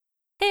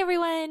Hey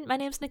everyone, my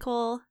name's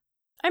Nicole.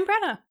 I'm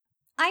Brenna.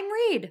 I'm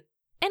Reed.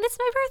 And it's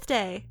my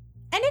birthday.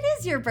 And it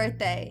is your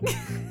birthday.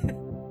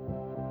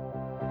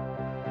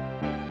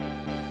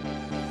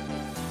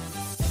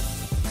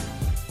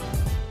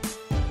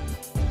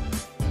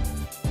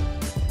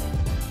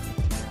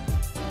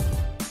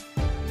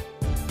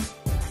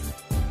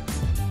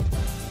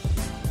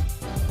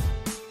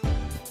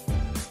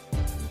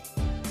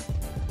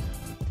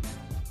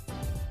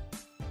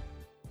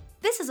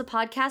 This is a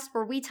podcast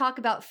where we talk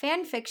about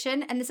fan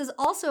fiction, and this is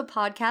also a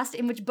podcast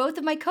in which both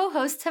of my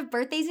co-hosts have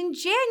birthdays in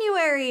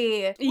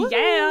January.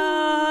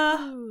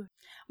 Yeah! Woo!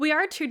 We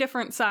are two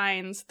different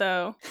signs,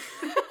 though.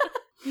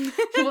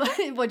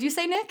 What'd you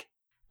say, Nick?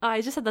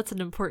 I just said that's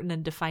an important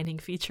and defining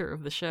feature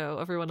of the show.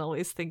 Everyone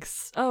always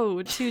thinks,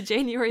 oh, 2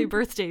 January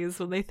birthdays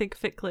when they think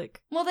Fic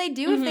Clique. Well, they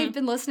do if they've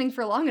been listening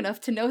for long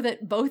enough to know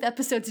that both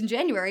episodes in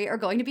January are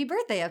going to be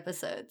birthday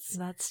episodes.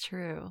 That's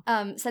true.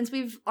 Since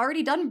we've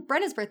already done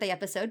Brenna's birthday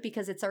episode,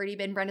 because it's already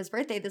been Brenna's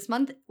birthday this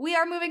month, we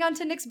are moving on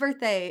to Nick's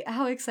birthday.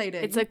 How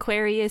exciting. It's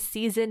Aquarius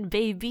season,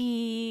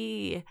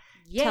 baby.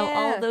 Yeah. Tell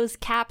all those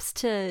caps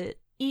to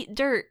eat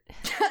dirt.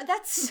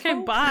 That's so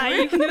Okay, bye.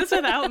 You can do this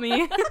without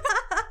me.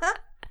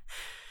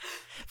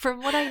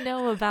 From what I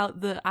know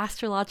about the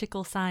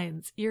astrological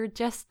signs, you're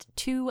just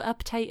too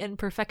uptight and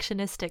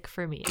perfectionistic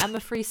for me. I'm a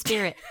free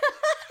spirit.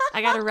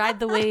 I gotta ride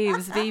the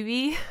waves,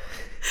 baby.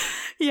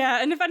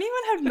 Yeah, and if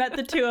anyone had met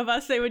the two of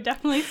us, they would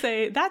definitely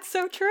say, that's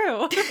so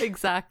true.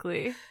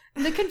 Exactly.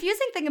 The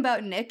confusing thing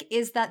about Nick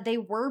is that they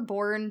were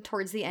born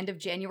towards the end of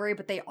January,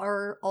 but they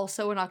are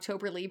also an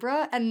October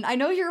Libra. And I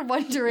know you're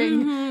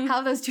wondering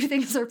how those two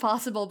things are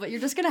possible, but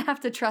you're just gonna have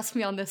to trust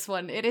me on this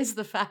one. It is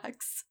the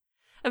facts.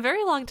 A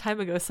very long time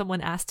ago, someone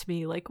asked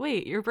me, like,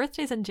 wait, your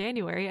birthday's in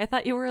January? I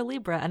thought you were a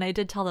Libra. And I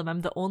did tell them I'm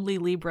the only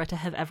Libra to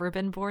have ever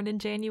been born in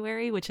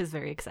January, which is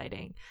very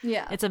exciting.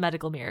 Yeah. It's a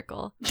medical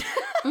miracle.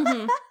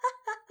 Not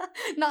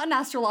an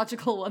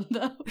astrological one,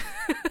 though.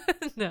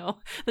 No.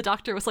 The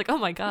doctor was like, oh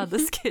my god,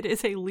 this kid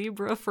is a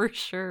Libra for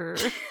sure.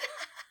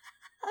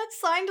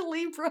 Signed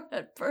Libra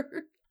at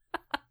birth.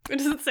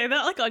 Does it say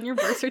that, like, on your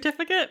birth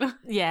certificate?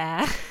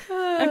 Yeah.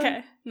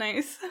 Okay,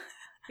 nice.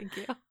 Thank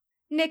you.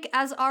 Nick,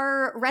 as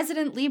our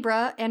resident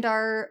Libra and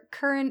our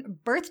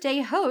current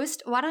birthday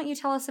host, why don't you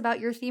tell us about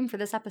your theme for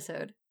this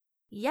episode?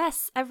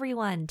 Yes,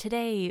 everyone.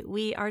 Today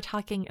we are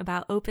talking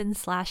about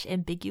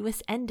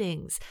open/ambiguous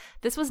endings.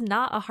 This was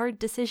not a hard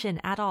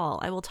decision at all.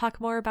 I will talk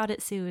more about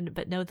it soon,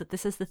 but know that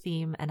this is the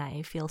theme and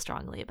I feel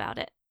strongly about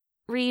it.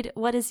 Reed,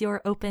 what is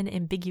your open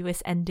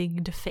ambiguous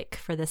ending to fic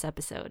for this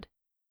episode?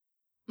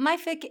 My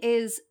fic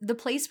is The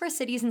Place Where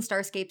Cities and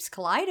Starscapes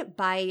Collide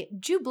by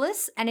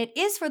Jublis, and it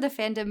is for the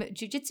fandom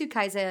Jujustu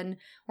Kaisen.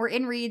 We're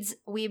in Reed's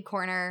Weeb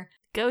Corner.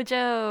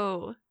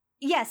 Gojo!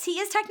 Yes, he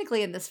is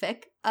technically in this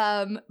fic,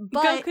 but...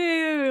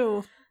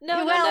 Goku!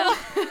 No, well...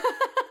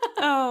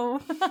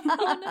 Oh.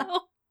 Oh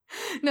no.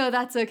 No,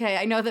 that's okay.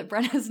 I know that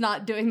Brenna's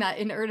not doing that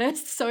in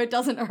earnest, so it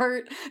doesn't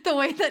hurt the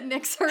way that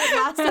Nick's hurt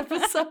last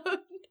episode.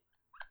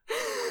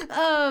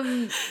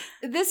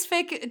 This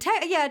fic,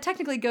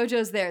 technically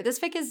Gojo's there. This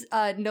fic is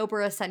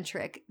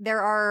Nobara-centric. There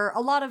are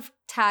a lot of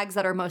tags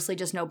that are mostly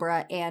just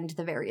Nobara and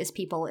the various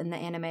people in the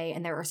anime,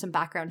 and there are some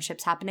background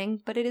ships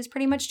happening, but it is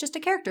pretty much just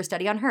a character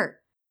study on her.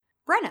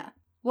 Brenna,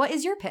 what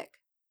is your pick?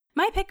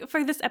 My pick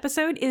for this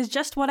episode is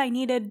Just What I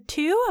Needed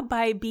To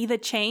by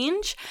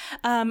beethechange.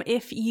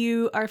 If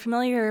you are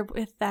familiar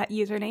with that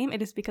username,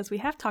 it is because we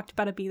have talked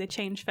about a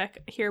beethechange fic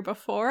here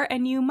before,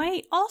 and you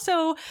might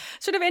also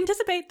sort of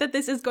anticipate that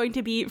this is going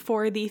to be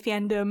for the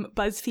fandom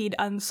BuzzFeed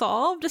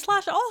Unsolved /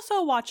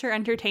 also Watcher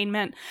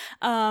Entertainment.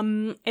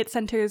 It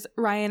centers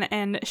Ryan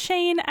and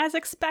Shane as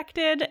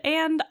expected,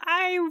 and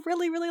I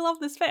really, really love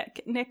this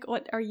fic. Nick,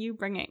 what are you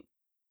bringing?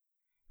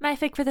 My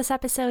fic for this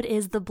episode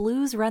is The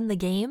Blues Run the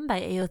Game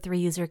by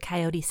AO3 user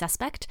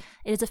coyotesuspect.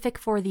 It is a fic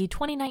for the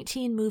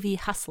 2019 movie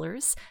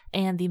Hustlers,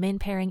 and the main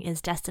pairing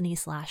is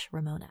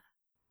Destiny/Ramona.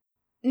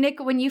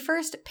 Nick, when you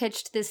first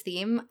pitched this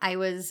theme, I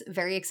was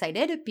very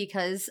excited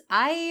because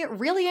I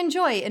really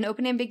enjoy an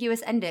open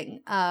ambiguous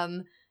ending.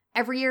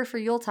 Every year for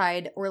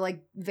Yuletide, or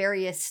like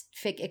various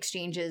fic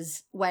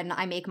exchanges, when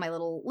I make my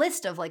little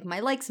list of like my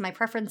likes, my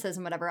preferences,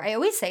 and whatever, I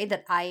always say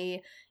that I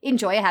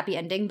enjoy a happy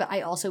ending, but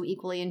I also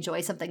equally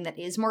enjoy something that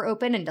is more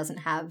open and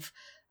doesn't have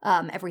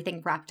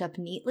everything wrapped up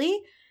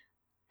neatly.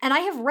 And I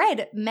have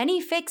read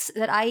many fics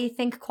that I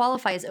think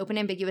qualify as open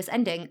ambiguous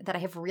ending that I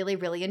have really,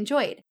 really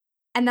enjoyed.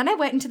 And then I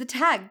went into the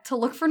tag to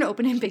look for an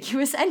open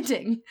ambiguous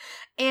ending.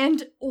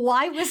 And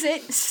why was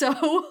it so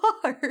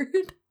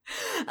hard?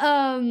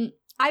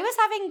 I was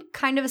having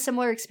kind of a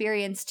similar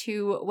experience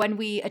to when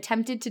we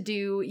attempted to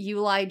do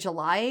July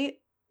July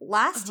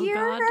last year,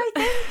 God. I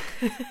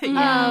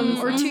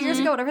think. Or 2 years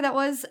ago, whatever that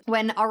was,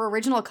 when our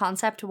original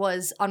concept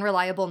was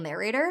unreliable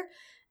narrator.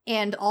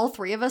 And all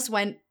three of us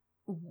went,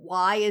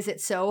 why is it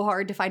so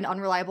hard to find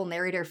unreliable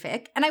narrator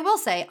fic? And I will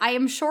say, I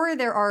am sure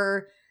there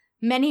are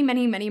many,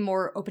 many, many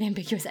more open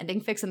ambiguous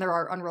ending fics than there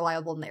are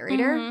unreliable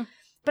narrator.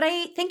 But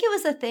I think it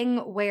was a thing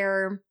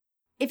where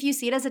if you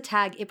see it as a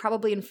tag, it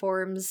probably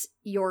informs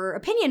your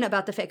opinion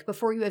about the fic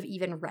before you have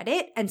even read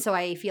it. And so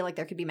I feel like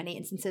there could be many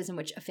instances in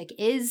which a fic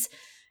is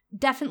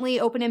definitely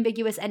open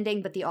ambiguous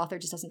ending, but the author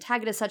just doesn't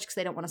tag it as such because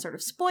they don't want to sort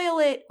of spoil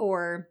it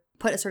or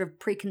put a sort of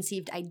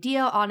preconceived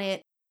idea on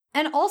it.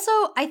 And also,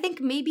 I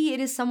think maybe it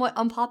is somewhat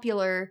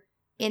unpopular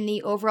in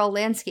the overall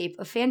landscape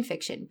of fan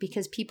fiction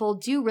because people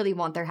do really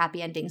want their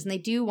happy endings and they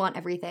do want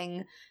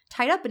everything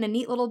tied up in a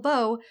neat little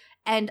bow.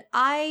 And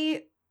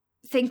I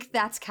think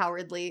that's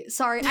cowardly.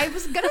 Sorry, I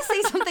was gonna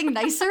say something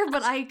nicer,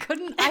 but I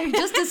couldn't. I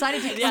just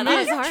decided to. Yeah,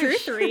 that was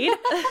truth read.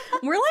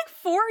 We're like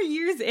 4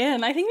 years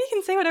in. I think we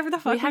can say whatever the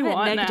fuck we want now.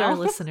 We haven't negged our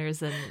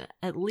listeners in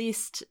at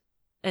least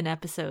an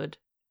episode.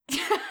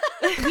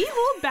 We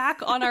hold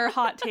back on our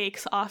hot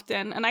takes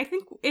often, and I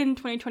think in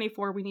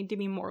 2024 we need to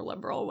be more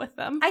liberal with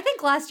them. I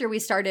think last year we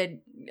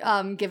started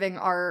giving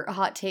our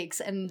hot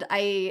takes, and I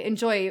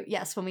enjoy,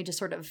 yes, when we just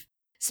sort of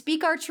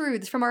speak our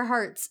truths from our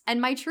hearts. And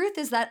my truth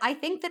is that I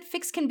think that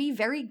fics can be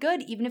very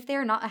good even if they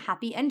are not a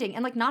happy ending.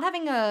 And like not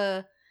having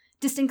a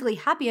distinctly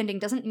happy ending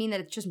doesn't mean that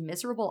it's just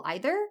miserable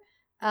either.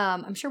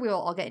 I'm sure we will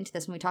all get into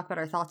this when we talk about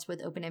our thoughts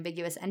with open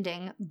ambiguous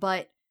ending,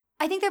 but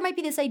I think there might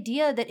be this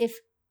idea that if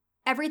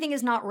everything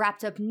is not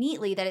wrapped up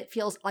neatly, that it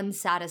feels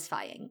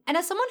unsatisfying. And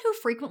as someone who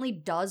frequently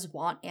does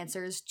want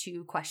answers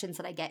to questions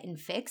that I get in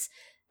fics,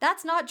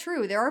 that's not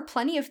true. There are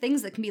plenty of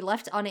things that can be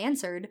left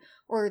unanswered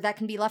or that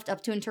can be left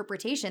up to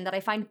interpretation that I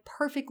find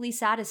perfectly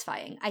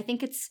satisfying. I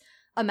think it's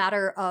a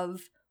matter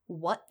of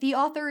what the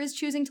author is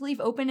choosing to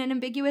leave open and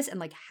ambiguous and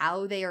like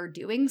how they are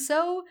doing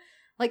so.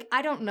 Like,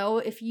 I don't know,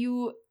 if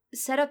you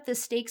set up the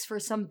stakes for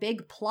some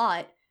big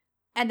plot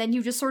and then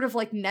you just sort of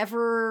like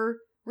never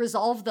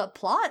resolve the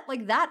plot,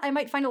 like that I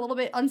might find a little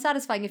bit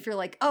unsatisfying if you're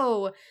like,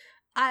 oh,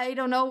 I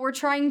don't know, we're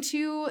trying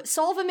to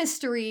solve a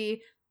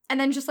mystery and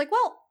then just like,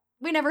 well,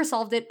 we never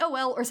solved it, oh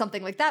well, or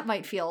something like that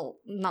might feel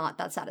not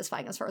that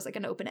satisfying as far as like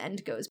an open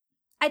end goes.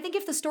 I think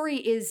if the story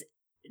is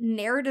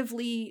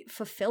narratively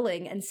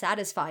fulfilling and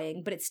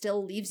satisfying, but it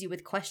still leaves you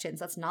with questions,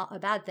 that's not a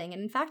bad thing.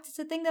 And in fact, it's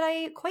a thing that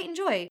I quite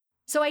enjoy.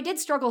 So I did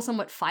struggle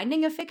somewhat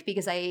finding a fic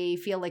because I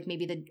feel like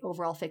maybe the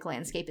overall fic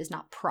landscape is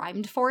not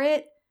primed for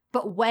it.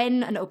 But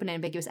when an open and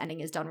ambiguous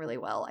ending is done really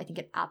well, I think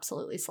it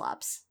absolutely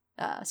slaps.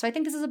 So I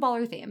think this is a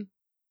baller theme.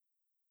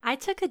 I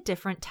took a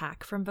different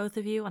tack from both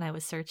of you when I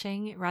was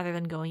searching. Rather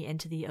than going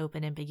into the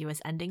open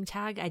ambiguous ending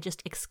tag, I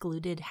just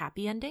excluded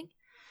happy ending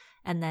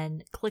and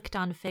then clicked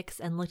on fics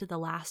and looked at the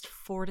last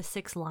 4 to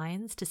 6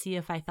 lines to see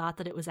if I thought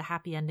that it was a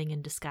happy ending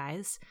in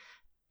disguise.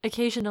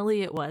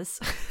 Occasionally it was,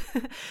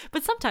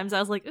 but sometimes I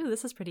was like, ooh,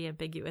 this is pretty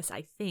ambiguous,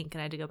 I think,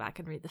 and I had to go back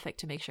and read the fic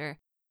to make sure.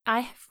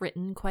 I have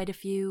written quite a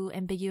few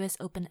ambiguous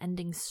open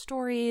ending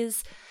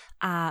stories.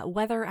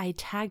 Whether I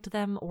tagged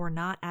them or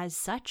not as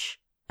such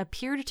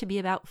appeared to be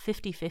about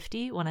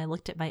 50-50 when I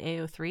looked at my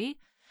AO3.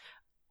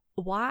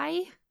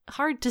 Why?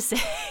 Hard to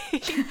say.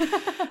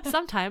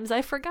 Sometimes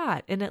I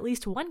forgot. In at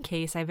least one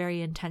case, I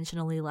very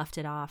intentionally left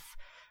it off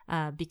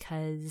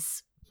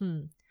because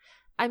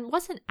I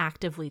wasn't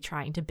actively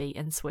trying to bait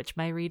and switch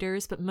my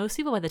readers, but most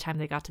people by the time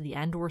they got to the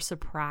end were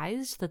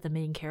surprised that the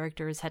main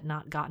characters had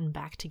not gotten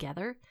back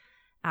together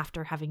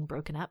after having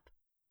broken up,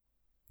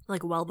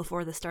 like well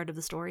before the start of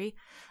the story.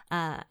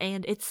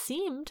 And it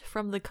seemed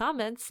from the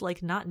comments,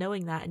 like not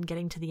knowing that and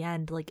getting to the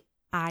end, like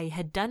I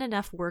had done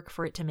enough work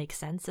for it to make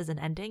sense as an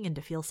ending and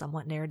to feel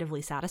somewhat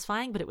narratively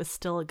satisfying, but it was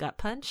still a gut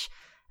punch.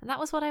 And that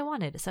was what I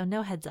wanted. So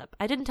no heads up.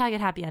 I didn't tag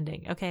it happy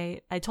ending,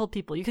 okay? I told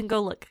people, you can go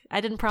look.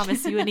 I didn't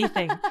promise you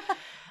anything.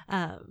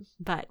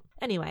 But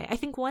anyway, I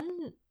think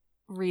one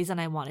reason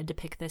I wanted to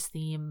pick this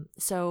theme,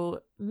 so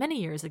many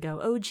years ago,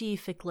 OG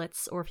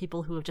ficlets or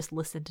people who have just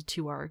listened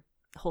to our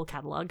whole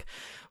catalog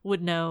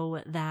would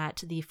know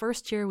that the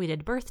first year we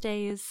did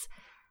birthdays,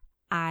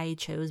 I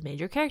chose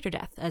major character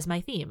death as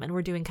my theme, and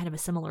we're doing kind of a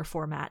similar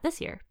format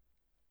this year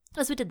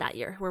as we did that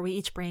year, where we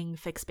each bring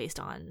fics based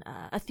on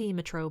a theme,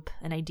 a trope,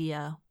 an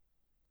idea,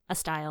 a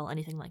style,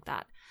 anything like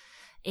that.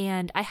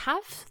 And I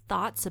have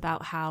thoughts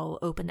about how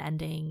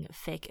open-ending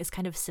fic is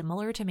kind of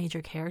similar to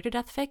major character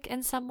death fic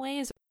in some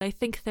ways. I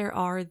think there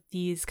are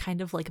these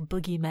kind of like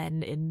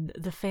boogeymen in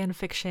the fan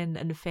fiction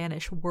and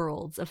fanish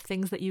worlds of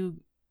things that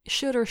you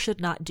should or should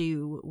not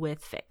do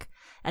with fic.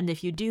 And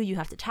if you do, you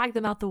have to tag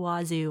them out the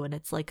wazoo, and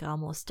it's like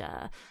almost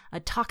a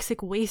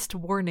toxic waste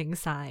warning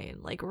sign,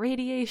 like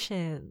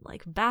radiation,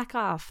 like back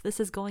off, this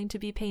is going to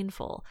be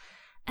painful.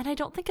 And I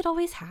don't think it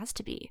always has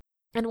to be.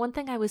 And one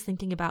thing I was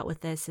thinking about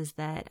with this is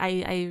that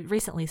I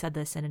recently said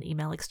this in an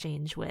email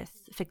exchange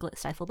with Ficlet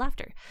Stifled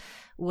Laughter,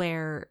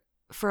 where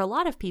for a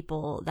lot of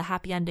people, the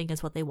happy ending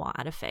is what they want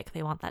out of fic.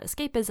 They want that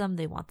escapism,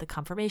 they want the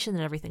confirmation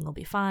that everything will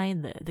be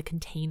fine, the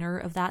container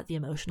of that, the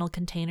emotional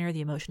container,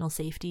 the emotional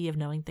safety of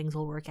knowing things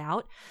will work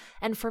out.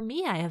 And for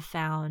me, I have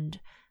found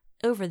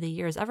over the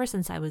years, ever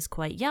since I was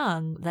quite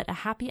young, that a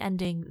happy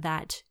ending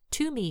that,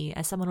 to me,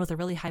 as someone with a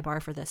really high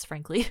bar for this,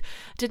 frankly,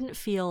 didn't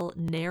feel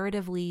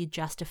narratively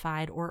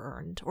justified or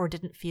earned, or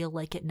didn't feel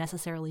like it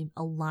necessarily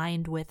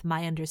aligned with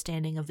my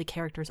understanding of the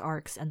characters'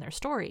 arcs and their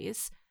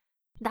stories,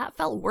 that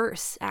felt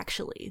worse,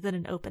 actually, than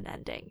an open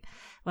ending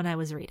when I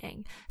was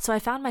reading. So I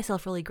found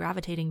myself really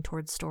gravitating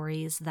towards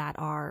stories that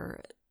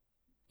are,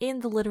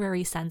 in the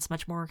literary sense,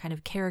 much more kind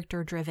of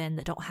character-driven,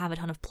 that don't have a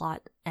ton of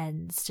plot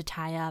ends to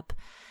tie up,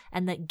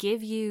 and that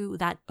give you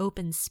that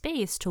open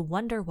space to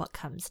wonder what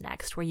comes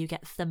next, where you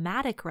get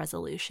thematic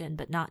resolution,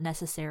 but not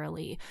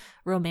necessarily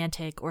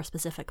romantic or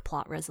specific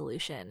plot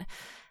resolution.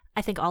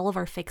 I think all of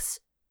our fics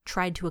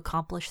tried to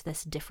accomplish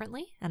this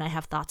differently, and I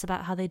have thoughts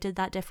about how they did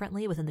that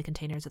differently within the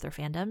containers of their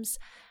fandoms.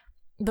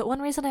 But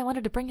one reason I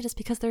wanted to bring it is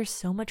because there's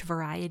so much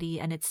variety,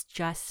 and it's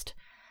just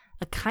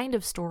a kind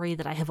of story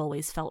that I have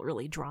always felt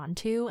really drawn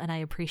to, and I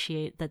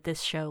appreciate that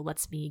this show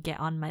lets me get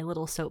on my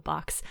little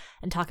soapbox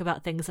and talk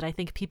about things that I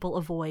think people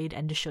avoid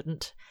and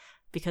shouldn't,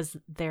 because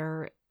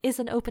there is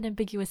an open,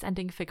 ambiguous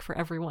ending fic for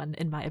everyone,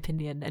 in my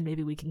opinion, and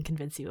maybe we can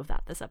convince you of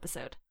that this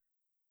episode.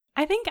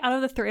 I think out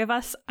of the three of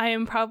us, I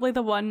am probably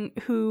the one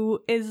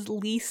who is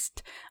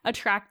least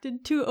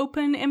attracted to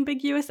open,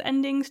 ambiguous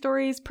ending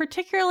stories,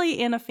 particularly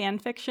in a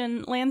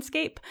fanfiction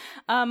landscape.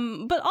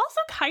 But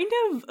also kind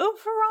of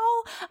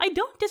overall, I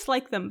don't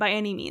dislike them by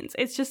any means.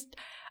 It's just,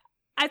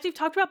 as we've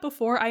talked about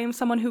before, I am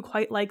someone who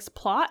quite likes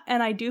plot,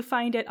 and I do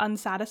find it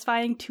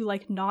unsatisfying to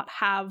like not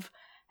have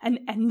an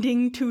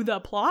ending to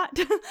the plot.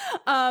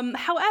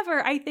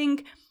 However, I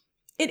think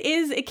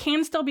it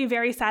can still be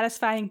very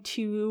satisfying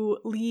to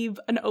leave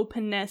an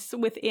openness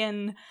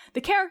within the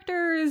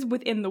characters,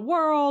 within the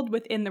world,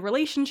 within the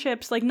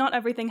relationships. Like, not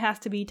everything has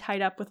to be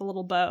tied up with a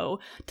little bow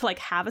to like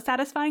have a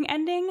satisfying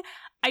ending.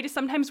 I just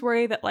sometimes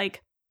worry that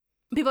like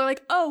people are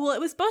like, oh, well, it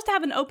was supposed to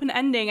have an open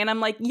ending. And I'm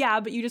like, yeah,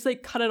 but you just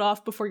like cut it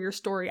off before your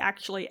story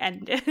actually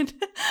ended.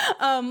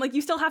 Like,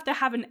 you still have to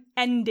have an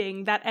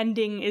ending. That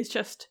ending is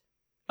just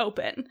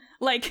open.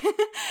 Like,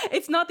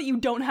 it's not that you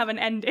don't have an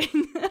ending.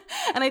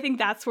 And I think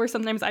that's where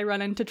sometimes I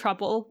run into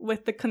trouble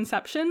with the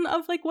conception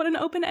of like what an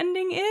open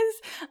ending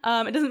is.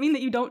 It doesn't mean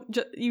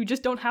that you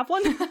just don't have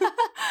one.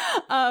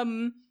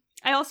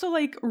 I also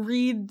like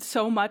read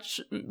so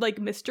much like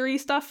mystery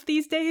stuff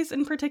these days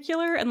in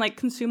particular, and like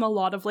consume a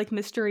lot of like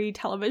mystery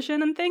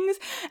television and things,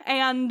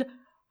 and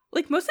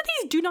like most of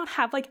these do not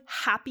have like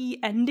happy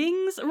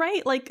endings,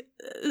 right? Like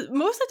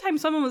most of the time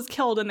someone was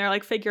killed and they're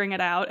like figuring it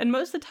out, and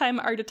most of the time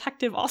our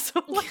detective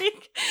also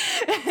like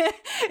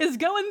is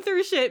going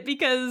through shit,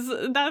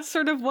 because that's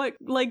sort of what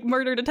like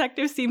murder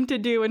detectives seem to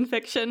do in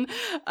fiction.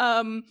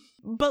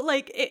 But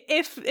like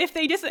if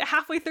they just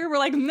halfway through were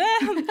like, meh,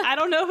 I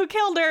don't know who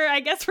killed her,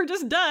 I guess we're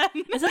just done.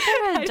 Isn't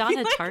there a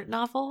Donna Tartt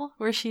novel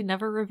where she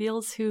never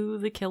reveals who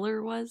the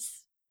killer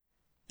was?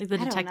 Like the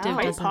detective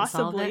doesn't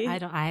solve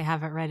it. I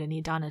haven't read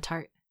any Donna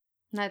Tartt.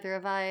 Neither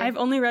have I. I've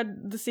only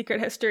read The Secret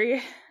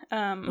History.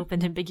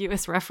 Open,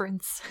 ambiguous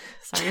reference.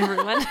 Sorry,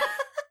 everyone. But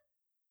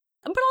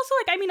also,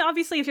 like, I mean,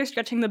 obviously, if you're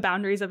stretching the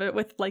boundaries of it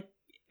with like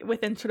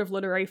within sort of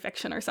literary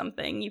fiction or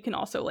something, you can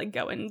also like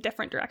go in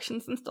different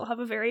directions and still have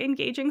a very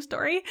engaging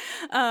story.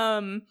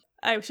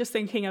 I was just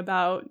thinking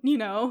about, you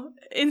know,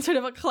 in sort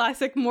of a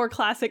more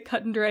classic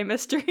cut and dry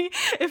mystery,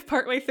 if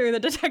partway through the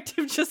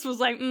detective just was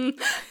like,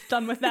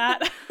 done with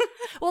that.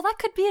 Well, that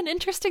could be an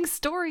interesting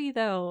story,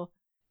 though.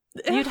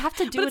 You'd have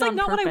to do but it's it like on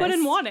not purpose. What I went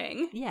in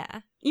wanting.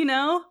 Yeah. You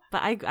know?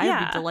 But I'd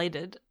be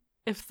delighted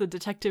if the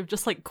detective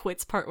just like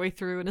quits partway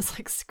through and is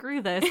like,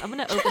 screw this, I'm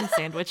going to open a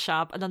sandwich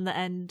shop, and then the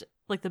end,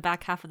 like the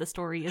back half of the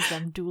story is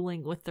them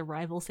dueling with the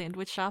rival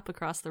sandwich shop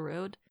across the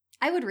road.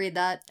 I would read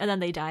that. And then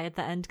they die at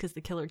the end because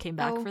the killer came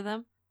back for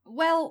them.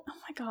 Well, oh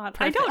my god,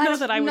 perfect. I don't know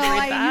that I would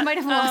read that. You might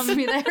have lost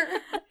me there. It would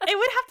have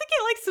to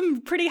get like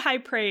some pretty high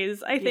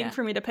praise, I think,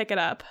 for me to pick it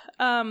up.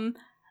 I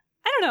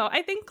don't know.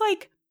 I think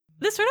like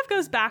this sort of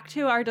goes back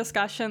to our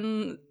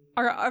discussion,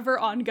 our ever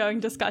ongoing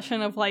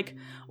discussion of like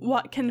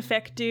what can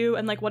fic do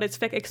and like what is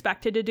fic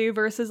expected to do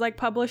versus like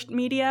published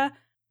media.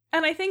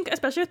 And I think,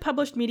 especially with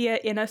published media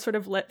in a sort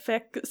of lit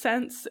fic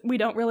sense, we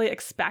don't really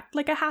expect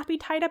like a happy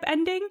tied up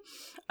ending.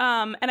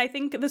 And I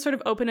think the sort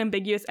of open,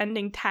 ambiguous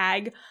ending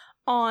tag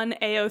on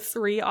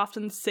AO3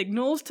 often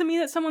signals to me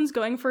that someone's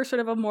going for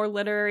sort of a more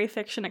literary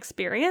fiction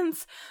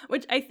experience,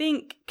 which I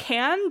think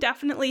can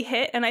definitely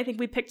hit. And I think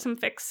we picked some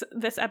fics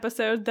this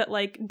episode that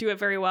like do it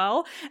very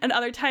well. And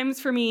other times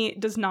for me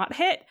does not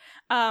hit.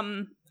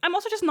 I'm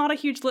also just not a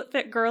huge lit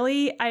fic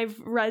girly. I've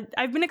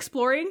been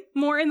exploring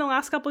more in the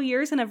last couple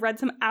years, and I've read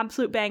some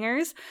absolute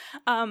bangers.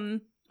 But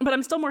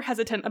I'm still more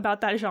hesitant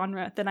about that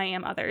genre than I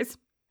am others.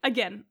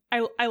 Again,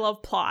 I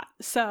love plot,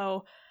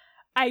 so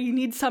I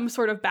need some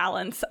sort of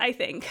balance, I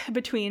think,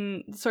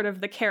 between sort of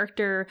the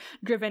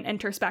character-driven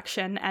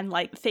introspection and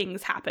like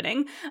things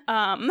happening,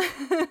 and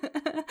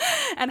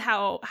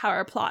how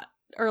our plot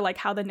or like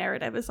how the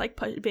narrative is like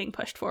being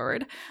pushed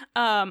forward.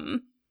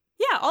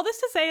 Yeah, all this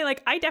to say,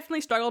 like, I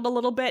definitely struggled a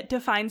little bit to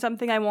find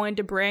something I wanted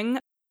to bring.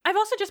 I've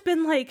also just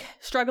been, like,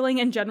 struggling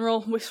in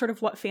general with sort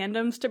of what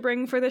fandoms to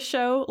bring for this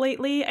show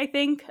lately, I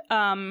think.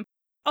 A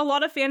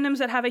lot of fandoms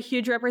that have a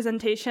huge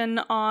representation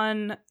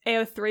on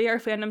AO3 are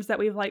fandoms that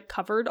we've, like,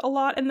 covered a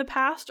lot in the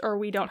past, or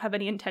we don't have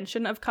any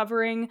intention of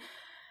covering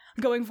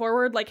going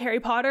forward, like Harry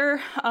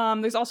Potter.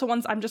 There's also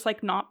ones I'm just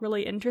like not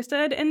really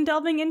interested in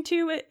delving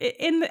into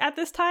at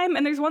this time,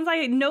 and there's ones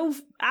I know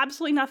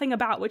absolutely nothing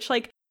about, which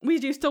like we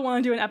do still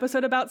want to do an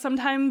episode about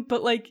sometime,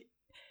 but like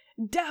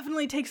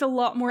definitely takes a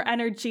lot more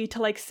energy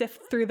to like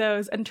sift through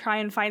those and try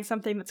and find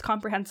something that's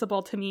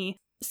comprehensible to me.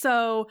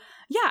 So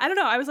yeah, I don't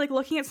know. I was like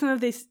looking at some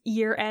of these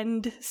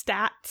year-end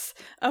stats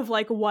of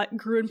like what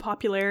grew in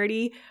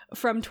popularity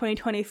from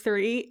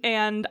 2023,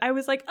 and I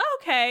was like, oh,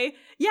 okay,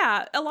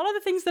 yeah, a lot of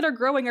the things that are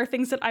growing are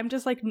things that I'm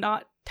just like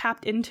not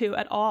tapped into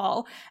at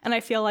all. And I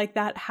feel like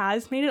that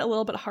has made it a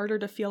little bit harder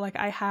to feel like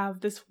I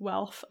have this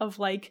wealth of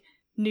like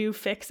new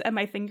fics at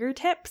my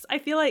fingertips. I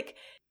feel like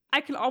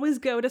I can always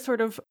go to sort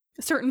of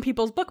certain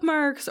people's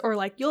bookmarks or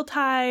like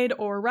Yuletide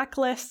or rec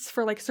lists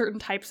for like certain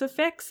types of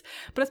fics,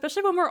 but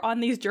especially when we're on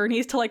these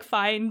journeys to like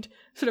find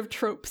sort of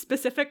trope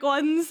specific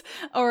ones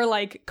or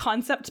like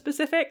concept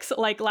specifics,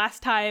 like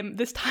last time,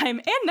 this time,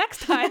 and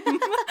next time,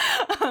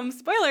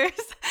 spoilers,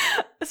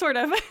 sort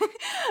of,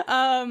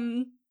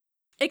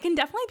 it can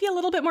definitely be a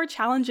little bit more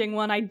challenging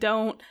when I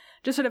don't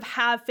just sort of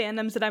have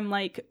fandoms that I'm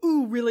like,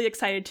 ooh, really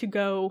excited to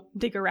go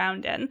dig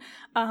around in.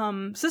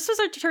 So this was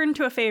a turn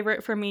to a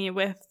favorite for me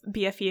with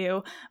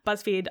BFU,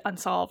 BuzzFeed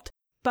Unsolved.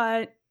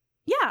 But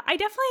yeah, I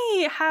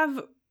definitely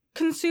have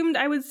consumed,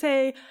 I would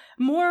say,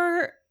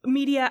 more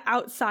media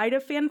outside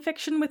of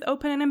fanfiction with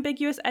open and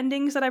ambiguous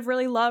endings that I've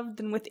really loved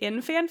than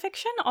within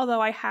fanfiction, although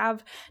I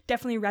have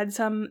definitely read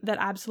some that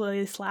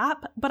absolutely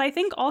slap. But I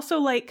think also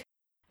like,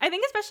 I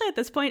think especially at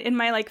this point in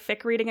my like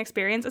fic reading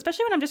experience,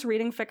 especially when I'm just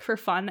reading fic for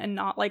fun and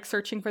not like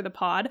searching for the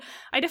pod,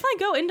 I definitely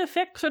go into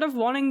fic sort of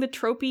wanting the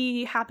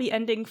tropey happy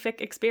ending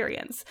fic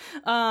experience,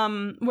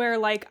 where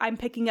like I'm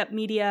picking up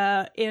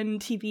media in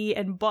TV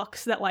and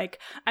books that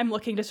like I'm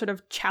looking to sort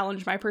of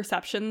challenge my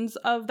perceptions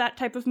of that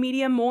type of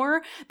media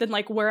more than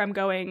like where I'm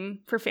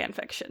going for fan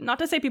fiction. Not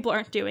to say people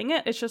aren't doing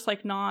it, it's just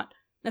like not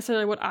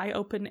necessarily what I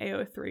open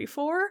AO3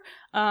 for.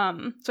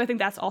 So I think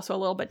that's also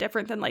a little bit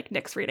different than like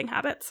Nick's reading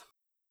habits.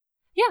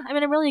 Yeah, I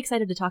mean, I'm really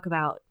excited to talk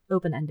about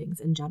open endings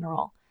in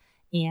general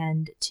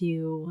and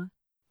to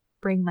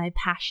bring my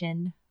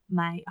passion,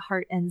 my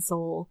heart and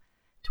soul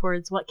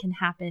towards what can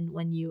happen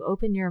when you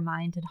open your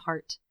mind and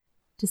heart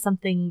to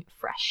something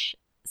fresh,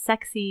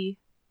 sexy,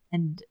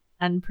 and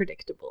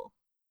unpredictable.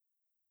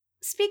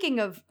 Speaking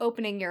of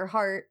opening your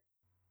heart,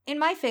 in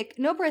my fic,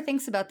 Nobara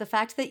thinks about the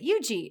fact that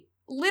Yuji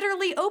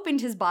literally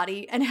opened his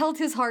body and held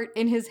his heart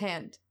in his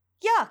hand.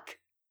 Yuck!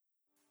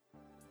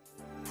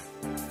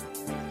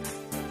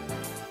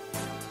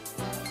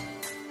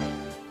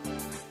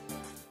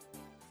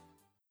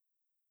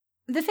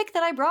 The fic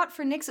that I brought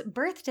for Nick's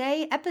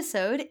birthday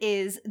episode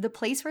is The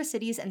Place Where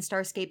Cities and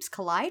Starscapes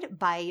Collide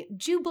by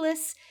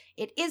Jublis.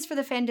 It is for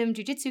the fandom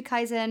Jujustu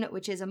Kaisen,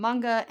 which is a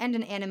manga and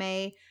an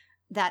anime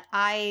that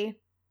I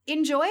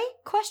enjoy, ?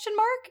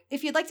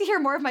 If you'd like to hear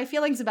more of my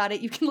feelings about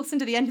it, you can listen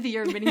to the end of the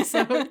year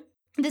minisode.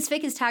 This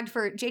fic is tagged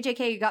for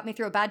JJK got me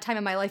through a bad time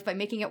in my life by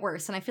making it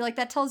worse, and I feel like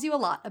that tells you a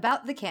lot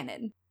about the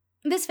canon.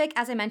 This fic,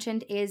 as I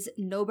mentioned, is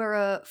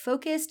Nobara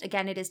focused.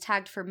 Again, it is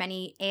tagged for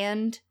many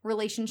and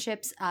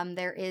relationships.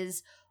 There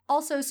is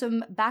also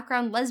some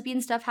background lesbian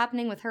stuff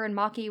happening with her and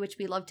Maki, which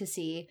we love to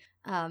see.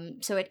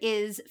 So it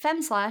is fem/.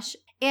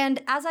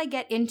 And as I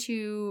get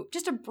into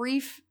just a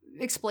brief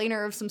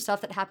explainer of some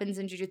stuff that happens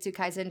in Jujustu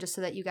Kaisen, just so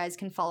that you guys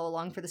can follow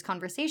along for this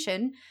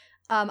conversation,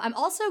 I'm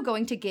also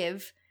going to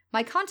give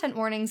my content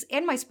warnings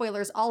and my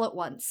spoilers all at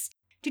once.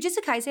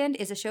 Jujustu Kaisen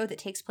is a show that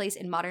takes place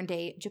in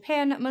modern-day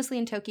Japan, mostly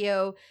in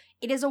Tokyo.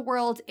 It is a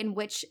world in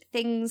which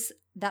things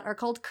that are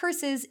called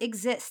curses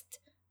exist.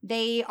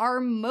 They are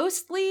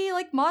mostly,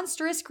 like,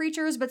 monstrous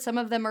creatures, but some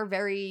of them are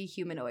very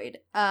humanoid.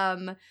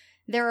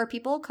 There are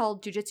people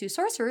called Jujutsu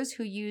sorcerers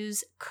who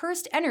use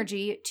cursed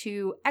energy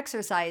to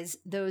exorcise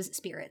those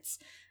spirits.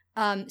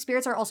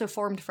 Spirits are also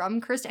formed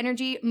from cursed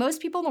energy.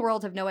 Most people in the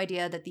world have no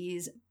idea that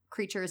these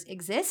creatures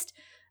exist.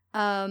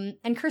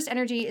 And cursed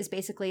energy is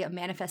basically a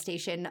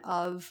manifestation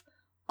of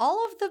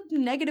all of the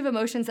negative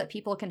emotions that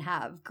people can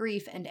have,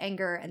 grief and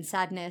anger and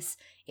sadness.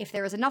 If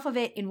there is enough of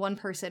it in one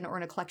person or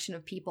in a collection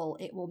of people,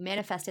 it will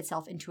manifest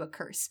itself into a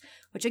curse,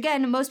 which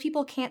again, most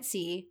people can't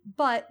see,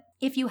 but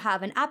if you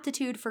have an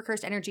aptitude for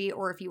cursed energy,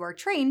 or if you are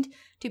trained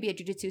to be a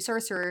Jujutsu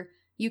sorcerer,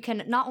 you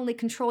can not only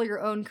control your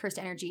own cursed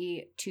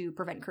energy to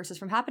prevent curses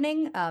from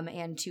happening,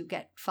 and to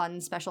get fun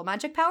special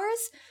magic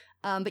powers,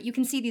 but you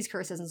can see these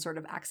curses and sort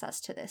of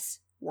access to this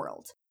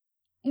world.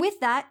 With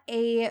that,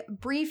 a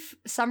brief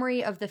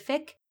summary of the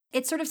fic.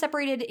 It's sort of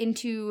separated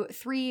into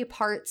 3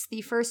 parts.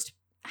 The first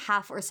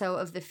half or so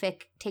of the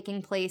fic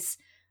taking place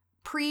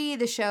pre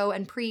the show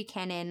and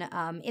pre-canon.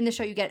 In the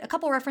show, you get a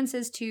couple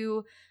references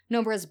to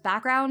Nobara's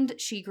background.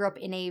 She grew up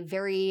in a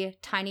very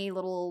tiny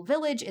little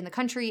village in the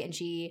country, and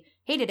she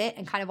hated it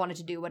and kind of wanted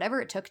to do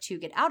whatever it took to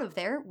get out of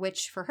there,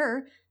 which for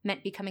her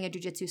meant becoming a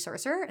Jujutsu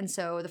sorcerer. And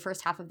so the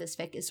first half of this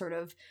fic is sort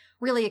of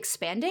really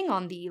expanding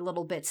on the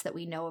little bits that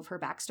we know of her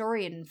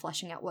backstory and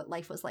fleshing out what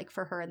life was like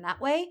for her in that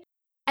way.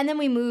 And then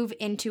we move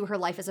into her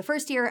life as a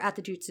first year at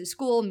the Jujutsu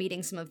school,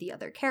 meeting some of the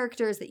other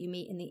characters that you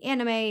meet in the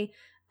anime.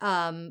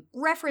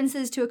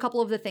 references to a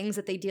couple of the things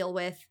that they deal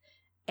with,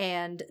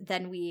 and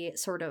then we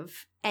sort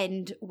of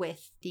end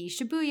with the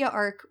Shibuya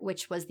arc,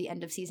 which was the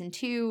end of season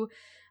 2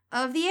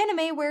 of the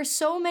anime, where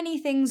so many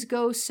things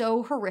go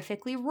so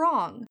horrifically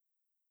wrong.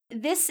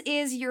 This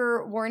is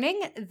your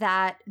warning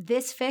that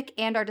this fic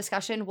and our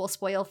discussion will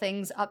spoil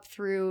things up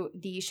through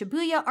the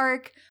Shibuya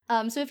arc.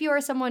 So if you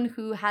are someone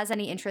who has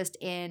any interest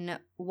in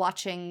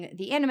watching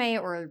the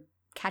anime or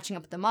catching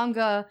up with the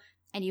manga,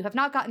 and you have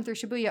not gotten through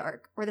Shibuya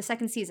arc or the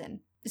second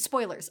season,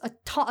 spoilers, a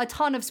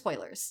ton of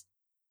spoilers.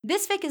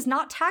 This fic is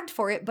not tagged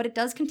for it, but it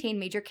does contain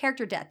major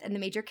character death, and the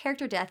major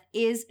character death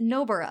is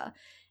Nobara.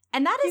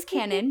 And that is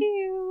canon.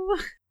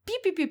 Pew,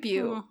 pew, pew,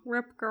 pew. Oh,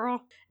 rip,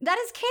 girl. That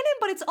is canon,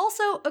 but it's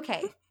also,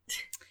 okay.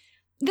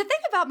 The thing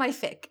about my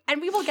fic, and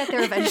we will get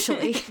there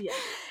eventually, Yeah.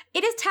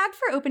 It is tagged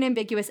for open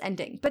ambiguous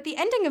ending, but the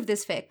ending of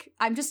this fic,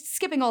 I'm just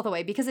skipping all the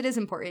way because it is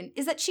important,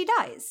 is that she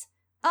dies.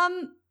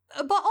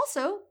 But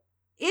also,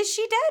 is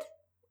she dead?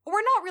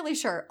 We're not really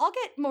sure. I'll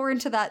get more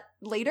into that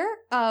later.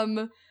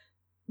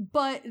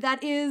 But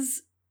that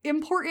is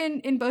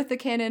important in both the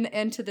canon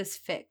and to this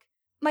fic.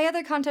 My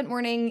other content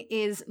warning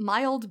is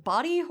mild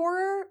body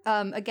horror.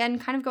 Again,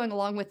 kind of going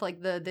along with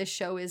like this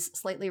show is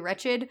slightly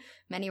wretched.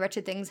 Many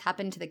wretched things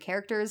happen to the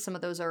characters. Some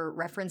of those are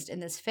referenced in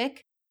this fic.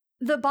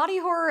 The body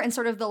horror and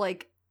sort of the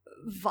like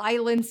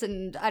violence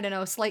and, I don't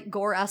know, slight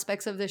gore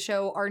aspects of the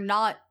show are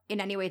not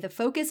in any way the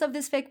focus of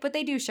this fic, but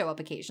they do show up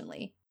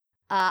occasionally.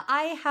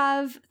 I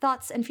have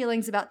thoughts and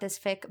feelings about this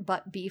fic,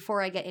 but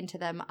before I get into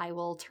them, I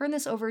will turn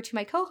this over to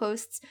my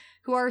co-hosts,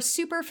 who are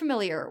super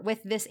familiar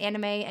with this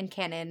anime and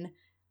canon,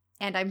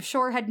 and I'm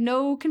sure had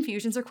no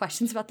confusions or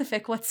questions about the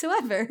fic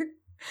whatsoever.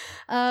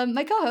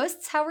 My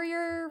co-hosts, how were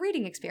your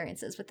reading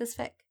experiences with this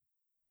fic?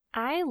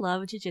 I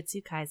love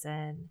Jujustu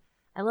Kaisen.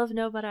 I love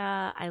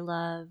Nobara. I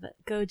love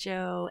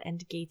Gojo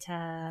and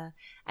Geita.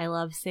 I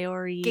love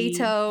Saori.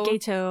 Geito,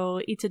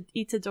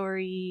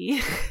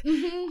 Itadori.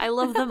 I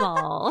love them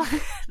all.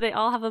 They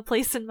all have a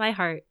place in my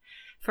heart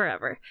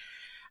forever.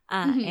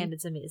 And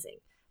it's amazing.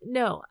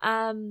 No,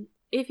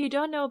 if you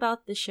don't know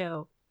about the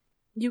show,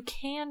 you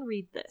can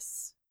read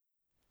this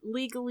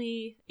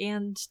legally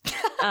and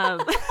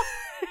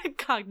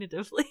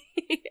cognitively.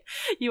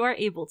 You are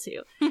able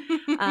to.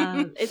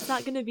 It's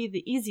not going to be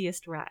the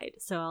easiest ride,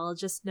 so I'll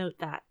just note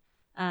that.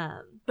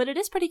 But it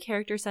is pretty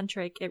character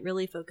centric. It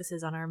really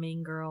focuses on our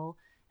main girl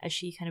as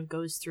she kind of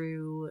goes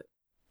through,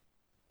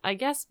 I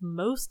guess,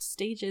 most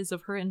stages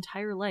of her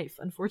entire life,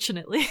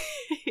 unfortunately.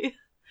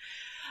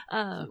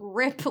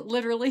 Rip,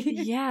 literally.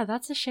 Yeah,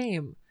 that's a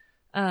shame.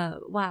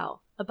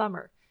 Wow, a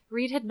bummer.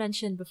 Reed had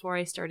mentioned before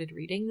I started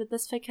reading that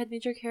this fic had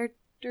major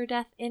character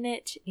death in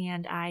it,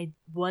 and I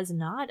was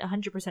not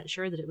 100%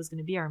 sure that it was going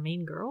to be our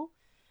main girl.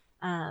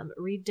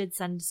 Reed did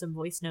send some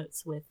voice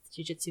notes with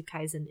Jujustu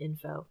Kaisen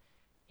info,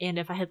 and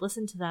if I had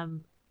listened to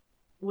them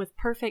with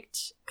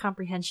perfect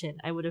comprehension,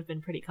 I would have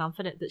been pretty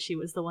confident that she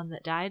was the one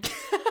that died.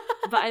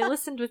 But I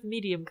listened with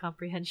medium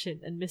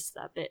comprehension and missed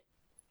that bit.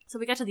 So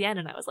we got to the end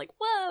and I was like,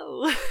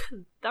 whoa,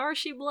 there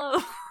she blow.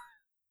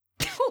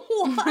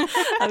 What?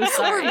 I'm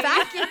sorry. We're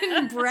back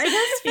in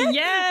Brenna's fic?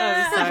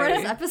 Yeah!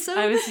 Brenna's episode?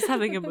 I was just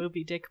having a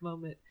Moby Dick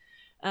moment.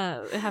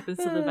 It happens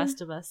to the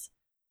best of us.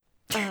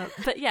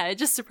 But yeah, it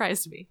just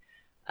surprised me.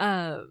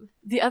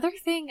 The other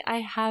thing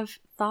I have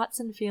thoughts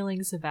and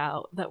feelings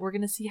about that we're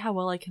going to see how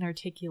well I can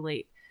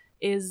articulate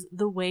is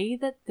the way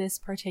that this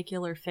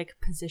particular fic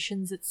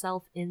positions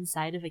itself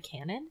inside of a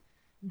canon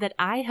that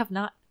I have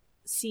not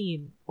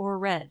seen or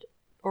read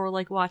or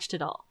like watched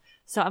at all.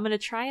 So I'm going to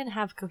try and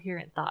have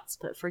coherent thoughts,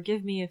 but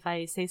forgive me if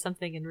I say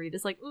something and Reed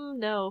is like,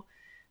 no.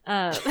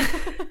 I'm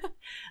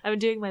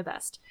doing my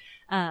best.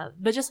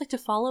 But just like to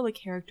follow a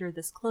character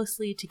this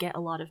closely, to get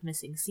a lot of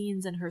missing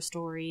scenes in her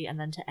story, and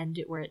then to end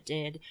it where it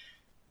did,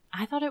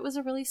 I thought it was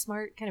a really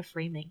smart kind of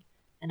framing,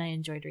 and I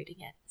enjoyed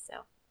reading it.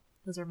 So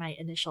those are my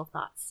initial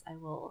thoughts. I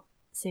will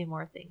say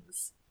more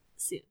things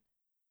soon.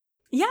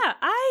 Yeah,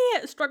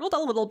 I struggled a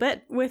little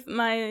bit with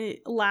my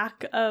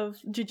lack of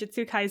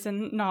Jujustu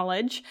Kaisen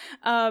knowledge.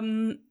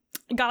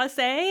 Gotta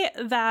say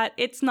that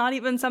it's not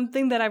even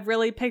something that I've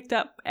really picked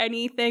up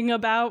anything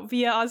about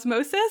via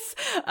osmosis.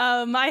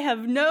 I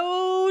have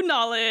no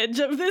knowledge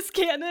of this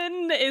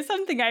canon. Is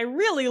something I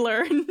really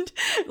learned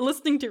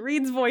listening to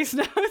Reed's voice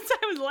notes.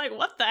 I was like,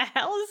 what the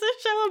hell is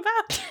this show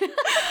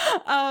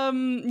about?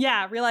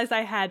 Yeah, realized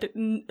I had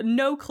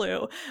no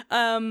clue.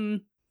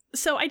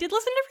 So I did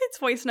listen to Reed's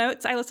voice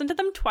notes. I listened to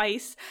them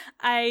twice.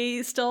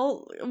 I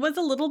still was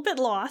a little bit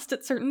lost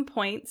at certain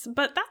points,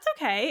 but that's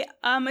okay.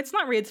 It's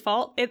not Reed's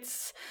fault.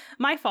 It's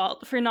my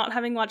fault for not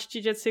having watched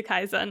Jujustu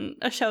Kaisen,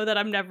 a show that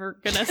I'm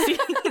never gonna see,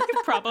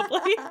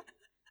 probably.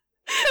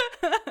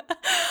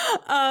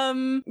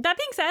 That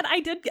being said, I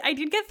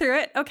did get through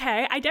it.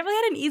 Okay. I definitely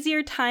had an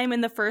easier time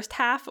in the first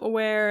half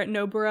where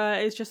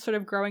Nobara is just sort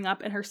of growing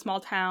up in her small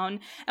town,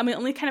 and we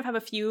only kind of have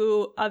a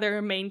few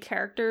other main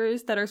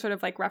characters that are sort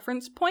of like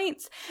reference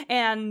points,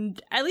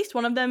 and at least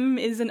one of them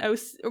is sort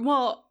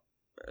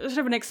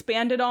of an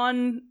expanded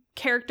on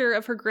character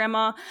of her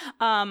grandma.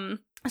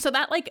 So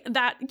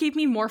that gave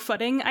me more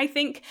footing, I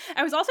think.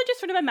 I was also just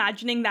sort of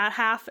imagining that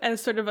half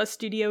as sort of a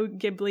Studio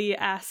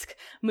Ghibli-esque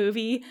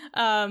movie.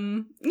 I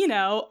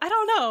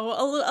don't know,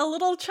 a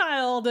little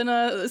child in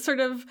a sort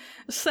of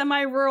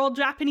semi-rural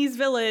Japanese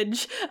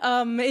village.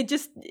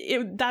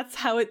 That's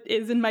how it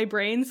is in my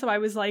brain. So I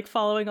was like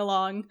following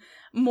along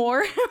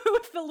more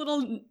with the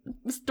little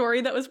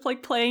story that was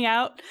like playing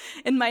out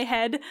in my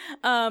head,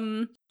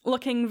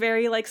 looking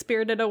very like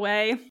Spirited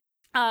Away.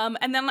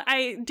 And then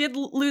I did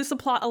lose the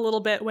plot a little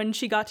bit when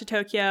she got to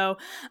Tokyo.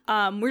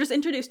 We're just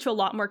introduced to a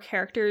lot more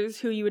characters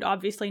who you would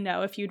obviously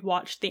know if you'd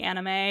watched the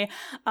anime,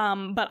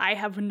 but I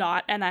have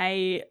not, and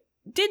I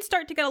did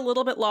start to get a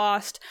little bit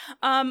lost.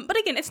 But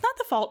again, it's not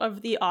the fault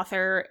of the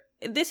author.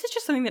 This is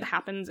just something that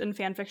happens in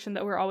fanfiction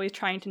that we're always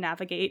trying to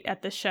navigate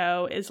at the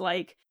show, is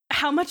like,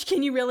 how much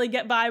can you really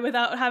get by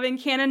without having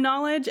canon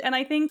knowledge? And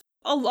I think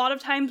a lot of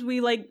times we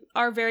like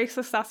are very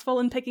successful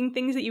in picking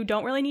things that you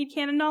don't really need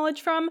canon knowledge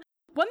from.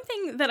 One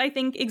thing that I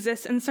think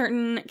exists in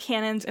certain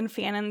canons and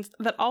fanons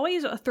that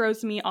always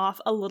throws me off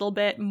a little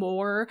bit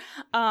more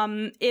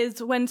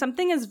is when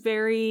something is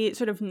very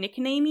sort of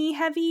nicknamey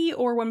heavy,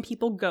 or when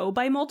people go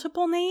by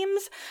multiple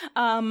names.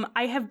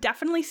 I have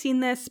definitely seen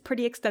this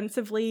pretty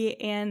extensively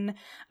in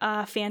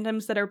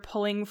fandoms that are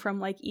pulling from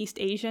like East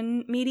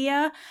Asian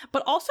media,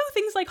 but also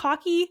things like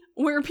hockey,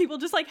 where people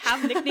just like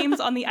have nicknames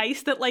on the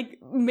ice that like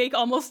make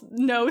almost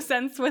no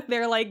sense with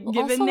their like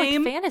given also,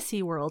 name. Like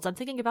fantasy worlds. I'm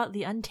thinking about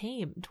The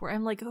Untamed, where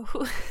I'm like,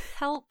 oh,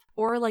 help.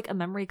 Or like A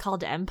Memory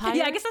Called Empire.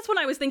 Yeah, I guess that's what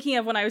I was thinking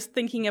of when I was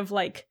thinking of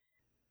like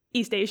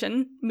East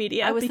Asian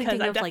media, I was because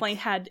thinking I've of, definitely like,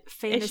 had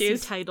fantasy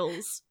issues.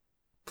 titles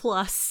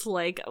plus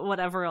like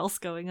whatever else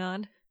going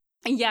on.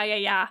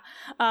 Yeah.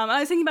 I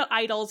was thinking about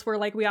idols, where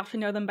like we often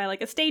know them by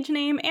like a stage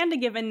name and a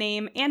given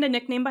name and a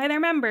nickname by their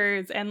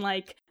members, and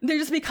like there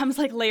just becomes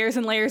like layers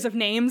and layers of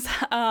names.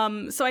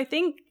 So I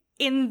think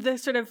in the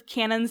sort of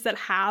canons that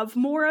have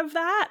more of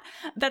that,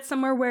 that's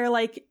somewhere where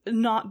like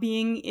not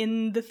being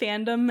in the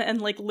fandom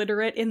and like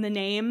literate in the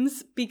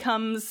names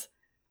becomes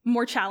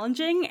more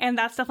challenging. And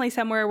that's definitely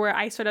somewhere where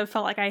I sort of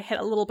felt like I hit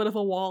a little bit of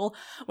a wall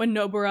when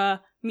Nobara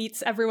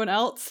meets everyone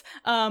else,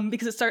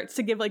 because it starts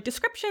to give like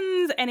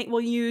descriptions, and it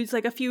will use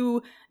like a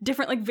few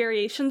different like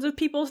variations of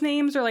people's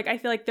names, or like I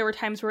feel like there were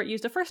times where it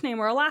used a first name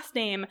or a last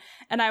name,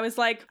 and I was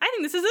like, I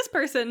think this is this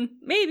person,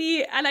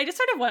 maybe, and I just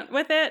sort of went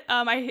with it.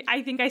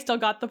 I think I still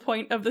got the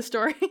point of the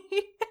story,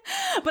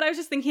 but I was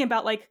just thinking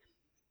about like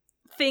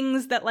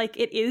things that like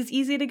it is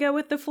easy to go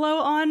with the flow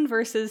on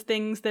versus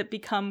things that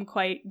become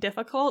quite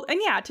difficult.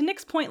 And yeah, to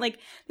Nick's point, like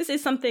this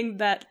is something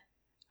that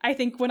I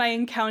think when I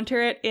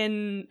encounter it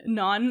in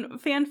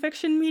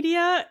non-fanfiction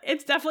media,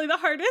 it's definitely the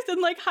hardest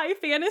in like high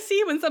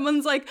fantasy, when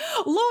someone's like,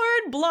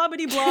 Lord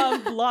blobbity blah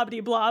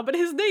blobbity blah, but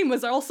his name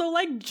was also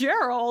like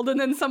Gerald, and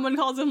then someone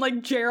calls him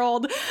like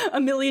Gerald a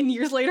million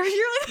years later.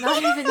 You're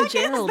like, Not even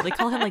Gerald, they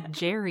call him like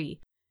Jerry.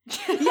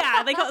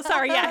 Yeah,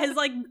 his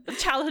like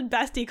childhood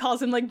bestie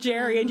calls him like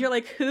Jerry, and you're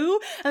like, who?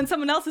 And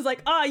someone else is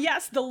like,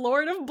 yes, the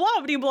Lord of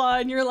blah blah blah,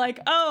 and you're like,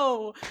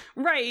 oh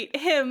right,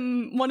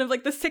 him, one of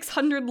like the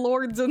 600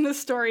 lords in this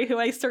story who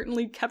I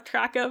certainly kept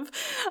track of.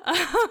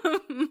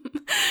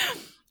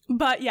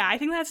 But yeah, I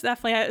think that's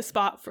definitely a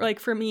spot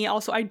for me.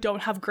 Also, I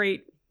don't have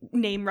great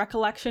name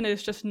recollection.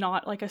 It's just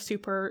not like a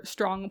super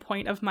strong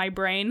point of my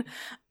brain.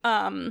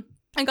 I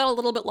got a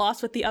little bit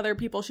lost with the other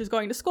people she's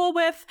going to school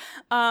with.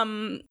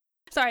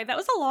 Sorry, that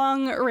was a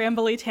long,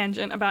 rambly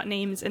tangent about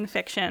names in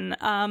fiction.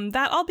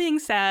 That all being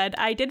said,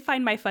 I did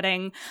find my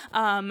footing,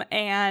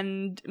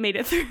 and made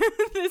it through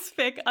this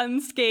fic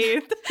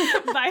unscathed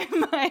by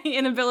my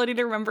inability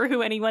to remember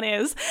who anyone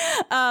is.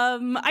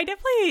 I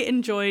definitely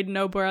enjoyed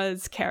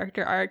Nobara's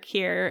character arc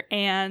here,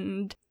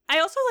 and I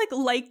also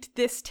liked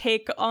this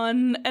take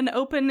on an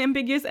open,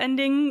 ambiguous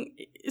ending,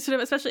 sort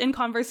of especially in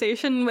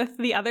conversation with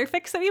the other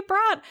fics that we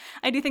brought.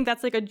 I do think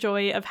that's like a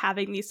joy of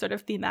having these sort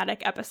of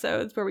thematic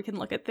episodes where we can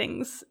look at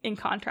things in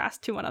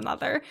contrast to one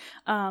another,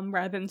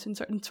 rather than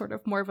in sort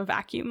of more of a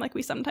vacuum like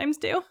we sometimes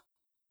do.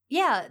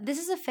 Yeah, this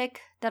is a fic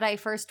that I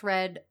first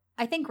read,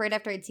 I think right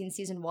after I'd seen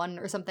season 1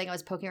 or something. I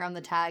was poking around the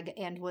tag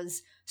and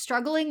was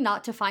struggling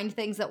not to find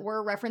things that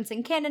were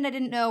referencing canon I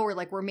didn't know, or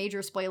like were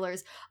major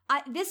spoilers.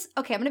 I'm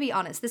gonna be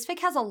honest, this fic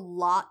has a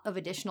lot of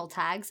additional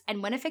tags,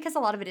 and when a fic has a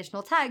lot of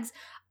additional tags,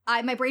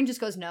 my brain just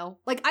goes no.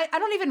 Like, I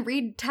don't even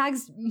read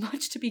tags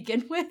much to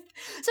begin with.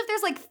 So if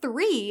there's like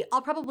 3,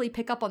 I'll probably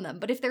pick up on them.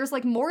 But if there's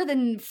like more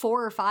than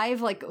 4 or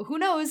 5, like who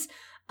knows?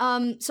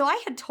 So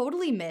I had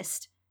totally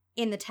missed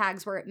in the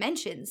tags where it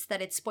mentions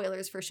that it's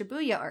spoilers for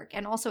Shibuya arc.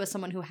 And also as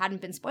someone who hadn't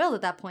been spoiled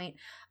at that point,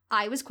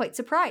 I was quite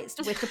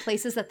surprised with the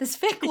places that this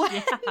fic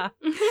went.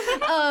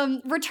 Yeah.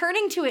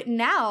 Returning to it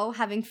now,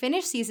 having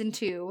finished season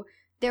 2,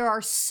 there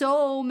are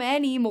so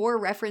many more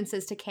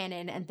references to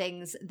canon and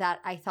things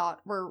that I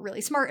thought were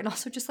really smart and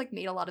also just like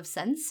made a lot of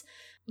sense.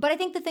 But I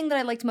think the thing that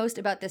I liked most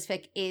about this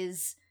fic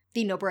is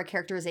the Nobara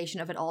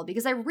characterization of it all,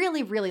 because I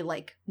really, really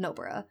like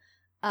Nobara.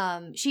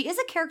 She is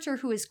a character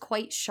who is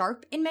quite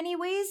sharp in many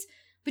ways,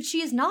 but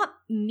she is not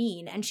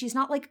mean, and she's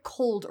not like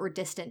cold or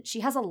distant. She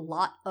has a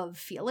lot of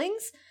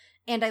feelings,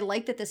 And I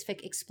like that this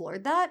fic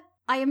explored that.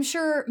 I am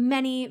sure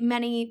many,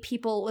 many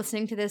people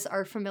listening to this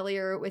are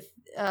familiar with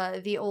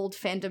the old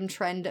fandom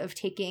trend of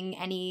taking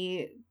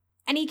any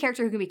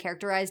character who can be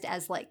characterized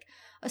as like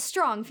a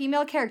strong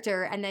female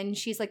character, and then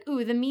she's like,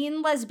 ooh, the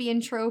mean lesbian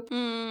trope.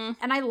 And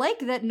I like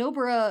that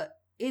Nobara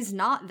is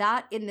not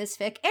that in this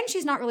fic, and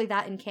she's not really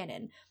that in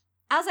canon.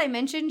 As I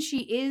mentioned, she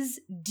is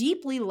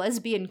deeply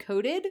lesbian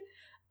coded.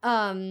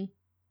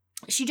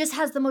 She just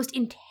has the most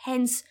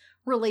intense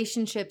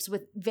relationships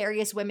with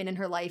various women in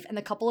her life, and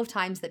the couple of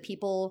times that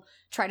people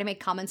try to make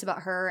comments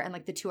about her and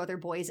like the two other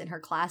boys in her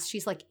class,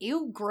 she's like,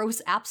 ew,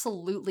 gross,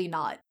 absolutely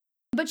not.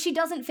 But she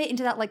doesn't fit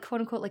into that like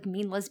quote unquote like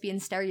mean lesbian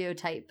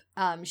stereotype.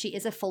 She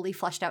is a fully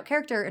fleshed out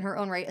character in her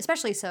own right,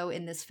 especially so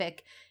in this fic.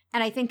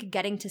 And I think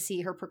getting to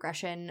see her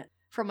progression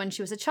from when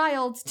she was a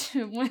child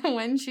to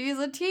when she's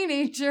a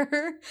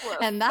teenager, whoa,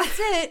 and that's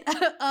it.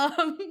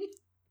 Oh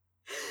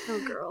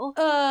girl.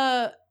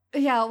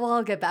 Yeah, well,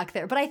 I'll get back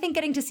there. But I think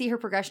getting to see her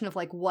progression of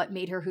like what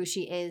made her who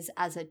she is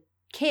as a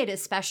kid,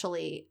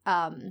 especially,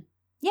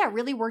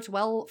 really worked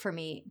well for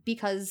me,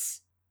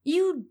 because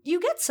you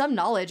get some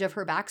knowledge of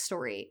her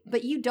backstory,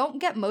 but you don't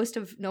get most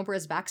of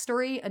Nobara's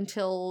backstory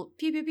until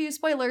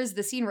spoilers,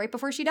 the scene right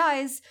before she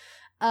dies.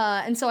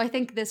 And so I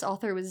think this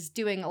author was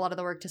doing a lot of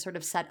the work to sort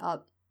of set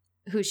up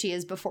who she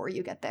is before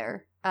you get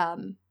there.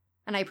 And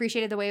I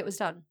appreciated the way it was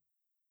done.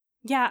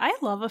 Yeah, I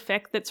love a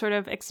fic that sort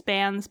of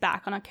expands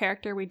back on a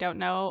character we don't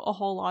know a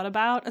whole lot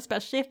about,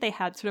 especially if they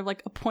had sort of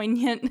like a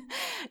poignant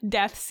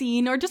death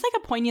scene or just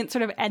like a poignant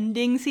sort of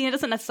ending scene. It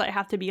doesn't necessarily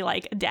have to be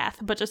like death,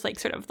 but just like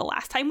sort of the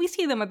last time we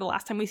see them or the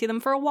last time we see them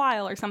for a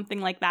while or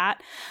something like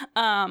that.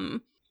 I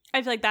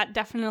feel like that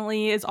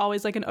definitely is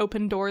always like an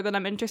open door that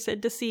I'm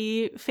interested to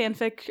see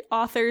fanfic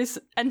authors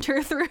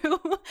enter through.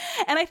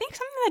 And I think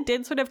something that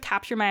did sort of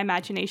capture my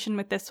imagination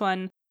with this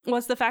one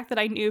was the fact that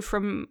I knew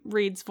from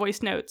Reed's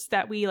voice notes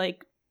that we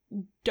like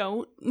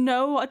don't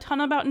know a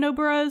ton about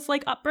Nobara's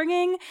like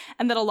upbringing,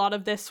 and that a lot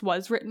of this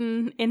was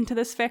written into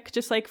this fic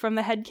just like from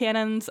the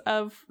headcanons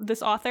of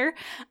this author.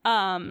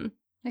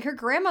 Like her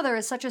grandmother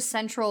is such a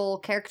central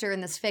character in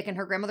this fic, and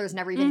her grandmother is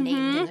never even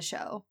named in the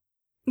show.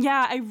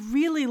 Yeah, I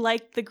really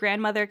liked the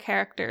grandmother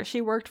character.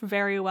 She worked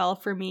very well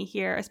for me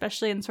here,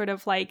 especially in sort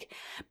of like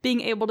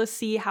being able to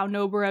see how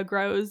Nobara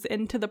grows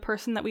into the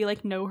person that we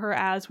like know her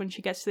as when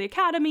she gets to the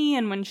academy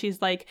and when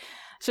she's like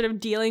sort of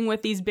dealing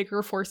with these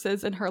bigger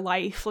forces in her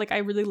life. Like I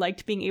really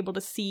liked being able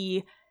to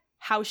see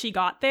how she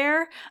got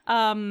there.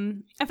 I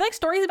feel like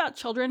stories about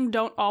children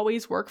don't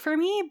always work for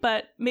me,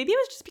 but maybe it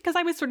was just because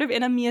I was sort of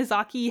in a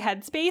Miyazaki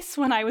headspace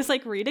when I was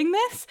like reading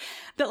this,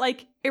 that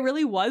like it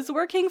really was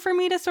working for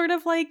me to sort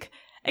of like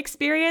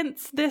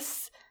experience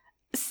this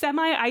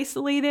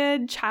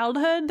semi-isolated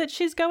childhood that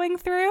she's going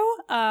through.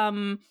 I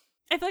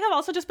feel like I've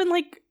also just been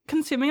like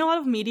consuming a lot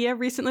of media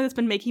recently that's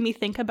been making me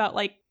think about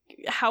like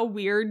how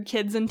weird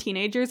kids and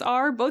teenagers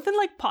are, both in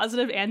like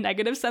positive and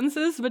negative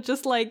senses, but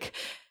just like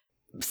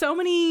so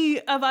many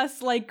of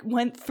us like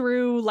went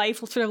through life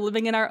sort of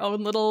living in our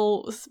own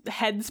little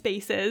head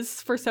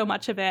spaces for so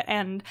much of it.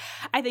 And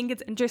I think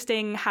it's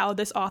interesting how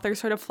this author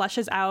sort of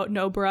fleshes out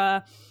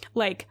Nobara,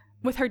 like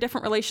with her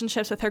different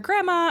relationships with her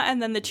grandma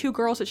and then the two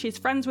girls that she's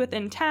friends with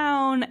in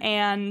town,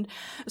 and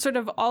sort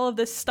of all of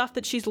this stuff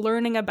that she's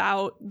learning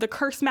about the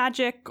curse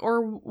magic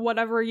or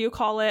whatever you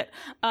call it.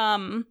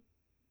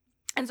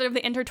 And sort of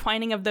the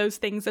intertwining of those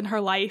things in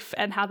her life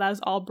and how those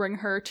all bring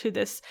her to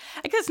this,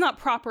 I guess not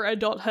proper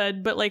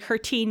adulthood, but like her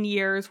teen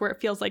years where it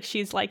feels like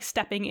she's like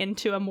stepping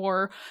into a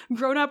more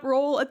grown-up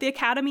role at the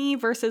academy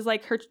versus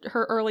like her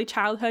early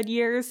childhood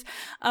years.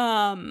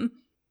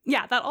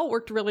 Yeah, that all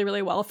worked really,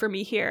 really well for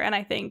me here, and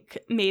I think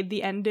made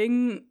the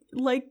ending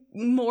like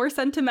more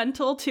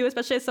sentimental too,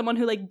 especially as someone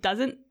who like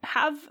doesn't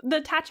have the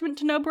attachment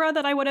to Nobara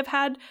that I would have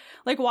had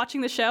like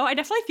watching the show. I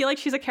definitely feel like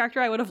she's a character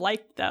I would have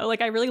liked though.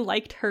 Like I really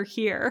liked her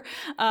here.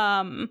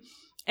 And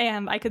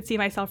I could see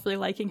myself really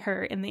liking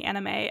her in the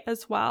anime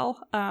as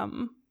well.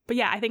 But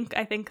yeah, I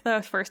think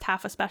the first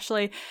half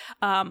especially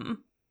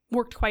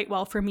worked quite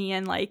well for me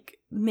and like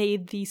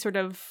made the sort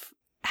of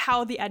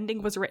how the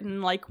ending was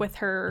written, like with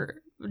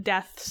her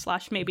death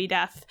 / maybe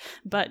death,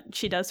 but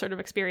she does sort of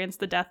experience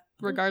the death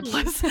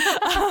regardless,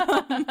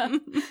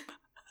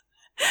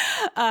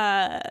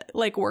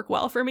 like work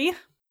well for me.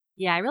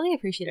 Yeah, I really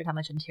appreciated how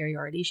much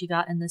interiority she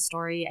got in this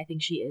story. I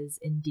think she is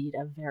indeed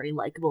a very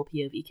likable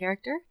POV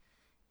character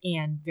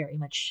and very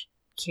much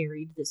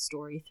carried this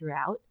story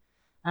throughout.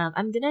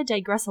 I'm going to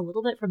digress a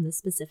little bit from this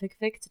specific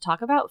fic to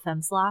talk about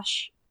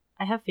Femslash.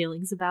 I have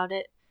feelings about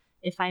it,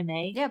 if I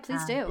may. Yeah,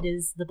 please do. It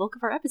is the bulk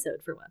of our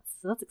episode for once,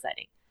 so that's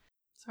exciting.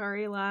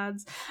 Sorry,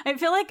 lads. I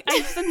feel like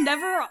I'm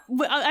never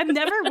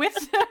with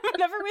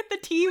the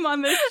team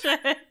on this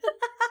shit.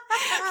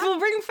 We'll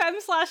bring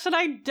Femslash and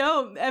I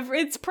don't.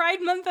 It's Pride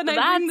Month and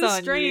I'm in the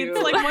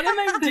streets. Like, what am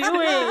I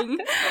doing?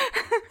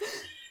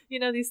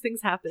 You know, these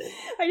things happen.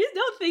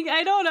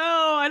 I don't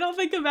know. I don't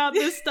think about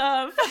this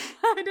stuff.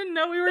 I didn't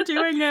know we were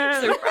doing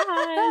it.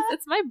 Surprise!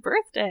 It's my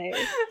birthday.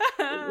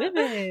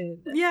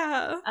 Women.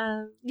 Yeah.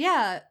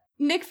 Yeah.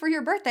 Nick, for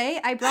your birthday,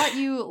 I brought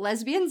you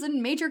lesbians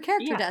and major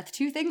character death,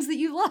 2 things that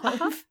you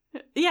love.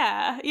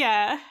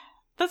 Yeah.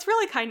 That's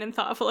really kind and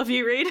thoughtful of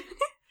you, Reed.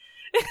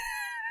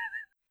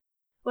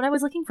 When I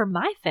was looking for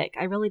my fic,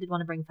 I really did want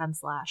to bring Fem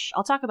Slash.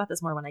 I'll talk about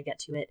this more when I get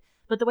to it.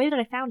 But the way that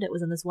I found it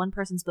was in this one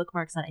person's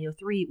bookmarks on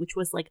AO3, which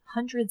was like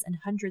hundreds and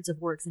hundreds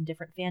of works in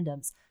different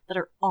fandoms that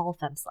are all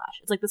Fem Slash.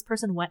 It's like this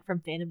person went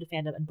from fandom to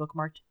fandom and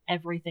bookmarked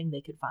everything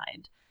they could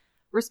find.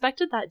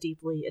 Respected that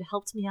deeply. It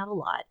helped me out a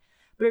lot.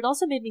 But it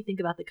also made me think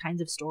about the kinds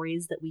of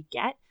stories that we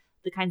get,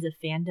 the kinds of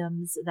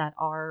fandoms that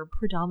are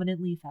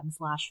predominantly Fem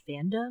Slash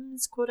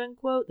fandoms, quote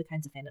unquote, the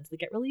kinds of fandoms that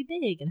get really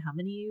big, and how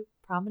many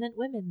prominent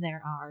women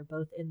there are,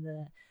 both in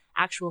the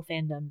actual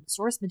fandom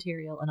source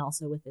material and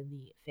also within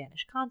the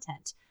fanish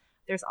content.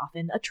 There's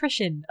often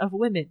attrition of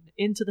women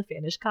into the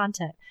fanish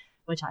content,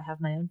 which I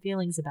have my own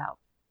feelings about.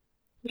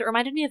 But it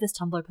reminded me of this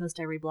Tumblr post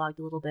I reblogged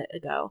a little bit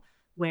ago,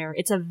 where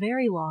it's a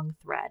very long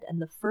thread,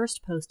 and the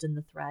first post in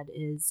the thread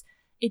is,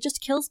 "It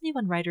just kills me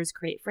when writers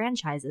create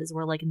franchises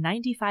where like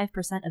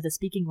 95% of the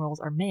speaking roles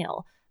are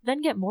male,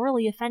 then get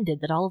morally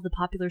offended that all of the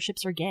popular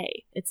ships are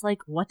gay. It's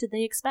like, what did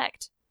they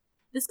expect?"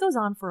 This goes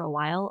on for a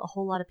while, a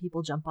whole lot of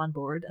people jump on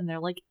board, and they're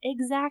like,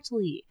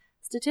 exactly.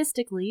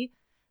 Statistically,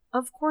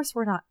 of course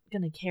we're not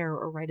going to care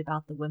or write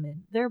about the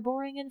women. They're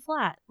boring and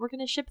flat. We're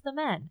going to ship the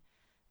men.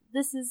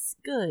 This is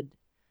good.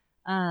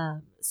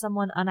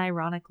 Someone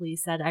unironically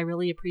said, "I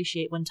really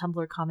appreciate when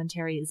Tumblr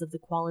commentary is of the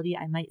quality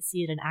I might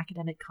see at an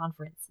academic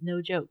conference.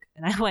 No joke."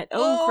 And I went,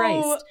 oh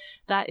Christ.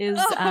 That is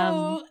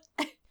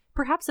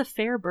perhaps a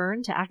fair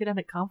burn to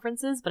academic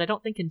conferences, but I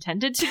don't think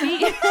intended to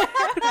be.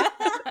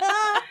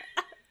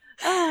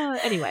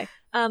 Anyway,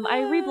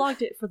 I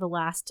reblogged it for the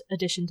last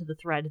addition to the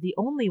thread, the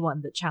only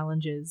one that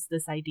challenges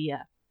this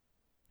idea,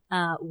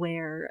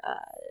 where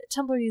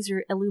Tumblr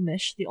user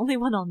Illumish, the only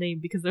one I'll name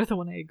because they're the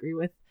one I agree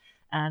with,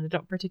 and I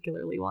don't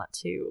particularly want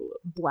to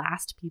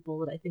blast people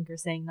that I think are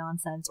saying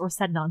nonsense or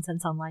said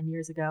nonsense online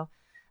years ago.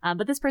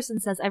 But this person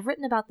says, "I've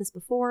written about this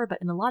before,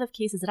 but in a lot of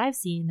cases that I've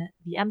seen,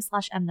 the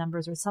M/M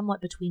numbers are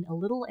somewhat between a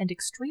little and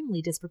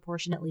extremely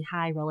disproportionately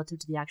high relative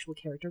to the actual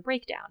character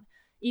breakdown.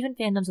 Even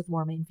fandoms with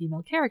more main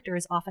female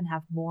characters often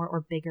have more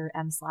or bigger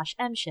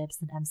M/M ships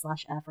than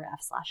M/F or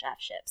F/F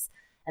ships.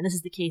 And this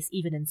is the case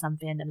even in some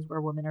fandoms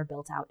where women are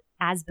built out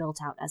as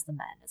the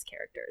men as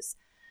characters."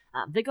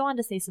 They go on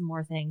to say some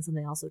more things, and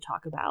they also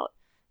talk about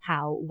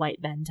how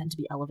white men tend to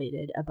be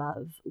elevated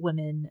above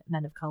women,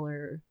 men of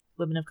color,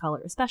 women of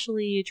color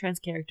especially,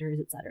 trans characters,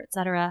 etc.,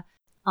 etc.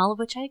 All of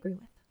which I agree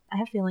with. I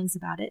have feelings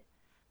about it.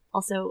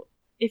 Also,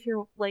 if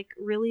you're like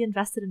really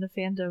invested in a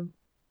fandom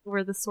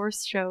where the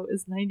source show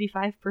is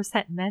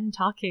 95% men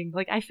talking,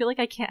 like I feel like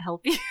I can't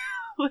help you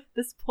at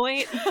this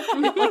point.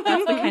 If, like,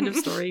 that's the kind of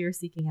story you're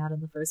seeking out in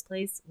the first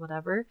place,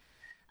 whatever.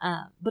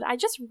 But I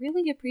just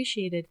really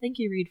appreciated, thank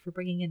you, Reed, for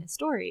bringing in a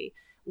story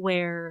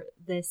where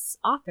this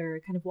author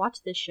kind of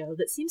watched this show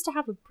that seems to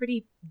have a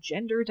pretty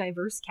gender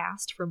diverse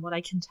cast from what I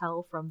can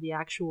tell from the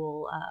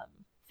actual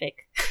fic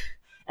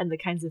and the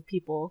kinds of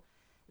people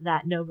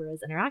that Nova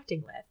is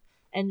interacting with,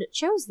 and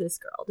chose this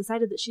girl,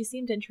 decided that she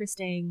seemed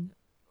interesting,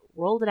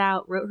 rolled it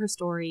out, wrote her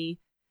story.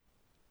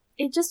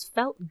 It just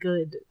felt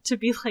good to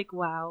be like,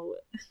 wow,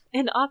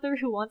 an author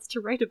who wants to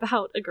write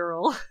about a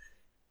girl.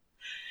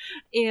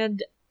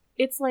 And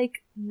it's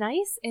like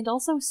nice and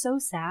also so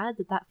sad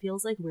that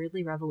feels like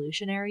weirdly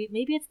revolutionary.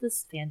 Maybe it's the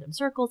fandom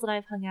circles that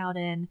I've hung out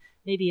in.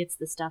 Maybe it's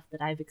the stuff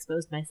that I've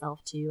exposed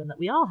myself to and that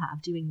we all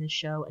have doing this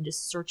show and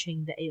just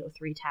searching the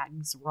AO3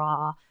 tags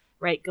raw,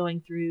 right? Going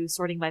through,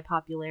 sorting by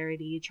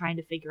popularity, trying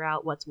to figure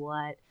out what's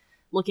what,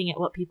 looking at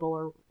what people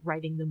are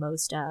writing the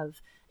most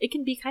of. It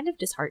can be kind of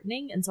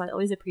disheartening, and so I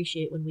always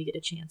appreciate when we get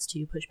a chance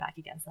to push back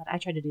against that. I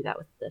try to do that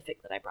with the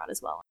fic that I brought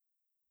as well.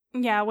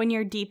 Yeah, when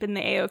you're deep in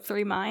the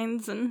AO3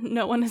 mines and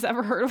no one has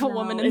ever heard of a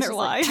woman in their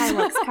lives.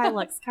 Like,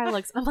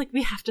 Kylux. I'm like,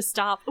 we have to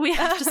stop.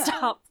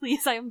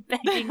 Please, I am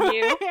begging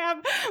you.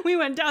 Yeah, we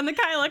went down the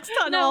Kylux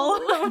tunnel.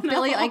 No.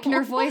 Billy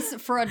Eichner voice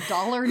for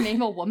 $1,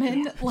 name a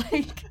woman.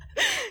 Like,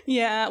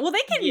 yeah, well,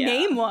 they can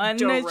name one.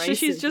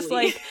 She's just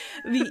like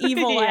the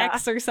evil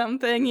ex or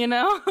something, you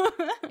know?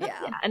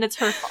 Yeah, and it's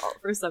her fault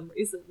for some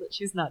reason that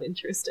she's not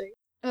interesting.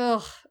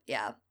 Ugh,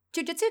 yeah.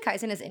 Jujutsu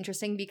Kaisen is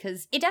interesting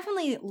because it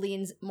definitely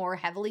leans more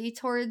heavily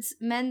towards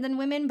men than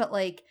women, but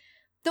like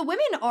the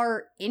women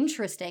are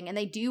interesting and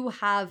they do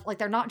have like,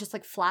 they're not just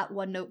like flat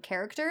one-note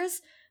characters,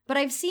 but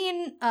I've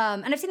seen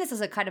and I've seen this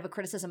as a kind of a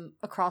criticism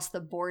across the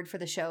board for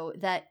the show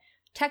that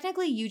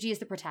technically Yuji is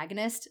the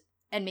protagonist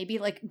and maybe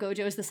like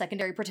Gojo is the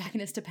secondary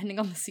protagonist depending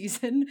on the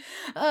season.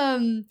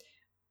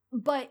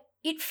 But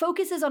it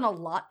focuses on a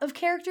lot of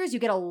characters. You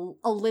get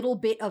a little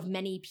bit of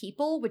many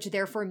people, which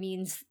therefore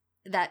means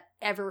that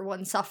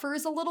everyone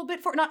suffers a little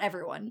bit for, not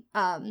everyone.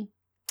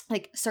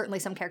 Like certainly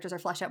some characters are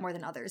fleshed out more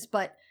than others,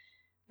 but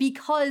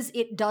because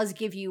it does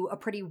give you a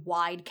pretty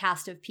wide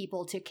cast of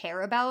people to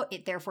care about,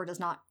 it therefore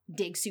does not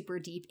dig super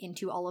deep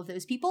into all of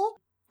those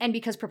people. And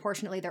because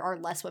proportionately there are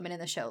less women in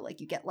the show, like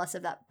you get less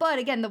of that. But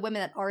again, the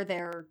women that are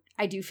there,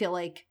 I do feel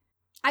like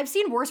I've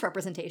seen worse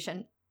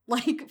representation.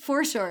 like,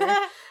 for sure.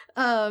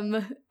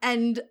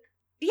 And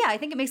yeah, I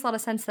think it makes a lot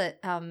of sense that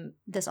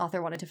this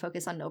author wanted to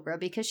focus on Nobara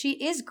because she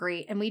is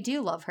great and we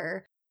do love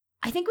her.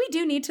 I think we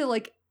do need to,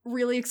 like,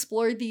 really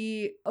explore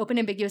the open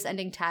ambiguous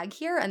ending tag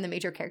here and the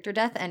major character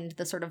death and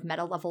the sort of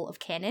meta level of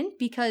canon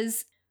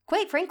because,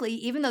 quite frankly,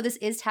 even though this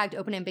is tagged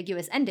open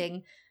ambiguous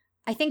ending,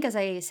 I think, as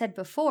I said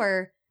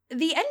before,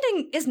 the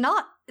ending is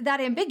not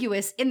that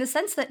ambiguous in the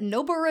sense that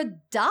Nobara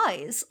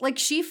dies. Like,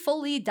 she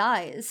fully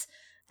dies.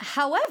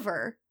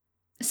 However,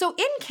 so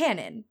in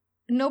canon,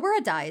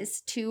 Nobara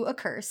dies to a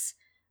curse,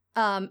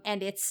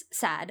 and it's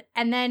sad.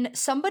 And then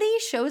somebody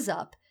shows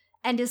up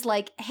and is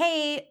like,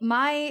 hey,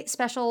 my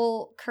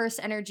special curse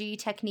energy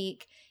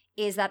technique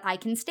is that I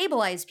can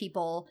stabilize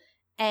people.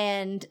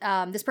 And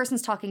this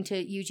person's talking to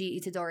Yuji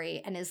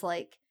Itadori and is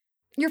like,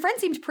 your friend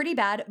seemed pretty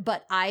bad,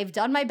 but I've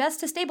done my best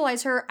to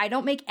stabilize her. I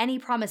don't make any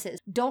promises.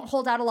 Don't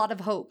hold out a lot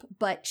of hope,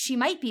 but she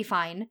might be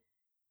fine.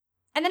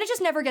 And then it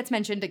just never gets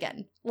mentioned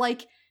again.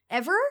 Like,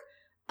 ever?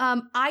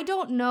 I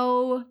don't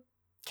know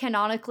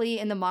canonically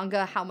in the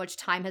manga how much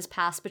time has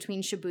passed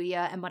between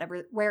Shibuya and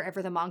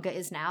wherever the manga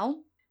is now.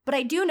 But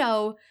I do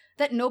know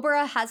that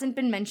Nobara hasn't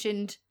been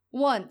mentioned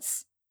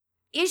once.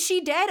 Is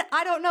she dead?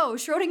 I don't know.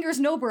 Schrodinger's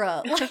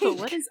Nobara. Like,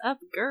 what is up,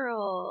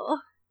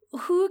 girl?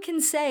 Who can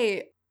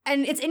say?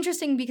 And it's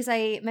interesting because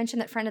I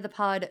mentioned that friend of the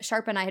pod,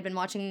 Sharpa, and I had been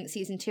watching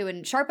season 2,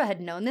 and Sharpa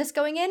had known this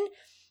going in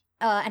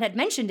and had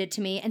mentioned it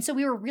to me. And so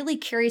we were really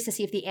curious to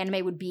see if the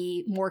anime would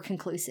be more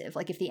conclusive,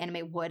 like if the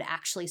anime would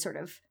actually sort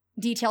of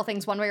detail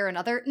things one way or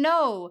another.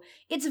 No,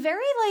 it's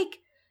very like,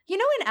 you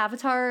know, in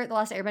Avatar, The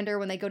Last Airbender,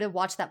 when they go to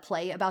watch that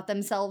play about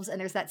themselves and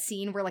there's that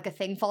scene where like a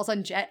thing falls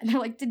on Jet and they're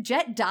like, did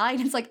Jet die?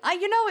 And it's like,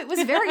 it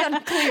was very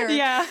unclear.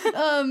 Yeah.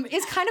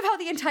 It's kind of how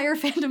the entire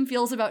fandom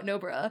feels about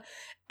Nobara.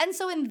 And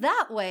so in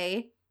that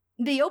way,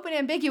 the open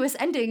ambiguous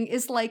ending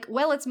is like,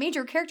 well, it's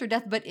major character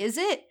death, but is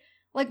it?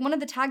 Like, one of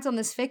the tags on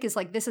this fic is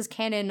like, this is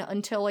canon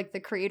until like the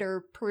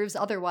creator proves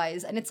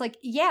otherwise. And it's like,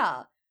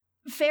 yeah,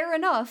 fair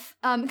enough.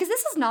 Because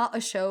this is not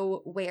a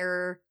show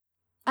where,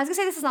 I was gonna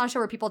say this is not a show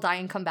where people die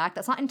and come back.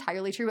 That's not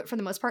entirely true, but for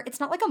the most part, it's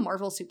not like a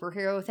Marvel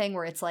superhero thing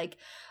where it's like,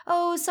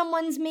 oh,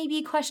 someone's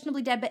maybe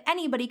questionably dead, but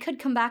anybody could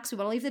come back, so we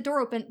want to leave the door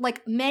open.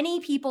 Like,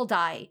 many people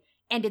die,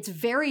 and it's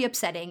very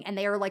upsetting, and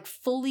they are like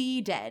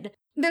fully dead.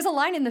 There's a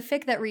line in the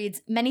fic that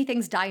reads, many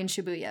things die in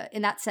Shibuya.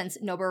 In that sense,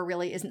 Nobara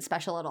really isn't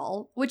special at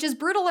all, which is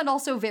brutal and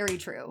also very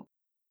true.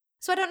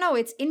 So I don't know,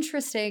 it's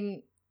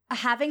interesting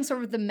having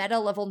sort of the meta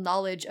level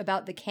knowledge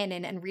about the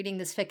canon and reading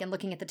this fic and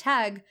looking at the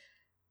tag,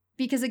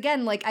 because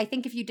again, like, I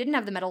think if you didn't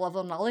have the meta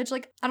level knowledge,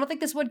 like, I don't think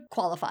this would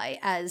qualify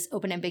as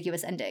open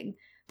ambiguous ending.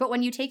 But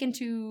when you take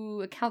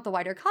into account the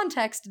wider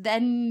context,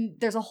 then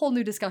there's a whole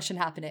new discussion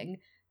happening,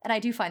 and I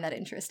do find that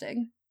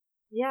interesting.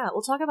 Yeah,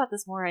 we'll talk about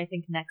this more, I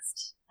think,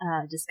 next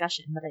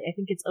discussion, but I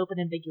think it's open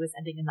ambiguous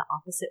ending in the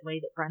opposite way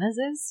that Brenna's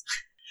is,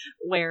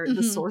 where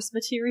the source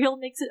material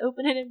makes it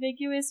open and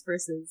ambiguous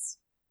versus,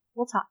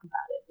 we'll talk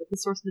about it, but the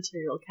source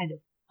material kind of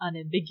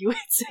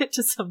unambiguates it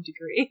to some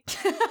degree.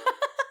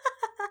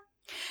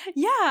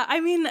 Yeah,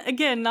 I mean,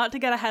 again, not to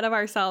get ahead of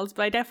ourselves,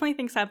 but I definitely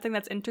think something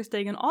that's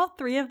interesting in all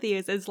three of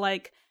these is,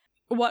 like,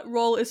 what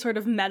role is sort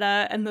of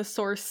meta and the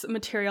source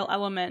material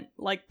element,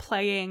 like,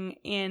 playing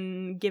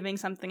in giving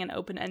something an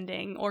open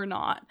ending or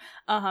not,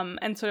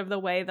 and sort of the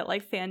way that,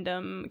 like,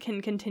 fandom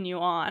can continue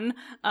on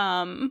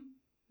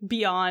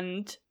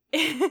beyond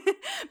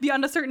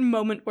a certain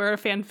moment where a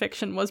fan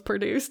fiction was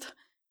produced.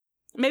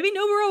 Maybe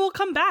Nobara will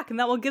come back and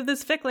that will give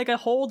this fic, like, a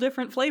whole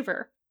different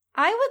flavor.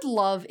 I would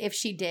love if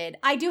she did.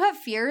 I do have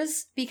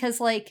fears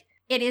because, like,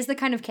 it is the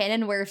kind of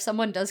canon where if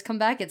someone does come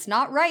back, it's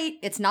not right.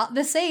 It's not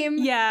the same.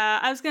 Yeah,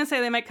 I was gonna say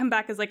they might come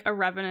back as, like, a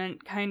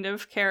revenant kind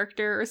of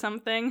character or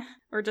something.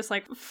 Or just,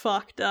 like,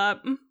 fucked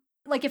up.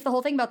 Like, if the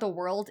whole thing about the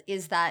world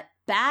is that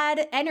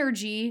bad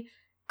energy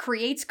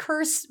creates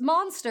cursed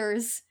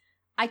monsters,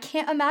 I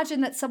can't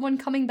imagine that someone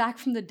coming back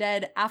from the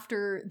dead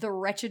after the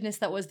wretchedness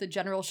that was the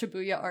general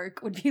Shibuya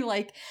arc would be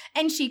like,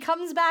 and she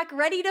comes back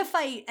ready to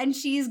fight, and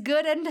she's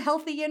good and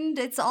healthy, and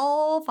it's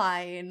all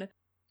fine.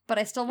 But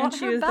I still want her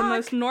back. And she was the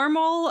most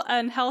normal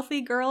and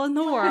healthy girl in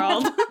the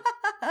world.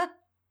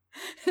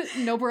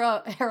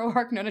 Nobara Hero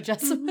Arc Nona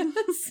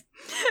Jessumas.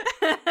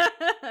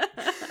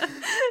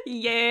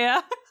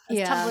 Yeah. As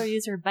Tumblr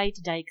user Bite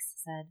Dykes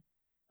said,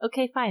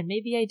 okay, fine,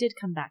 maybe I did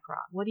come back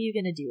wrong. What are you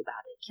gonna do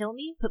about it? Kill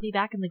me? Put me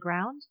back in the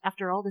ground?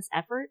 After all this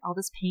effort, all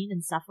this pain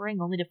and suffering,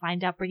 only to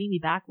find out bringing me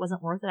back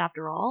wasn't worth it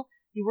after all?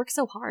 You worked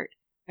so hard.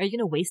 Are you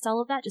gonna waste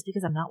all of that just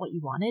because I'm not what you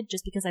wanted?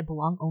 Just because I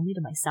belong only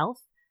to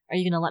myself? Are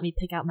you gonna let me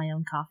pick out my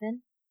own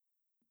coffin?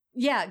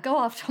 Yeah, go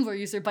off, Tumblr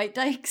user Bite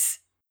Dykes.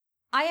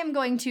 I am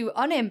going to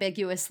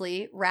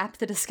unambiguously wrap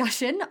the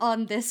discussion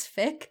on this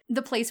fic,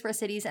 The Place Where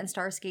Cities and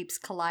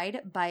Starscapes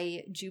Collide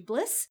by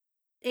Jublis.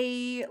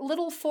 A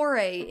little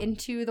foray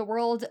into the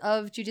world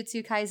of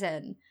Jujustu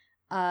Kaisen.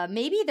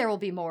 Maybe there will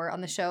be more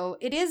on the show.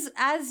 It is,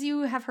 as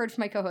you have heard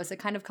from my co-host, a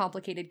kind of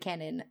complicated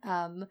canon.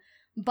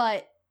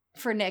 But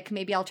for Nick,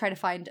 maybe I'll try to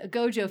find a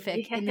Gojo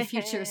fic in the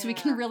future so we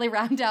can really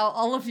round out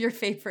all of your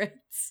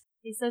favorites.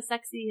 He's so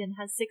sexy and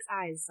has 6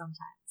 eyes sometimes.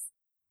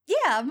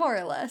 Yeah, more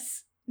or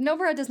less.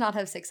 Nobara does not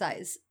have 6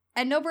 eyes.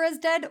 And Nobara's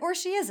dead, or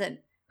she isn't.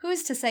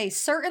 Who's to say?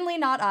 Certainly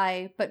not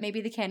I, but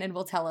maybe the canon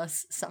will tell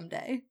us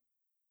someday.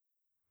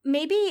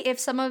 Maybe if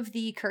some of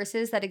the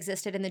curses that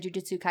existed in the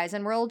Jujutsu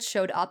Kaisen world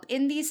showed up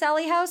in the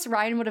Sally house,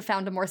 Ryan would have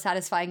found a more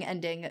satisfying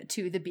ending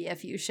to the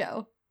BFU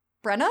show.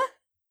 Brenna?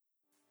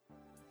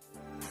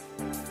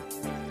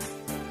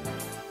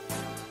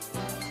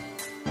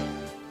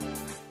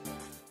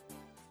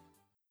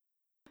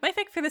 My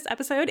fic for this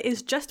episode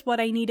is Just What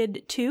I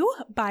Needed To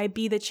by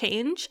Be the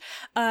Change.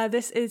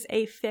 This is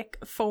a fic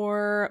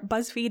for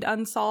BuzzFeed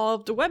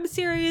Unsolved web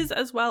series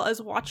as well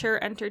as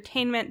Watcher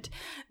Entertainment,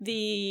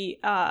 the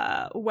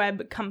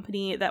web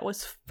company that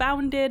was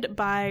founded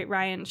by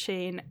Ryan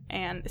Shane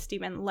and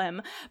Stephen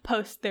Lim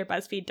post their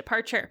BuzzFeed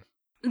departure.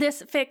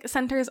 This fic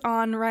centers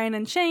on Ryan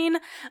and Shane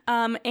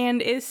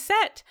and is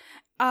set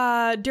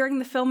during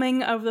the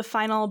filming of the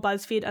final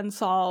BuzzFeed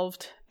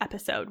Unsolved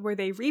episode, where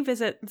they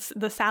revisit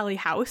the Sally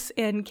house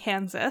in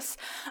Kansas,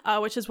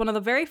 which is one of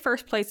the very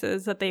first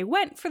places that they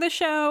went for the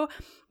show.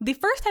 The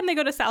first time they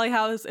go to Sally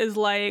house is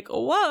like,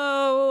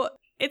 whoa,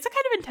 it's a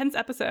kind of intense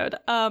episode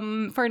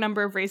for a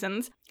number of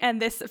reasons. And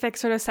this fic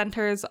sort of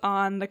centers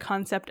on the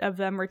concept of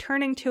them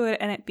returning to it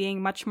and it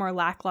being much more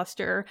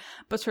lackluster,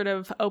 but sort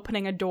of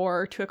opening a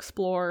door to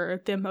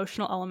explore the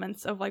emotional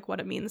elements of like what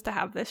it means to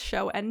have this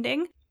show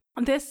ending.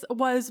 This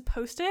was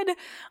posted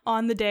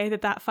on the day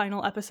that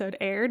final episode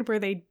aired, where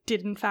they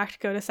did in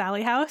fact go to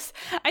Sally house.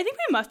 I think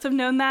we must have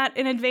known that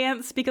in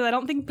advance because I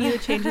don't think Be the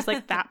Change is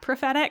like that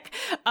prophetic.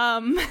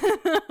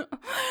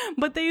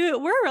 But they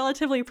were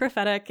relatively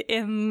prophetic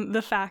in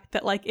the fact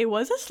that like it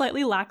was a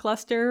slightly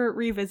lackluster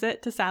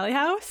revisit to Sally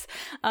house.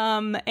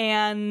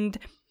 And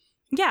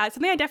yeah, it's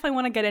something I definitely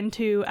want to get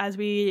into as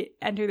we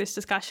enter this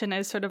discussion,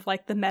 is sort of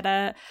like the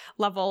meta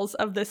levels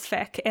of this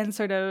fic and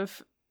sort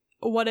of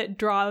what it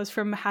draws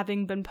from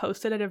having been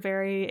posted at a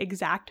very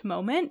exact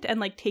moment and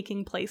like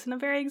taking place in a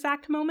very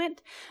exact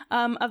moment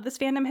of this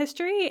fandom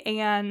history.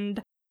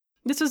 And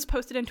this was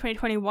posted in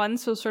 2021,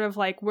 so sort of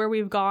like where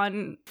we've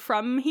gone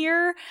from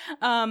here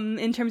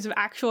in terms of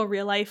actual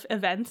real life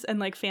events and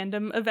like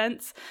fandom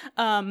events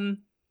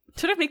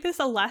sort of make this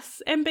a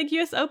less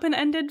ambiguous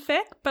open-ended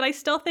fic. But I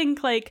still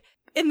think like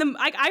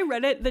I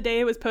read it the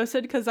day it was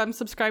posted because I'm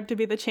subscribed to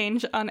Be the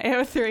Change on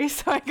AO3,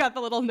 so I got the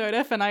little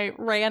notif and I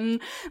ran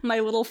my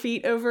little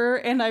feet over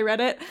and I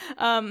read it.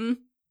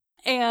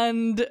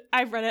 And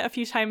I've read it a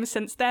few times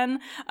since then.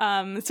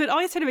 So it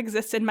always sort of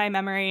exists in my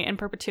memory in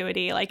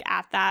perpetuity, like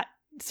at that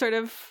sort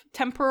of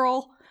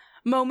temporal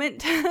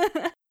moment.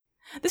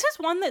 This is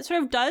one that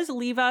sort of does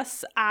leave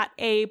us at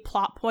a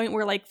plot point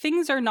where like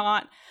things are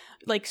not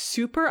like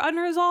super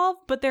unresolved,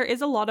 but there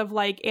is a lot of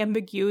like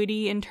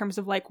ambiguity in terms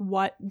of like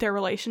what their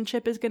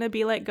relationship is going to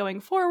be like going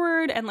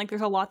forward, and like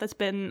there's a lot that's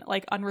been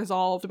like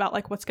unresolved about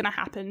like what's going to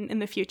happen in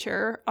the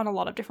future on a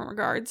lot of different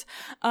regards.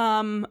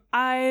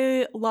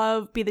 I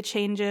love Be the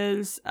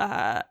Change's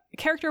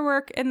character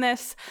work in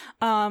this.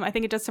 I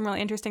think it does some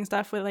really interesting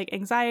stuff with like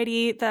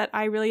anxiety that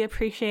I really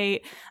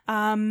appreciate.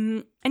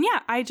 And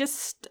yeah, I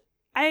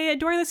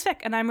adore this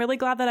fic, and I'm really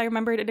glad that I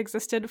remembered it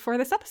existed for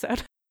this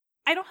episode.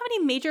 I don't have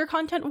any major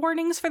content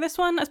warnings for this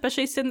one,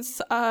 especially since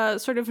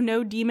sort of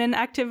no demon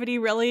activity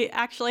really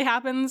actually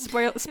happens.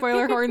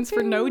 Spoiler horns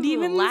for no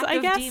demons, I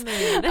guess.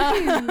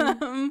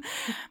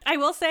 I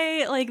will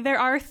say, like, there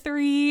are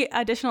 3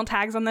 additional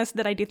tags on this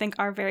that I do think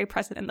are very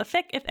present in the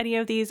fic. If any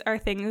of these are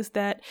things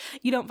that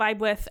you don't vibe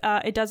with,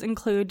 it does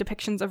include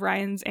depictions of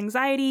Ryan's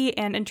anxiety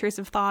and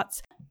intrusive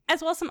thoughts,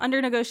 as well as some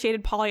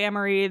under-negotiated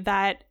polyamory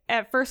that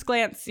at first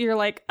glance you're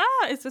like,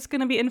 is this going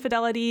to be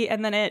infidelity?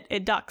 And then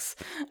it ducks.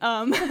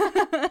 But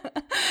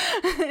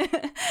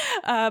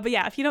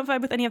yeah, if you don't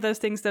vibe with any of those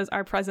things, those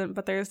are present,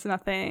 but there's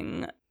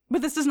nothing.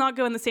 But this does not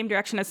go in the same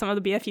direction as some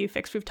of the BFU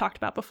fics we've talked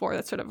about before.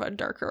 That's sort of a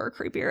darker or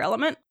creepier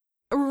element.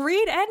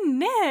 Reed and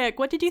Nick,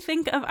 what did you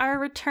think of our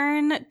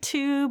return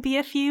to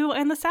BFU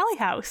and the Sally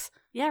house?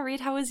 Yeah,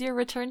 Reed, how was your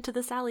return to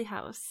the Sally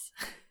house?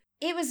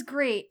 It was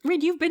great.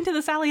 Reed, you've been to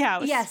the Sally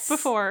house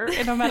before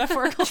in a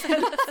metaphorical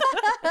sense.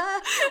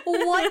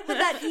 What would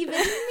that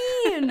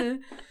even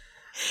mean?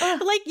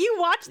 Like, you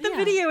watched the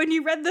video and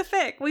you read the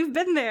fic. We've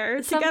been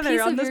there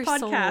together on this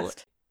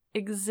podcast.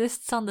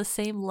 Exists on the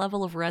same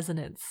level of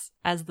resonance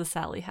as the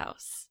Sally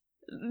house.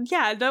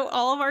 Yeah, don't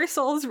all of our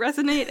souls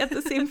resonate at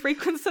the same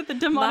frequency that the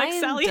demonic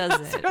Sally house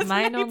resonates?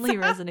 Mine only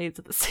resonates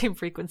at the same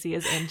frequency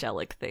as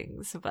angelic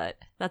things, but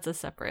that's a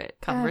separate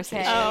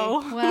conversation. Okay.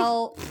 Oh,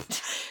 well,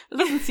 it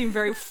doesn't seem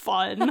very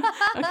fun.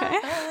 Okay.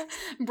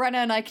 Brenna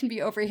and I can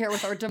be over here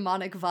with our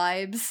demonic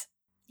vibes.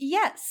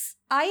 Yes,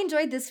 I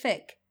enjoyed this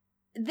fic.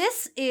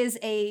 This is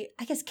a,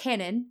 I guess,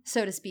 canon,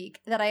 so to speak,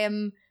 that I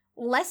am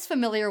less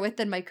familiar with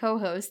than my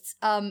co-hosts.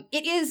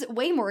 It is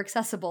way more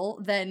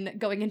accessible than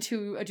going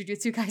into a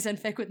Jujutsu Kaisen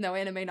fic with no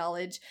anime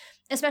knowledge,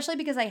 especially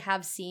because I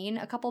have seen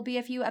a couple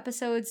BFU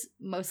episodes,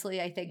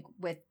 mostly I think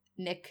with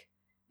Nick,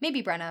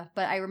 maybe Brenna,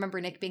 but I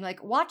remember Nick being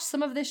like, watch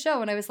some of this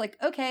show, and I was like,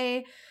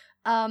 okay.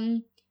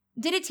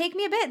 Did it take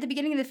me a bit at the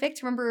beginning of the fic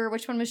to remember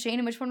which one was Shane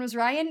and which one was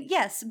Ryan?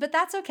 Yes, but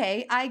that's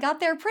okay. I got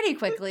there pretty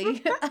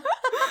quickly.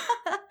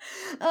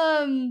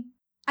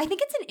 I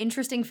think it's an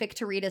interesting fic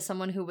to read as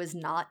someone who was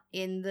not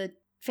in the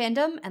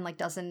fandom and like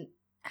doesn't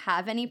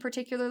have any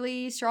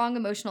particularly strong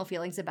emotional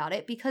feelings about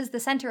it, because the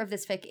center of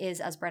this fic is,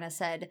 as Brenna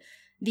said,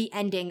 the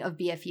ending of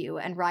BFU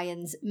and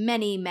Ryan's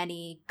many,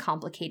 many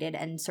complicated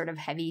and sort of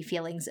heavy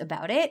feelings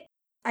about it.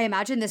 I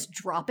imagine this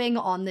dropping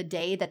on the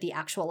day that the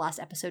actual last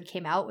episode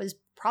came out was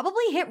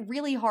probably hit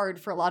really hard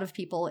for a lot of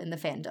people in the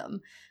fandom.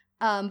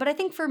 But I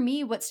think for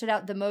me, what stood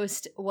out the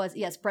most was,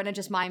 yes, Brenna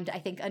just mimed, I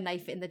think, a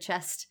knife in the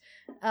chest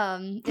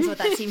is what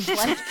that seemed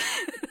like.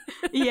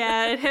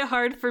 Yeah, it hit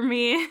hard for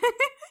me.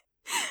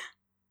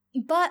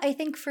 But I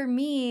think for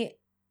me,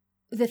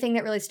 the thing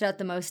that really stood out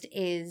the most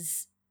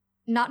is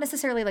not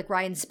necessarily like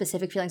Ryan's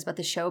specific feelings about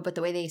the show, but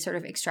the way they sort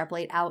of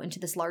extrapolate out into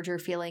this larger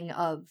feeling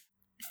of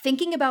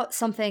thinking about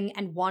something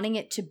and wanting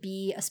it to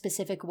be a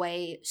specific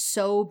way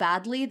so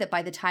badly that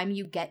by the time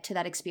you get to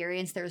that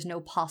experience, there's no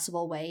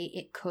possible way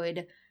it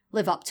could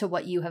live up to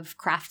what you have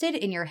crafted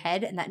in your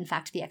head, and that in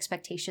fact the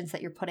expectations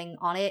that you're putting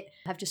on it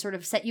have just sort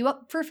of set you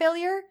up for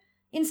failure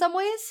in some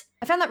ways.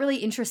 I found that really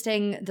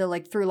interesting, the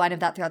like through line of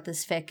that throughout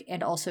this fic,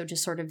 and also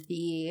just sort of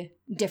the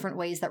different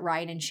ways that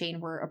Ryan and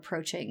Shane were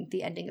approaching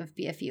the ending of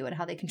BFU and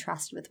how they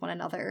contrasted with one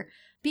another.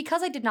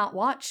 Because I did not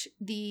watch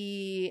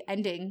the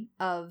ending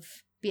of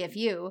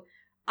BFU,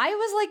 I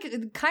was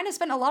like kind of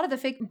spent a lot of the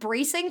fic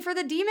bracing for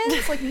the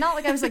demons. Like not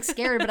like I was like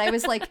scared, but I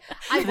was like,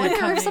 I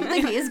wonder if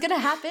something is gonna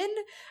happen.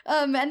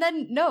 And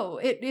then no,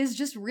 it is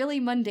just really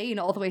mundane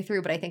all the way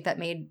through. But I think that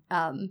made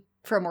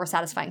for a more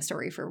satisfying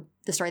story, for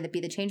the story that Be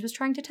the Change was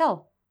trying to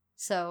tell.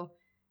 So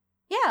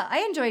yeah,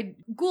 I enjoyed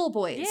Ghoul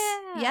Boys.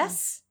 Yeah.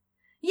 Yes.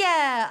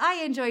 Yeah,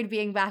 I enjoyed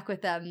being back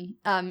with them,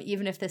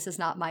 even if this is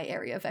not my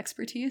area of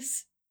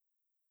expertise.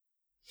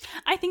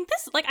 I think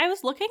this, like, I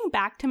was looking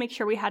back to make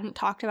sure we hadn't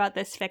talked about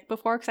this fic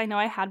before, because I know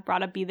I had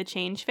brought up Be the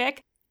Change fic,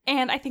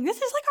 and I think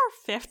this is like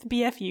our 5th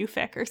BFU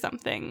fic or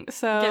something.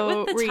 So get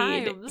with the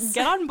Reed, times.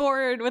 Get on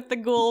board with the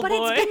Ghoul But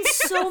Boys.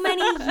 it's been so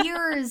many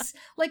years.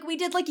 Like we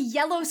did like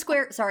Yellow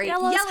Square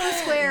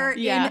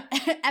Yeah.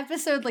 in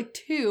episode like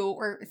 2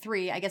 or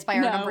 3, I guess, by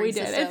our numbering we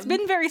did. system. It's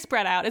been very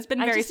spread out. It's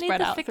been I very just need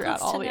spread the out fic throughout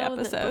lists all to the know that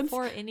episodes.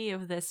 before any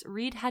of this,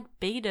 Reed had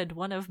baited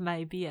one of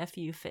my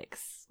BFU fics.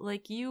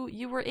 Like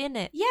you were in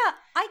it. Yeah,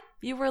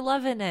 You were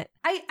loving it.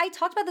 I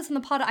talked about this in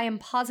the pod, I am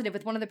positive,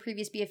 with one of the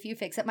previous BFU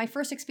fics, that my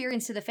first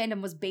experience to the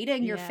fandom was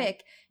baiting your fic.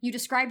 You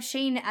described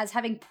Shane as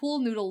having pool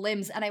noodle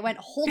limbs, and I went,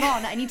 hold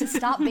on, I need to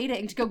stop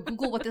baiting to go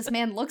Google what this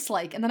man looks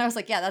like. And then I was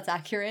like, yeah, that's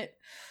accurate.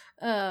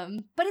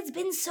 But it's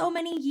been so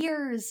many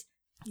years.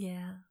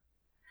 Yeah.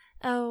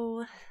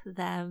 Oh,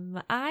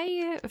 them.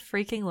 I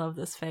freaking love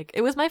this fic.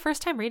 It was my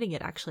first time reading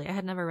it, actually. I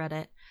had never read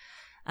it.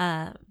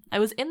 I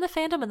was in the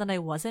fandom and then I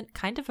wasn't,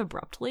 kind of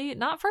abruptly,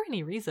 not for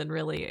any reason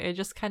really. I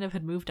just kind of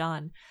had moved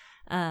on.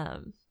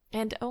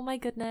 And oh my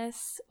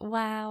goodness,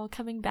 wow,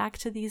 coming back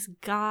to these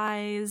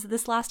guys.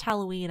 This last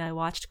Halloween, I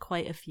watched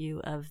quite a few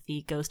of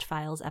the Ghost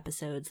Files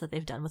episodes that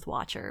they've done with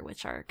Watcher,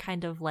 which are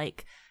kind of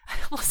like, I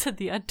almost said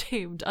the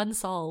Untamed,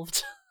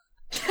 Unsolved.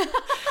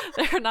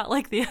 They're not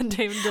like the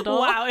Untamed at all.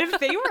 Wow, if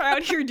they were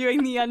out here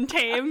doing the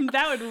Untamed,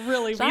 that would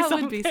really be something.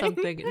 That would be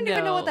something. I don't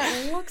even know what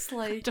that looks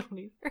like. I don't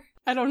either.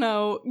 I don't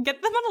know.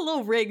 Get them on a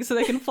little rig so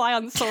they can fly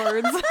on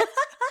swords.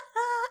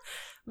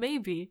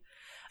 Maybe.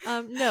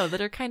 No, that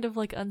are kind of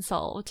like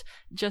Unsolved,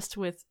 just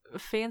with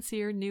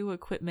fancier new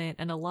equipment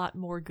and a lot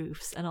more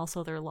goofs, and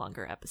also they're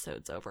longer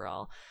episodes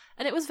overall.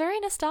 And it was very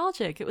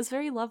nostalgic. It was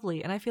very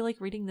lovely, and I feel like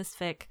reading this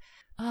fic,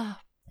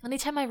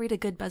 anytime I read a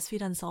good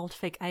BuzzFeed Unsolved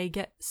fic, I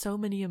get so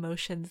many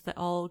emotions that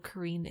all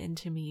careen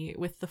into me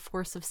with the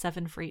force of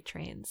 7 freight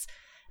trains.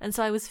 And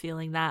so I was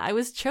feeling that. I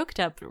was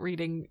choked up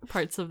reading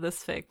parts of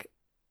this fic.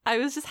 I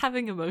was just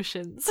having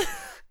emotions.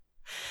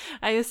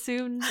 I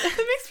assumed... It makes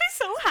me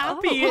so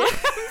happy.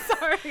 Oh. I'm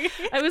sorry.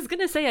 I was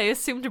gonna say, I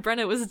assumed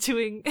Brenna was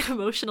doing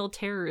emotional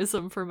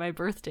terrorism for my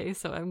birthday,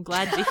 so I'm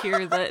glad to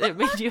hear that it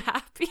made you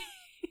happy.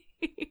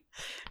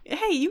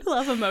 Hey, you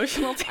love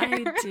emotional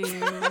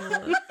terrorism.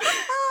 I do.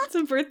 It's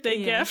a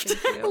birthday gift.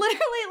 Literally,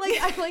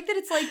 like, I like that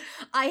it's like,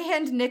 I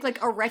hand Nick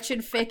like a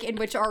wretched fic in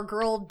which our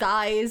girl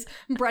dies.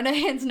 Brenna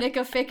hands Nick a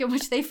fic in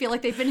which they feel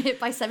like they've been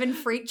hit by 7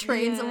 freight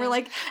trains, and we're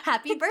like,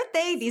 happy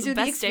birthday, these are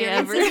the Best day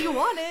experiences ever. you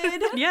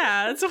wanted.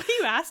 Yeah, that's what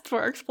you asked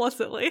for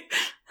explicitly.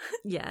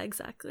 Yeah,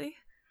 exactly.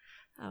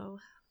 Oh.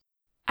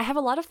 I have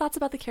a lot of thoughts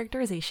about the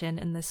characterization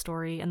in this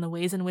story and the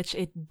ways in which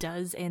it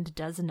does and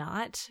does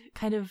not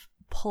kind of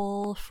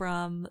pull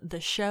from the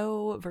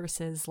show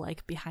versus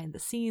like behind the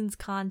scenes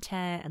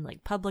content, and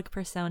like public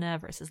persona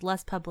versus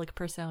less public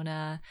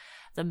persona,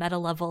 the meta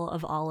level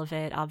of all of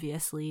it,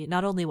 obviously,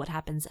 not only what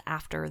happens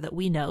after that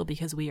we know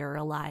because we are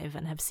alive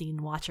and have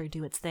seen Watcher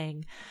do its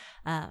thing,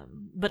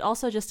 but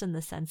also just in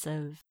the sense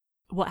of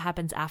what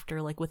happens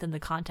after, like within the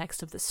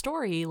context of the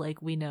story.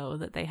 Like we know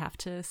that they have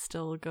to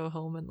still go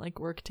home and like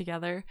work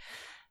together.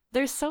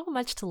 There's so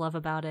much to love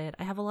about it.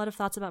 I have a lot of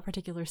thoughts about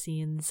particular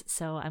scenes,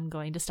 so I'm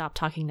going to stop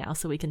talking now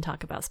so we can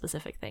talk about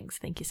specific things.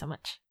 Thank you so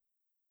much.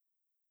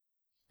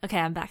 Okay,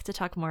 I'm back to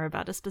talk more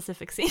about a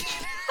specific scene.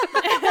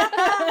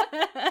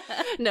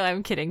 No,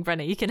 I'm kidding,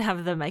 Brenna. You can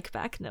have the mic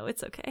back. No,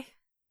 it's okay.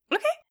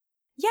 Okay.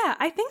 Yeah,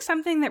 I think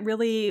something that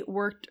really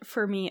worked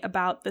for me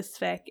about this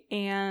fic,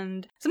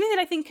 and something that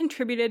I think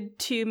contributed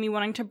to me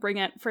wanting to bring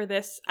it for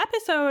this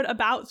episode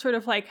about sort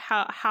of like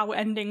how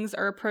endings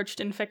are approached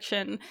in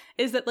fiction,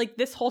 is that like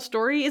this whole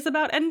story is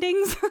about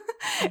endings.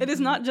 It is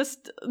not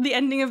just the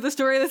ending of the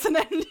story that's an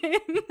ending.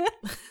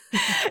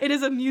 It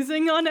is a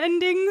musing on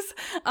endings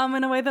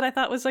in a way that I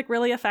thought was like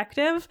really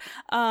effective.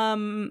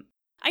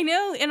 I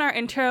know in our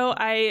intro,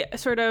 I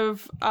sort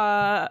of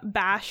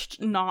bashed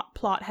not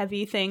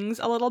plot-heavy things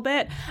a little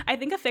bit. I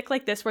think a fic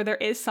like this, where there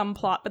is some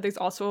plot, but there's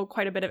also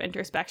quite a bit of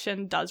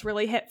introspection, does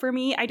really hit for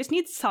me. I just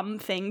need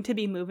something to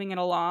be moving it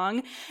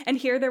along. And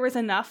here there was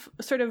enough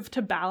sort of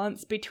to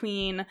balance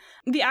between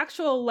the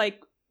actual, like,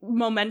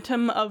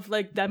 momentum of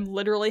like them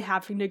literally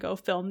having to go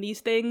film these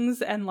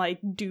things and like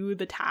do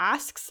the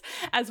tasks,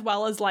 as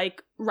well as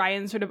like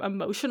Ryan's sort of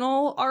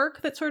emotional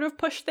arc that sort of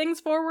pushed things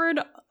forward.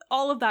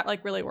 All of that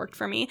like really worked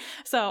for me.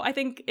 So I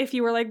think if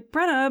you were like,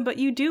 Brenna, but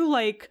you do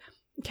like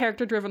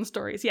character driven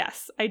stories,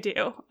 yes, I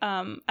do.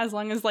 As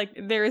long as like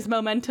there is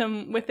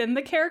momentum within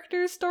the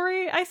character's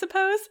story, I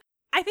suppose.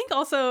 I think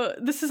also,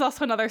 this is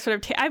also another sort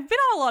of, I've been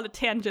on a lot of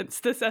tangents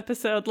this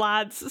episode,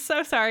 lads.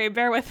 So sorry,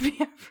 bear with me,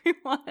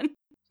 everyone.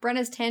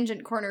 Brenna's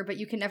tangent corner, but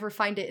you can never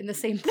find it in the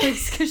same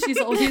place because she's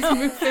always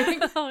moving.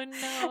 Oh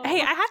no.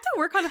 Hey, I have to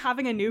work on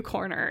having a new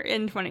corner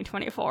in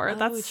 2024. Oh,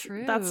 that's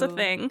true. That's a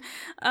thing.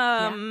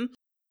 Yeah.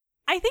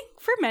 I think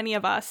for many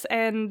of us,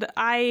 and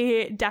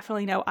I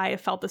definitely know I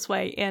have felt this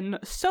way in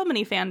so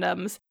many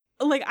fandoms,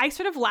 like I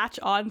sort of latch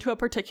on to a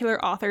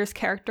particular author's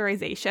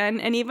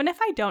characterization, and even if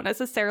I don't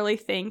necessarily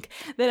think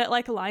that it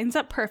like lines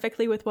up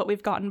perfectly with what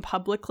we've gotten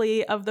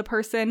publicly of the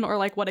person, or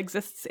like what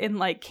exists in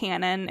like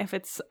canon, if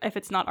it's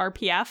not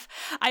RPF,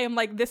 I am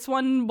like, this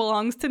one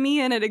belongs to me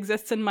and it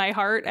exists in my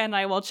heart and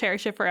I will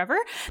cherish it forever.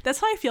 That's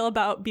how I feel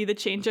about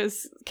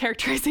beethechange's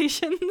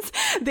characterizations.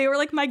 They were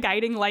like my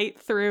guiding light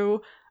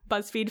through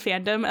BuzzFeed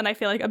fandom, and I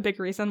feel like a big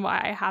reason why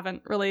I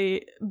haven't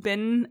really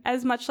been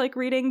as much like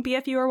reading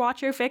BFU or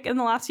Watcher fic in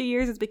the last few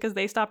years is because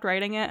they stopped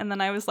writing it, and then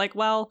I was like,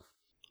 well,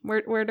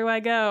 where do I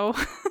go?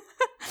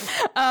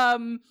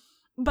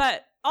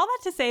 But all that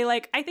to say,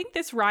 like, I think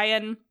this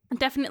Ryan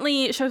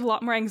definitely shows a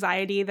lot more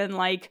anxiety than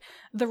like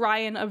the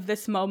Ryan of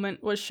this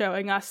moment was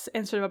showing us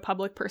in sort of a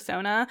public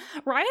persona.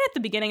 Ryan at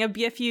the beginning of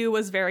BFU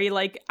was very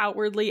like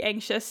outwardly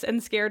anxious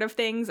and scared of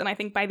things, and I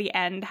think by the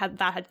end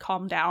had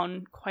calmed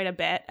down quite a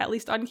bit, at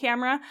least on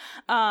camera.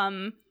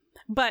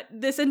 But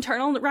this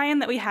internal Ryan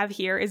that we have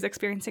here is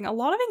experiencing a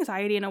lot of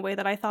anxiety in a way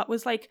that I thought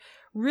was like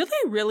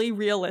really, really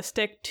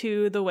realistic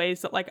to the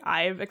ways that like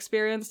I've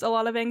experienced a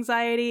lot of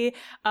anxiety.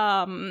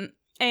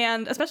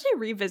 And especially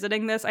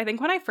revisiting this, I think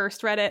when I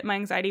first read it, my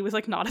anxiety was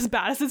like not as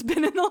bad as it's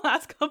been in the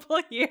last couple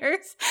of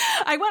years.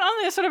 I went on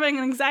this sort of an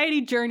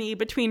anxiety journey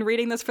between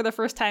reading this for the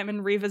first time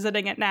and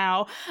revisiting it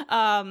now.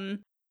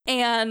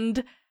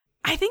 And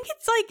I think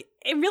it's like,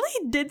 it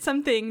really did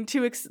something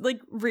to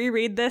like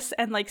reread this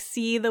and like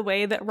see the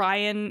way that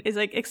Ryan is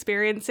like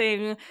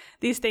experiencing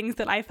these things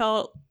that I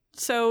felt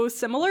so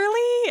similarly.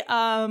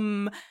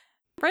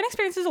 Ryan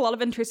experiences a lot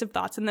of intrusive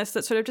thoughts in this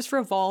that sort of just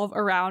revolve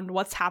around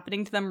what's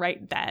happening to them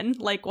right then.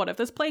 Like, what if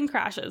this plane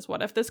crashes?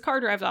 What if this car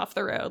drives off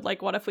the road?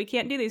 Like, what if we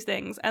can't do these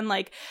things? And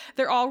like,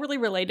 they're all really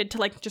related to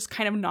like just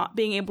kind of not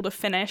being able to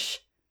finish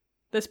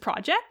this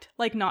project,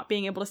 like not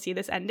being able to see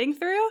this ending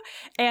through.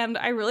 And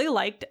I really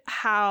liked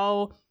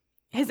how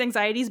his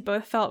anxieties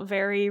both felt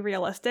very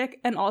realistic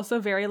and also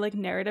very like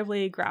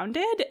narratively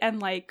grounded and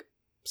like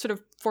sort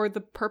of for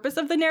the purpose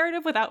of the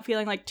narrative without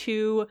feeling like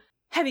too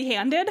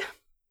heavy-handed.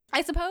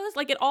 I suppose,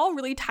 like, it all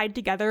really tied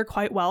together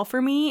quite well for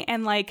me,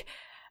 and, like,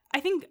 I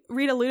think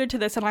Reed alluded to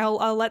this, and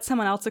I'll let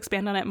someone else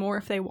expand on it more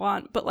if they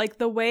want, but, like,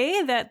 the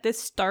way that this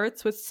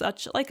starts with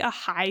such, like, a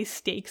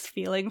high-stakes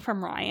feeling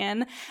from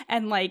Ryan,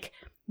 and, like,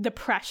 the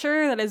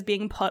pressure that is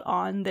being put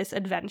on this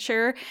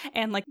adventure,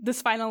 and, like,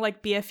 this final,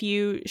 like,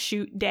 BFU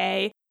shoot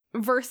day,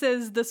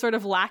 versus the sort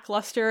of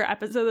lackluster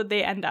episode that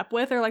they end up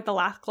with, or, like, the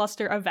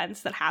lackluster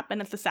events that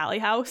happen at the Sally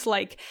house,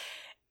 like,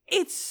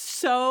 it's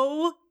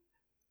so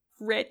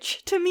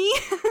rich to me.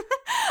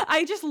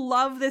 I just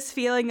love this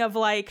feeling of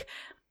like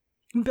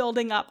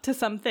building up to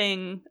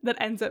something that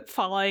ends up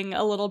falling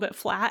a little bit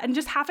flat and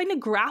just having to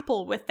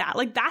grapple with that.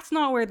 Like, that's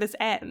not where this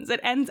ends.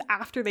 It ends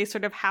after they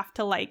sort of have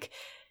to like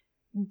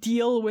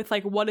deal with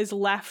like what is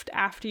left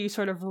after you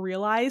sort of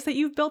realize that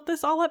you've built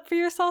this all up for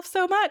yourself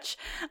so much.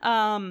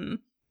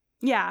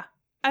 Yeah,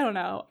 I don't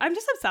know. I'm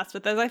just obsessed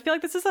with this. I feel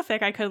like this is a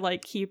fic I could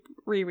like keep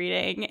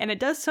rereading, and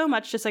it does so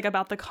much just like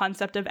about the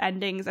concept of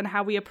endings and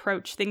how we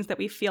approach things that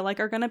we feel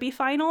like are going to be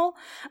final,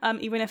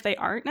 even if they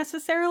aren't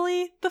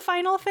necessarily the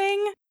final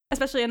thing,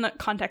 especially in the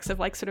context of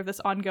like sort of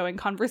this ongoing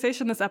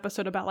conversation this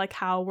episode about like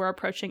how we're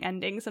approaching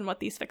endings and what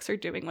these fics are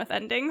doing with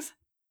endings.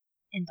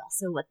 And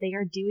also what they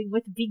are doing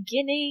with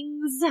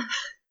beginnings.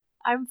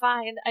 I'm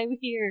fine. I'm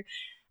here.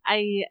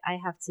 I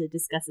have to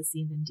discuss a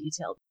scene in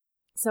detail.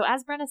 So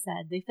as Brenna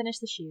said, they finish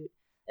the shoot.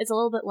 It's a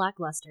little bit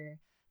lackluster,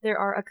 There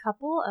are a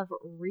couple of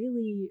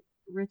really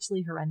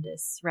richly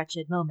horrendous,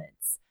 wretched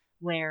moments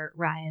where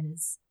Ryan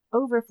is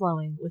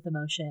overflowing with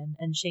emotion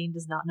and Shane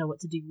does not know what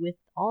to do with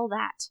all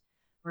that.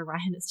 Where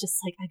Ryan is just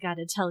like, I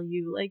gotta tell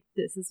you, like,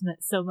 this has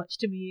meant so much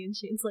to me. And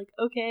Shane's like,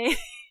 okay.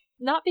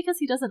 Not because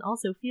he doesn't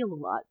also feel a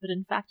lot, but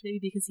in fact maybe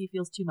because he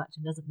feels too much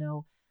and doesn't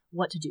know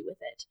what to do with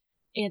it.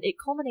 And it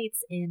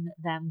culminates in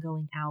them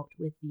going out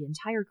with the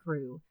entire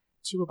crew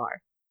to a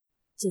bar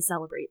to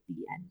celebrate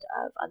the end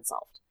of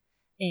Unsolved.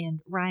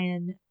 And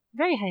Ryan,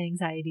 very high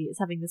anxiety, is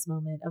having this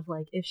moment of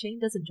like, if Shane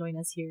doesn't join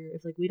us here,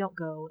 if like we don't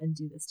go and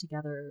do this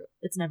together,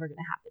 it's never going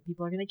to happen.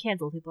 People are going to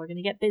cancel. People are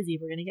going to get busy.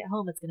 We're going to get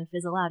home. It's going to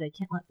fizzle out. I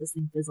can't let this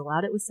thing fizzle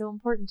out. It was so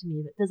important to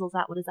me. If it fizzles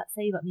out, what does that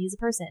say about me as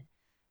a person?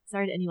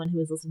 Sorry to anyone who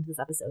is listening to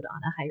this episode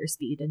on a higher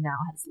speed and now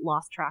has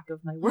lost track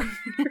of my words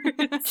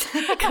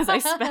because I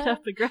sped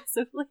up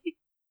aggressively.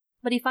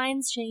 But he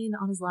finds Shane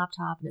on his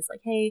laptop and is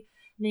like, hey,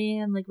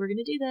 man, like, we're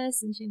going to do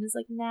this. And Shane is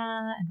like,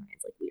 nah. And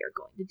Ryan's like, we are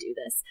going to do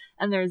this.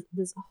 And there's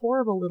this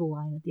horrible little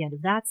line at the end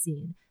of that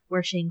scene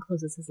where Shane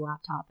closes his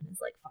laptop and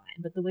is like,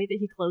 fine. But the way that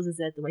he closes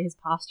it, the way his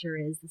posture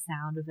is, the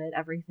sound of it,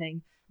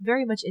 everything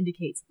very much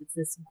indicates that it's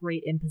this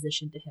great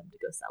imposition to him to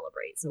go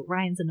celebrate. So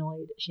Ryan's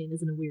annoyed. Shane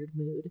is in a weird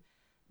mood.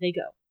 They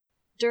go.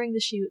 During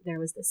the shoot, there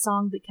was this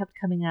song that kept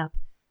coming up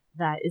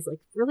that is like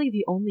really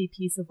the only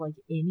piece of like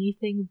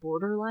anything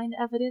borderline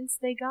evidence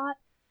they got.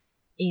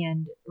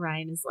 And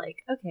Ryan is like,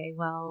 okay,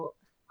 well,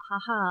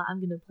 haha, I'm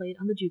going to play it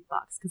on the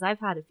jukebox because I've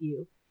had a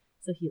few.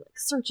 So he like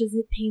searches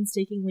it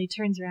painstakingly,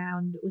 turns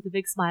around with a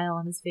big smile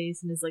on his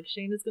face and is like,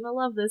 Shane is going to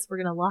love this. We're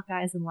going to lock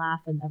eyes and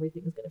laugh and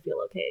everything is going to feel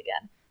okay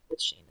again.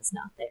 But Shane is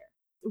not there.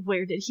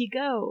 Where did he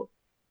go?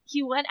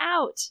 He went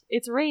out.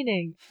 It's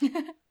raining.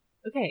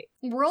 Okay.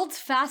 World's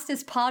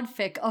fastest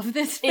podfic of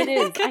this fic. It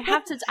is.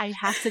 I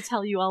have to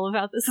tell you all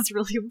about this. It's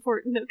really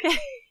important, okay?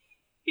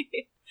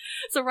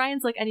 So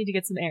Ryan's like, I need to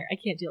get some air. I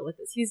can't deal with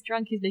this. He's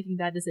drunk, he's making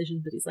bad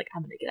decisions, but he's like,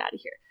 I'm gonna get out of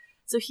here.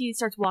 So he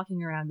starts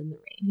walking around in the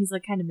rain. He's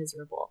like kind of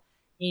miserable.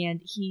 And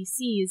he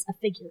sees a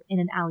figure in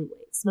an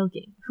alleyway,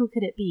 smoking. Who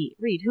could it be?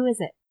 Reed, who is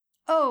it?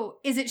 Oh,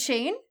 is it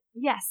Shane?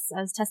 Yes,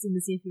 I was testing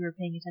to see if you were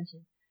paying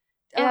attention.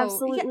 It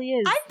absolutely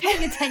is. I'm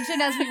paying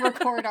attention as we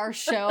record our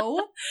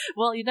show.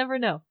 Well, you never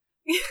know.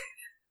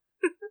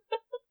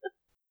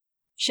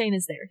 Shane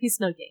is there. He's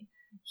smoking.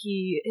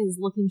 He is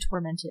looking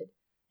tormented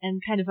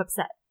and kind of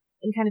upset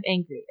and kind of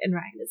angry. And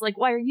Ryan is like,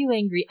 why are you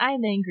angry?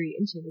 I'm angry.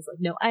 And Shane is like,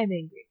 no, I'm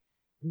angry.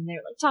 And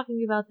they're like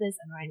talking about this.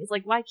 And Ryan is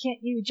like, why can't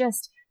you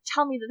just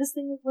tell me that this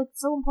thing is like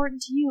so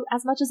important to you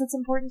as much as it's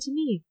important to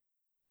me?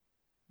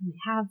 And we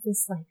have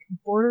this like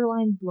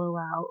borderline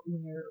blowout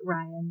where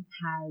Ryan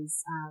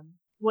has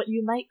what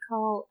you might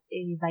call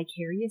a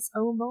vicarious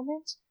O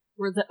moment,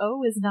 where the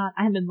O is not,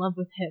 I'm in love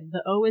with him.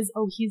 The O is,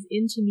 oh, he's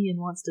into me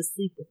and wants to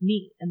sleep with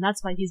me. And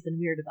that's why he's been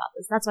weird about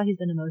this. That's why he's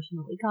been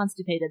emotionally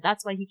constipated.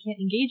 That's why he can't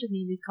engage with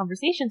me in these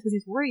conversations, because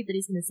he's worried that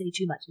he's going to say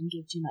too much and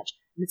give too much,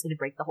 and it's going to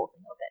break the whole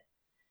thing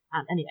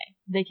open. Anyway,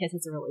 they kiss.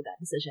 It's a really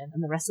bad decision,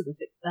 and the rest of the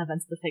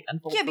events of the fic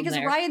unfold. Yeah, because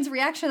Ryan's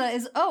reaction to that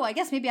is, oh, I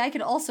guess maybe I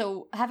could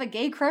also have a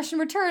gay crush in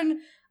return.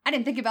 I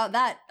didn't think about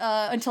that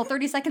until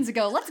 30 seconds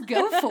ago. Let's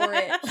go for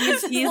it.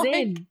 He's like...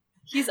 in.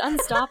 He's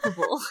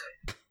unstoppable.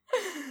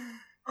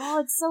 Oh,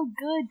 it's so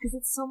good, because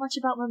it's so much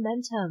about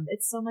momentum.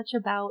 It's so much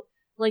about,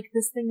 like,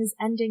 this thing is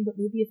ending, but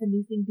maybe if a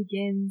new thing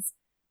begins,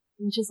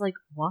 which is, like,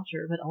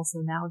 Watcher, but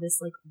also now this,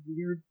 like,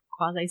 weird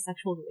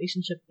quasi-sexual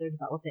relationship that they're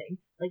developing.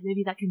 Like,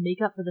 maybe that can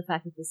make up for the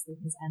fact that this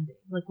thing is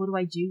ending. Like, what do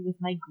I do with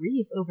my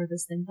grief over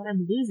this thing that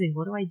I'm losing?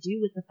 What do I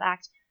do with the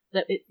fact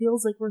that it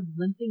feels like we're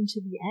limping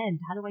to the end?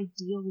 How do I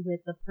deal with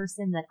the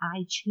person that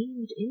I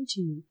changed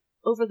into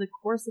over the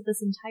course of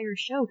this entire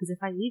show? Because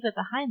if I leave it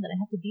behind, then I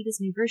have to be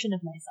this new version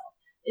of myself.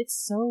 It's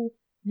so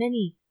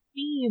many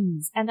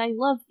themes, and I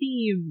love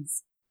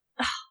themes.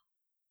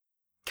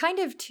 Kind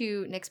of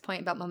to Nick's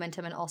point about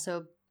momentum, and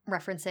also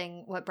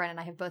referencing what Bren and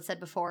I have both said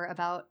before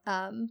about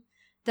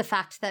the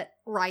fact that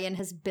Ryan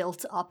has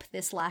built up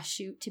this last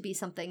shoot to be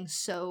something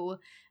so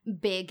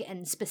big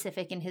and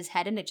specific in his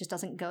head, and it just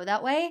doesn't go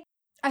that way.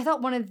 I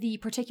thought one of the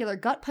particular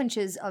gut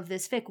punches of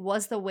this fic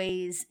was the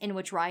ways in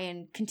which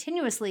Ryan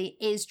continuously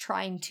is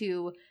trying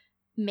to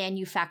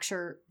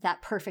manufacture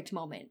that perfect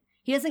moment.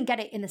 He doesn't get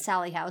it in the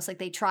Sally house. Like,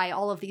 they try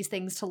all of these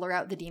things to lure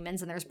out the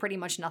demons, and there's pretty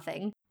much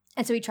nothing.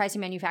 And so he tries to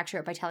manufacture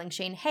it by telling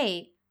Shane,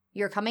 hey,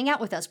 you're coming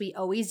out with us. We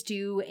always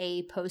do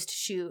a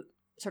post-shoot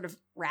sort of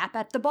wrap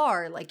at the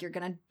bar. Like, you're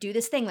going to do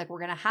this thing. Like, we're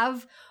going to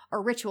have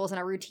our rituals and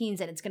our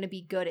routines, and it's going to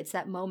be good. It's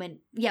that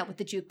moment, yeah, with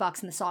the jukebox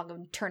and the song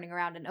of turning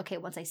around and, okay,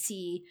 once I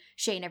see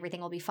Shane,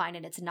 everything will be fine,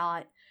 and it's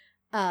not.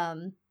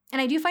 And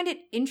I do find it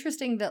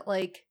interesting that,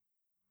 like,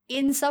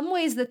 in some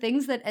ways, the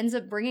things that ends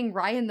up bringing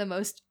Ryan the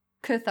most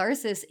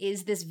catharsis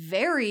is this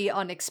very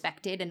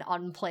unexpected and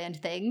unplanned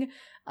thing.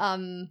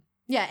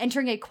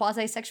 Entering a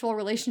quasi-sexual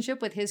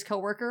relationship with his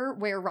coworker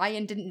where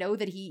Ryan didn't know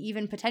that he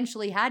even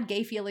potentially had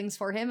gay feelings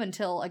for him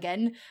until,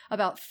 again,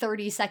 about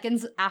 30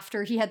 seconds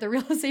after he had the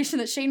realization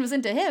that Shane was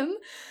into him.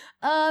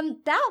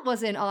 That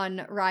wasn't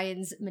on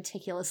Ryan's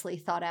meticulously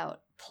thought out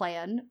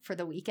plan for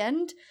the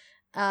weekend.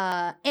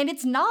 And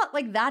it's not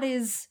like that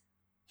is,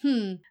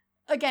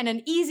 again,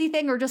 an easy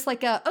thing or just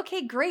like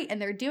okay, great,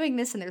 and they're doing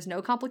this and there's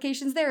no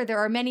complications there. There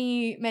are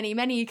many, many,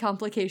 many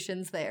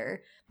complications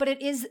there. But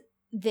it is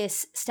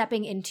this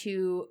stepping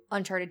into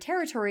uncharted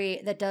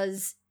territory that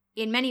does,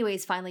 in many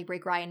ways, finally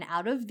break Ryan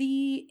out of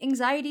the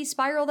anxiety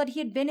spiral that he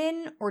had been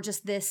in, or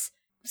just this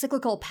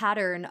cyclical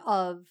pattern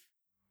of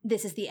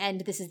this is the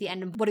end,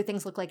 and what do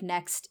things look like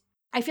next?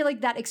 I feel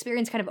like that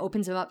experience kind of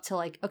opens him up to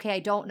like, okay, I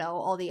don't know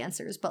all the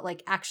answers, but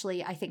like,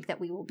 actually, I think that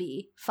we will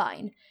be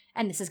fine.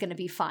 And this is going to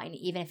be fine,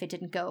 even if it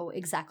didn't go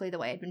exactly the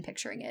way I'd been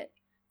picturing it.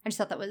 I just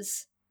thought that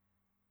was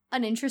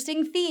an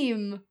interesting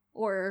theme,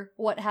 or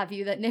what have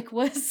you, that Nick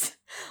was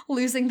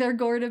losing their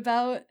gourd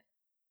about.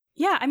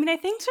 Yeah, I mean, I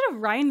think sort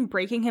of Ryan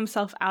breaking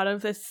himself out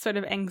of this sort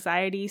of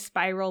anxiety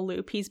spiral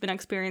loop he's been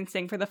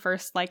experiencing for the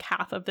first like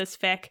half of this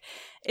fic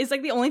is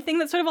like the only thing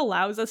that sort of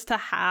allows us to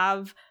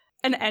have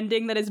an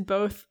ending that is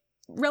both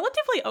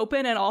relatively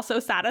open and also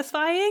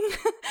satisfying.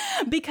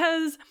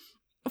 Because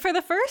for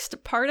the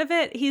first part of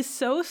it, he's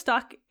so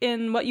stuck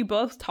in what you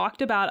both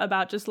talked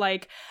about just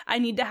like, I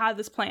need to have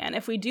this plan.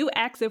 If we do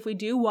X, if we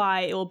do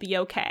Y, it will be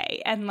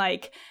okay. And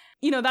like,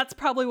 you know, that's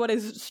probably what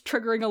is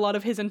triggering a lot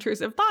of his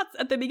intrusive thoughts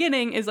at the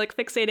beginning, is like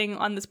fixating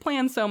on this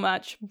plan so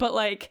much. But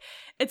like,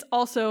 it's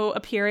also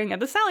appearing at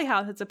the Sally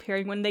house. It's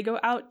appearing when they go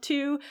out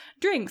to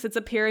drinks. It's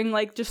appearing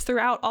like just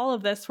throughout all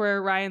of this, where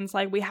Ryan's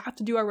like, we have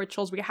to do our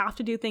rituals. We have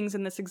to do things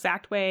in this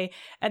exact way.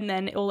 And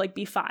then it will like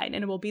be fine.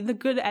 And it will be the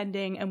good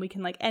ending. And we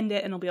can like end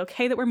it. And it'll be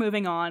okay that we're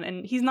moving on.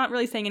 And he's not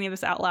really saying any of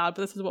this out loud,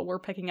 but this is what we're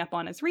picking up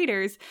on as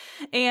readers.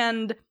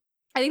 And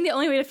I think the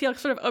only way to feel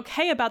sort of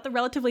okay about the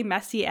relatively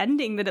messy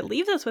ending that it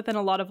leaves us with in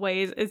a lot of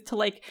ways is to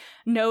like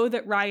know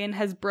that Ryan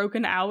has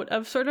broken out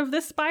of sort of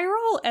this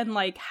spiral and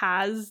like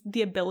has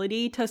the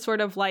ability to sort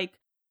of like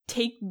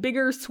take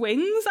bigger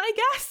swings, I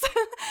guess,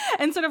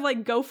 and sort of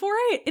like go for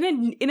it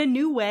in a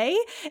new way.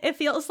 It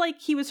feels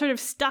like he was sort of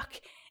stuck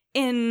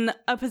in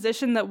a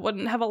position that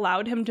wouldn't have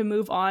allowed him to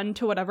move on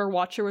to whatever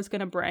Watcher was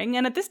going to bring.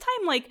 And at this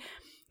time, like,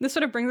 this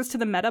sort of brings us to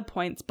the meta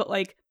points, but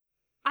like,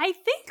 I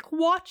think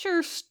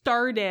Watcher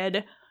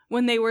started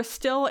when they were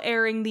still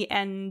airing the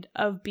end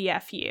of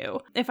BFU,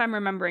 if I'm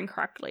remembering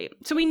correctly.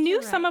 So we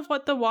knew some of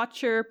what the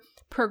Watcher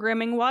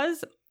programming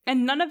was,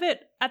 and none of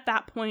it at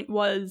that point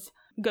was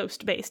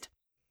ghost-based.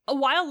 A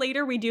while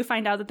later, we do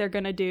find out that they're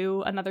going to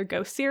do another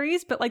ghost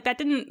series, but like that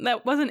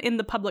wasn't in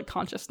the public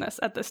consciousness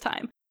at this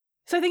time.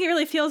 So I think it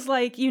really feels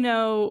like, you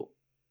know,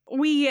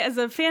 we as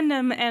a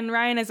fandom and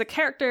Ryan as a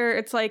character,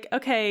 it's like,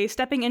 okay,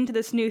 stepping into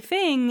this new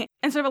thing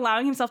and sort of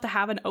allowing himself to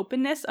have an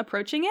openness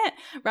approaching it,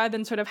 rather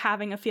than sort of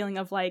having a feeling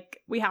of like,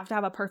 we have to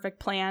have a perfect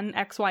plan,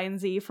 X, Y, and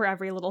Z for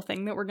every little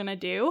thing that we're going to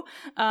do.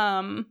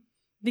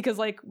 Because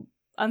like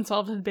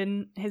Unsolved had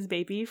been his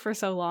baby for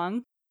so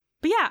long.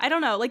 But yeah, I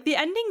don't know, like the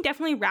ending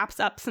definitely wraps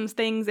up some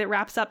things. It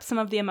wraps up some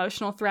of the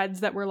emotional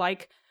threads that were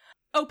like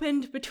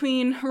opened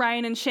between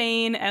Ryan and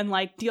Shane, and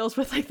like deals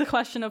with like the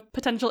question of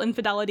potential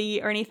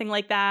infidelity or anything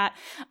like that.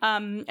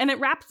 And it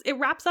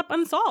wraps up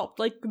Unsolved.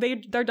 Like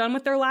they're done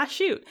with their last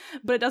shoot,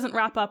 but it doesn't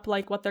wrap up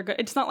like what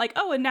it's not like,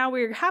 oh, and now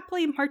we're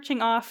happily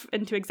marching off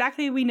into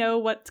exactly, we know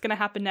what's going to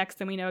happen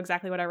next, and we know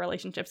exactly what our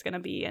relationship's going to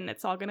be, and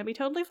it's all going to be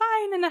totally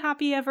fine and a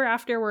happy ever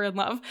after, we're in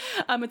love.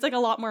 It's like a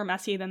lot more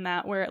messy than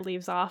that where it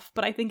leaves off,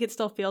 but I think it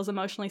still feels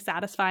emotionally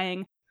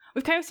satisfying.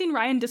 We've kind of seen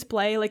Ryan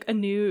display like a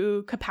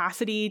new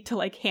capacity to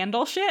like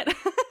handle shit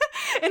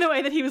in a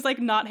way that he was like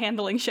not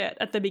handling shit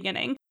at the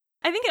beginning.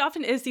 I think it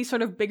often is these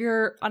sort of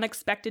bigger,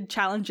 unexpected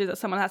challenges that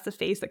someone has to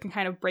face that can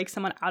kind of break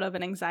someone out of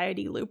an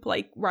anxiety loop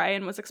like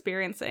Ryan was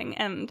experiencing.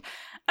 And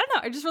I don't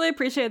know, I just really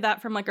appreciated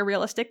that from like a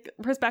realistic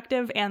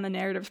perspective and the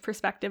narrative's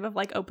perspective of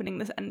like opening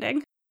this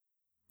ending.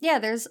 Yeah,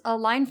 there's a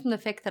line from the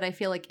fic that I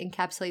feel like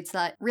encapsulates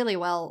that really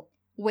well,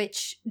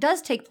 which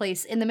does take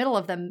place in the middle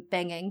of them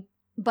banging,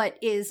 but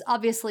is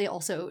obviously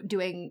also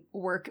doing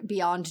work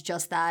beyond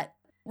just that,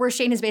 where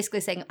Shane is basically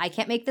saying, I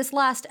can't make this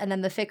last, and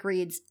then the fic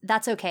reads,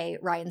 that's okay,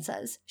 Ryan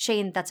says.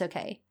 Shane, that's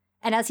okay.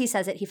 And as he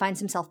says it, he finds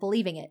himself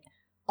believing it.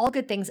 All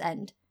good things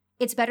end.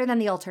 It's better than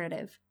the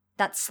alternative.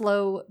 That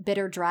slow,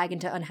 bitter drag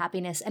into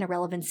unhappiness and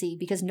irrelevancy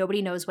because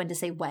nobody knows when to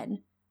say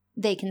when.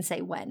 They can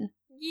say when.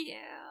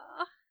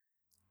 Yeah.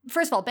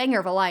 First of all, banger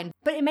of a line,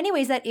 but in many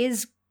ways that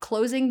is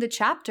closing the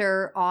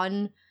chapter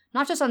on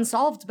not just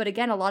Unsolved, but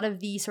again, a lot of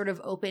the sort of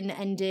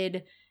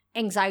open-ended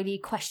anxiety,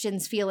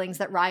 questions, feelings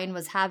that Ryan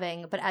was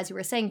having. But as you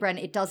were saying, Bren,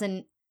 it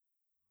doesn't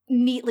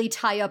neatly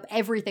tie up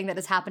everything that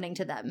is happening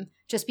to them.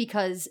 Just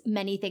because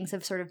many things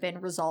have sort of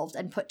been resolved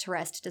and put to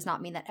rest does not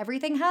mean that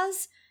everything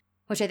has,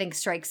 which I think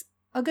strikes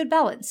a good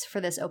balance for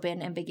this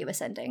open,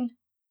 ambiguous ending.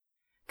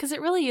 Because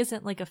it really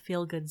isn't like a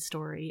feel-good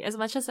story. As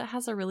much as it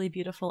has a really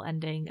beautiful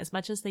ending, as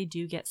much as they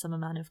do get some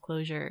amount of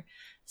closure,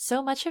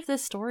 so much of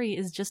this story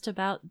is just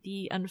about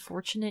the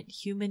unfortunate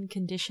human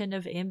condition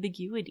of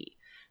ambiguity,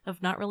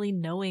 of not really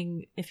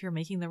knowing if you're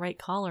making the right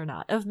call or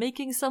not, of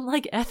making some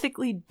like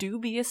ethically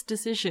dubious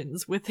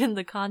decisions within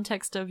the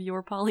context of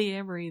your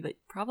polyamory that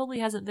probably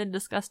hasn't been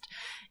discussed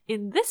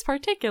in this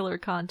particular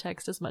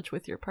context as much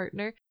with your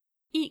partner.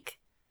 Eek.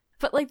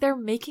 But, like, they're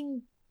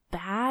making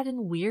bad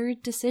and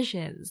weird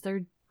decisions.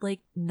 They're,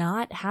 like,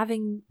 not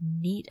having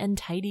neat and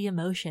tidy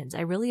emotions.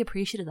 I really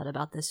appreciated that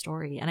about this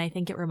story, and I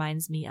think it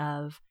reminds me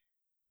of...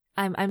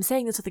 I'm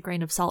saying this with a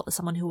grain of salt as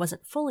someone who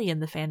wasn't fully in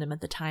the fandom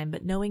at the time,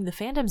 but knowing the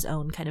fandom's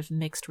own kind of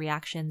mixed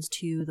reactions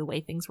to the way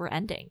things were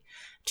ending,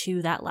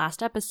 to that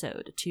last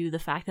episode, to the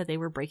fact that they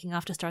were breaking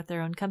off to start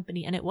their own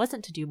company, and it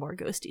wasn't to do more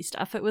ghosty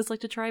stuff, it was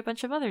like to try a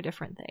bunch of other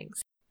different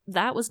things.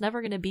 That was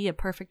never going to be a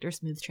perfect or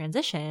smooth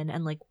transition,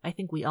 and like I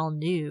think we all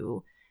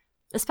knew,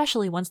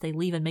 especially once they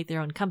leave and make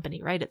their own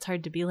company, right? It's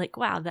hard to be like,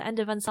 wow, the end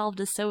of Unsolved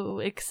is so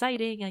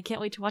exciting. I can't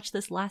wait to watch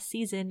this last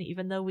season,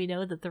 even though we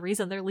know that the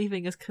reason they're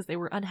leaving is because they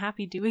were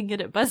unhappy doing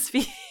it at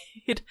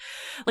BuzzFeed.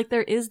 Like,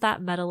 there is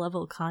that meta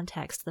level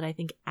context that I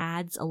think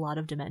adds a lot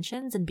of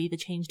dimensions, and Be the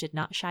Change did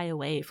not shy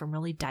away from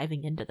really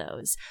diving into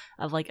those.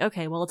 Of like,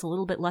 okay, well, it's a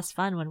little bit less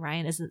fun when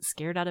Ryan isn't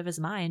scared out of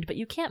his mind, but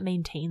you can't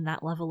maintain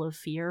that level of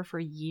fear for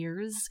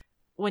years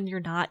when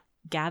you're not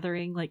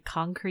gathering like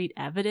concrete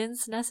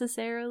evidence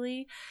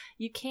necessarily.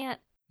 You can't.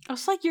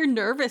 It's like your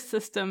nervous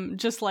system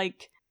just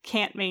like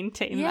can't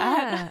maintain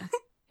that.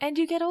 And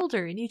you get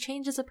older and you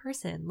change as a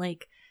person.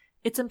 Like,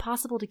 it's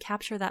impossible to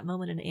capture that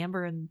moment in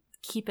Amber and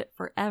keep it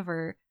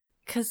forever,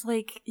 because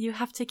like you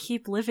have to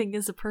keep living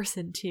as a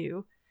person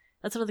too.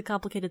 That's one of the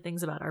complicated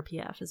things about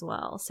RPF as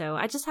well. So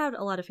I just had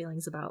a lot of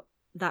feelings about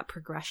that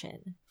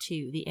progression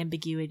to the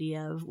ambiguity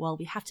of, well,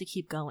 we have to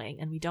keep going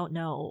and we don't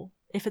know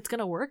if it's going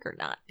to work or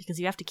not, because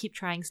you have to keep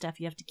trying stuff.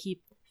 You have to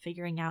keep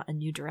figuring out a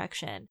new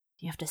direction.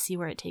 You have to see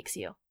where it takes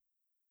you.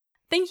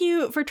 Thank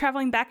you for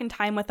traveling back in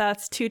time with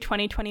us to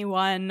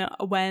 2021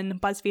 when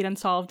BuzzFeed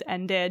Unsolved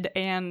ended,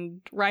 and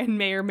Ryan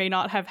may or may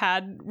not have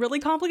had really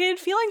complicated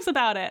feelings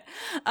about it.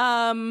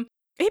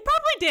 He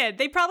probably did.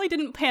 They probably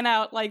didn't pan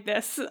out like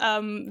this.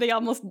 They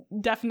almost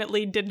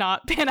definitely did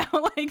not pan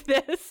out like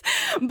this.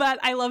 But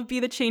I love Be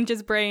the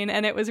Change's brain,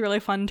 and it was really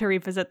fun to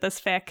revisit this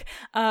fic,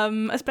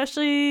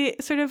 especially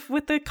sort of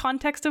with the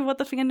context of what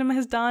the fandom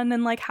has done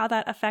and like how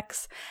that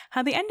affects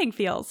how the ending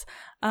feels.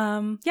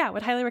 Yeah,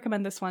 would highly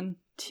recommend this one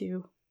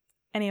to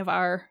any of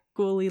our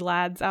ghouly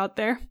lads out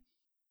there.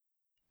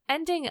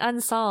 Ending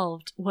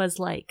Unsolved was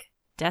like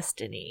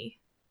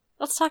destiny.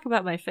 Let's talk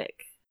about my fic.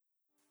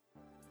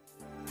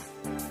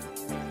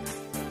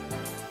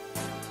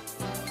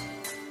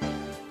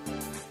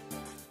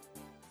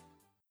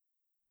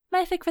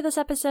 My fic for this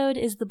episode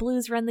is The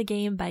Blues Run the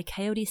Game by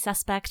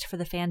Coyotesuspect for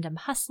the fandom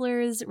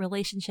Hustlers,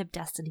 Relationship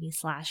Destiny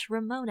 /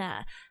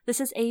 Ramona.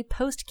 This is a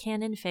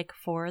post-canon fic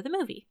for the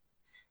movie.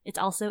 It's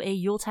also a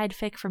Yuletide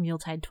fic from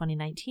Yuletide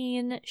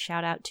 2019.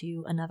 Shout out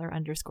to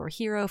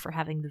another_hero for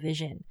having the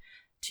vision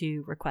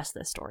to request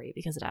this story,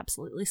 because it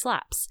absolutely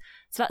slaps.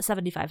 It's about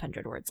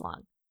 7,500 words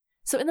long.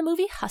 So in the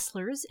movie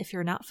Hustlers, if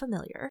you're not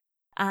familiar,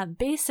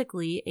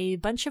 basically a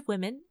bunch of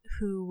women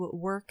who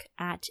work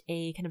at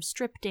a kind of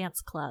strip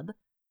dance club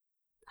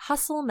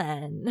hustle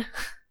men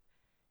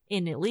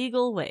in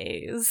illegal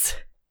ways,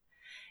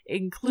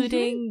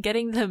 including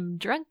getting them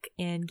drunk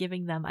and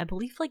giving them, I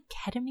believe, like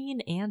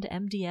ketamine and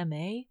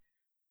MDMA.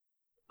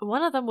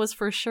 One of them was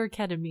for sure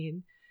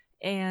ketamine,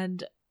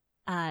 and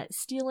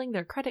stealing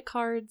their credit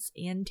cards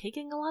and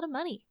taking a lot of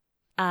money.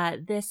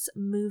 This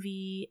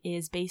movie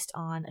is based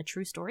on a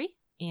true story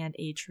and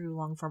a true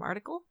long-form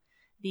article.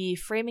 The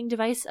framing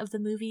device of the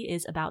movie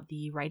is about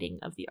the writing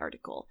of the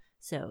article.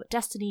 So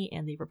Destiny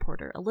and the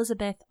reporter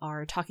Elizabeth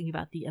are talking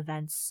about the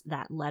events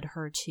that led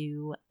her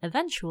to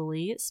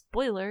eventually,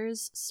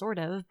 spoilers, sort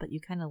of, but you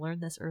kind of learn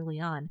this early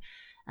on,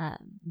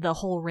 the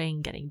whole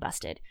ring getting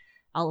busted.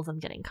 All of them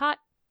getting caught,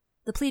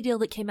 the plea deal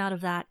that came out of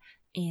that,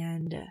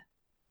 and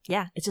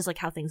yeah, it's just like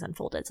how things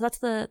unfolded. So that's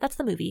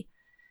the movie.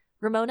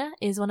 Ramona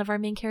is one of our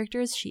main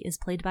characters. She is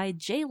played by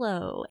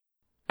J-Lo.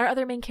 Our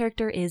other main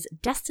character is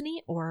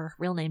Destiny, or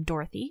real name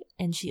Dorothy,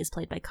 and she is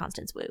played by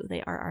Constance Wu.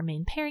 They are our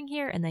main pairing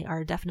here, and they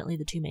are definitely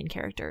the two main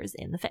characters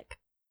in the fic.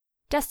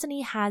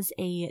 Destiny has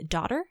a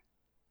daughter,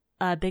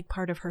 a big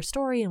part of her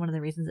story, and one of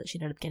the reasons that she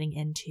ended up getting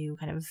into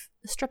kind of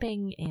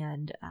stripping,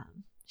 and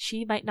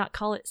she might not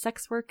call it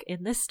sex work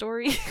in this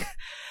story,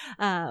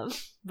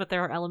 but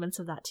there are elements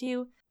of that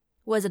too,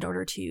 was in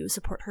order to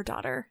support her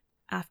daughter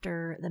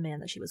after the man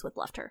that she was with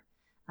left her.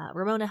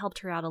 Ramona helped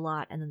her out a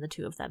lot, and then the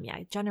two of them,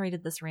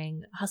 generated this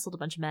ring, hustled a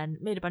bunch of men,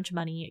 made a bunch of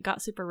money,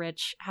 got super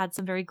rich, had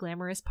some very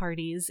glamorous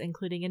parties,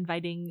 including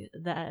inviting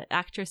the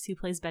actress who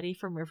plays Betty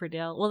from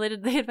Riverdale. Well,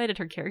 they invited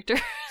her character.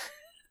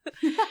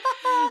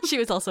 She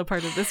was also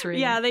part of this ring.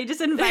 Yeah, they just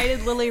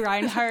invited Lily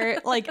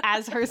Reinhart, like,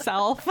 as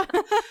herself.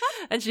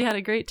 And she had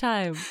a great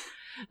time.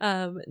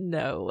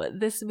 No,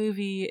 this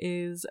movie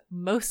is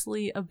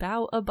mostly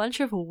about a bunch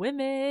of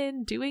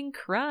women doing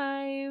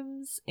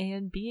crimes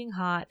and being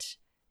hot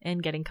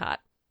and getting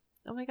caught.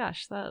 Oh my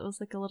gosh, that was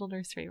like a little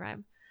nursery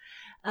rhyme.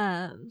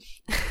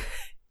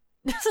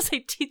 Just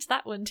say, teach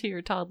that one to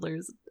your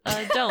toddlers.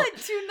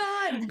 Don't. Do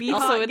not. Be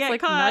also, hot, it's get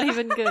like caught. not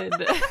even good.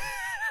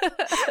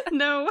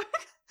 No.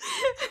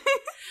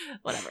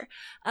 Whatever.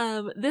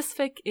 This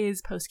fic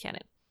is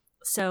post-canon.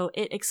 So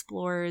it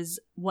explores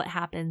what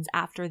happens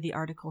after the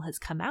article has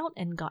come out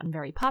and gotten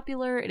very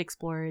popular. It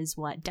explores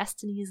what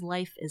Destiny's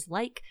life is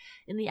like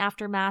in the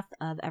aftermath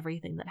of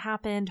everything that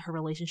happened, her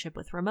relationship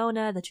with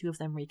Ramona, the two of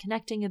them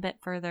reconnecting a bit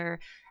further,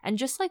 and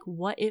just like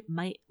what it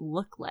might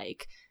look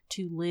like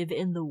to live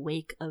in the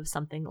wake of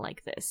something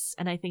like this.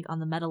 And I think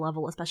on the meta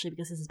level, especially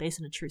because this is based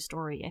on a true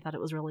story, I thought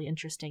it was really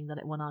interesting that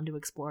it went on to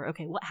explore,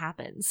 okay, what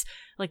happens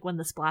like when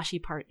the splashy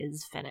part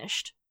is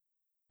finished.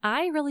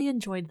 I really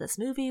enjoyed this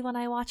movie when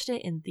I watched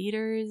it in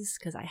theaters,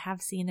 because I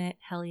have seen it,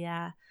 hell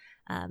yeah.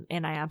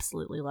 And I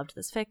absolutely loved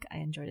this fic. I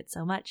enjoyed it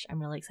so much. I'm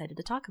really excited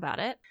to talk about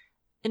it.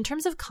 In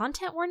terms of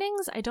content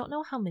warnings, I don't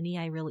know how many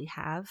I really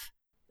have.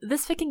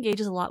 This fic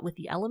engages a lot with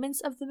the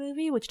elements of the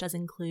movie, which does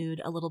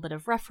include a little bit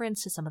of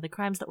reference to some of the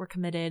crimes that were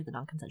committed, the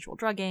non-consensual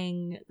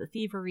drugging, the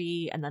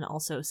thievery, and then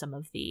also some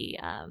of the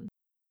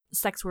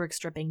sex work,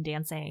 stripping,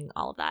 dancing,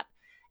 all of that,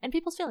 and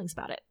people's feelings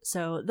about it.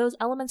 So those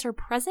elements are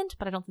present,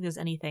 but I don't think there's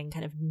anything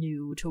kind of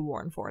new to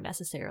warn for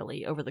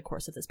necessarily over the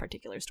course of this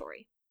particular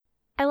story.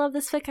 I love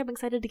this fic. I'm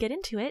excited to get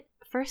into it.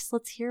 First,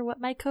 let's hear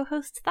what my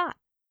co-hosts thought.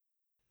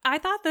 I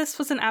thought this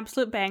was an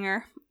absolute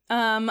banger.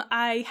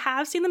 I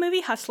have seen the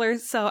movie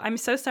Hustlers, so I'm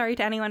so sorry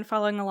to anyone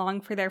following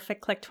along for their Fic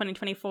Clique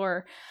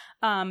 2024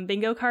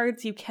 bingo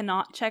cards. You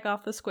cannot check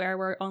off the square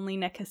where only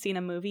Nick has seen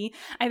a movie.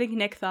 I think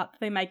Nick thought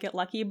they might get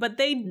lucky, but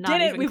they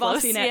did it. We've close.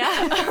 All seen it. Yeah.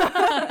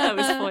 I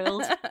was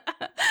foiled.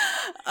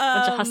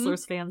 Bunch of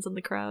Hustlers fans in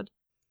the crowd.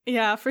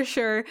 Yeah, for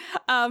sure.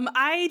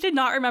 I did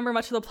not remember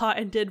much of the plot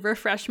and did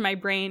refresh my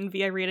brain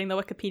via reading the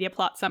Wikipedia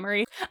plot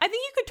summary. I think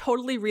you could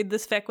totally read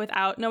this fic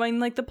without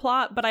knowing like the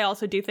plot, but I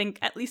also do think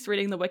at least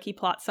reading the wiki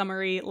plot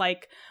summary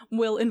like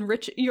will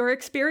enrich your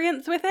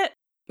experience with it.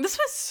 This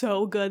was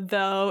so good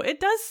though.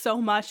 It does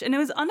so much and it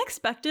was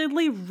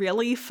unexpectedly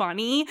really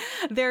funny.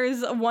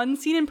 There's one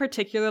scene in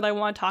particular that I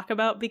want to talk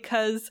about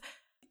because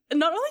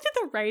not only did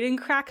the writing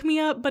crack me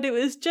up, but it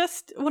was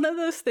just one of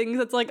those things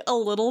that's like a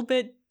little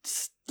bit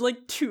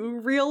like too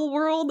real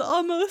world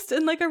almost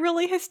in like a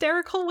really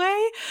hysterical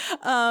way.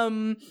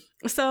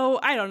 So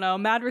I don't know,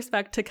 mad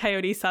respect to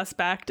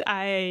coyotesuspect.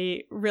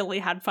 I really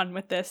had fun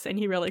with this and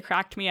he really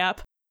cracked me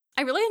up.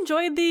 I really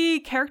enjoyed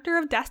the character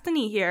of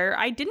Destiny here.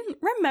 I didn't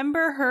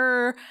remember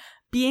her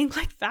being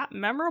like that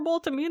memorable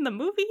to me in the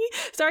movie.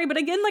 Sorry, but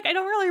again, like I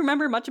don't really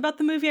remember much about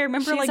the movie. I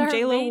remember like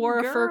J-Lo wore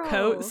a fur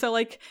coat, so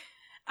like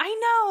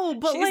I know,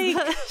 but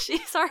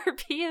she's our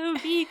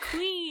POV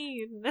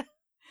queen.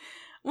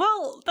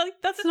 Well,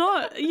 that's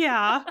not,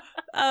 yeah.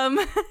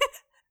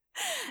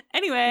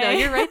 Anyway. No,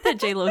 you're right that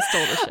J-Lo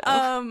stole the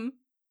show.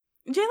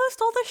 J-Lo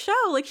stole the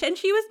show, like, and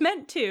she was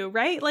meant to,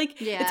 right? Like,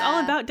 yeah. It's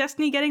all about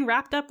Destiny getting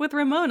wrapped up with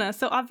Ramona.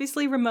 So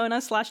obviously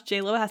Ramona /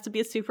 J-Lo has to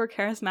be a super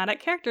charismatic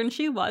character, and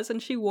she was,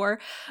 and she wore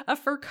a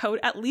fur coat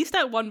at least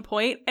at one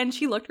point, and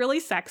she looked really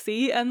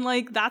sexy, and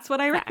like, that's what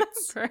I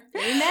remember.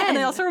 Amen. And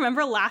I also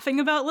remember laughing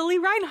about Lily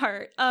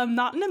Reinhart,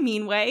 not in a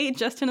mean way,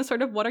 just in a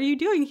sort of, what are you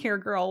doing here,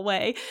 girl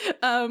way.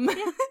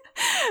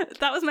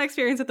 That was my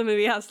experience with the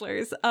movie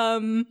Hustlers.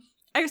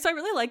 I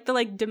really like the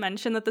like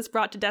dimension that this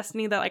brought to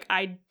Destiny that like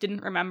I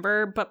didn't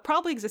remember, but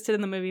probably existed in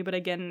the movie. But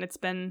again, it's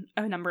been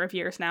a number of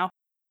years now.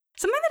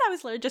 Something that I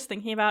was literally just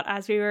thinking about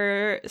as we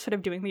were sort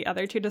of doing the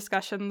other two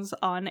discussions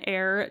on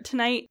air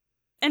tonight,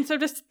 and so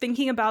just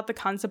thinking about the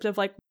concept of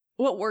like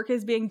what work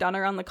is being done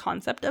around the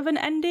concept of an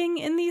ending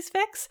in these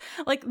fics.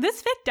 Like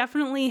this fic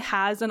definitely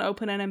has an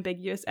open and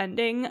ambiguous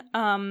ending,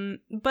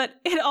 but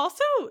it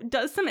also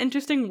does some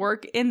interesting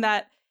work in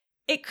that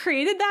it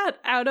created that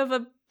out of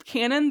a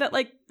canon that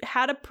like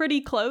had a pretty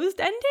closed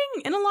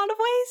ending in a lot of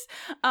ways,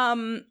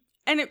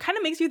 and it kind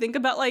of makes you think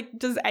about like,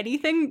 does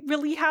anything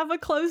really have a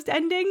closed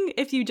ending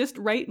if you just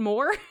write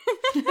more? Which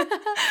is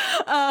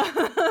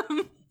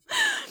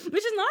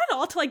not at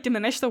all to like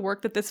diminish the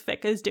work that this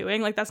fic is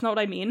doing, like that's not what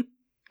I mean.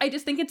 I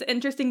just think it's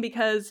interesting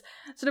because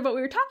sort of what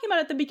we were talking about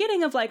at the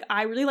beginning of like,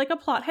 I really like a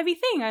plot heavy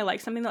thing. I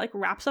like something that like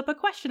wraps up a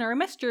question or a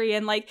mystery.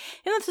 And like,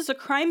 and this is a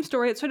crime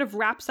story. It sort of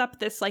wraps up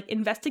this like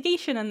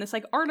investigation and this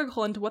like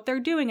article into what they're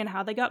doing and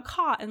how they got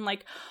caught and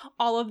like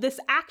all of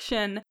this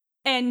action.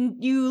 And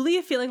you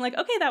leave feeling like,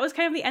 okay, that was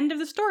kind of the end of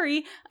the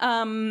story.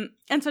 And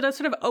so to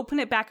sort of open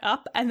it back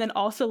up and then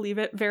also leave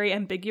it very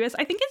ambiguous,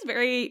 I think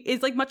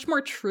is like much more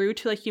true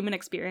to like human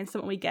experience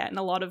than what we get in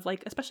a lot of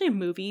like, especially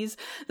movies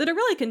that are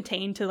really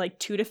contained to like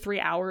 2 to 3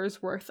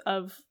 hours worth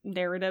of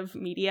narrative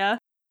media.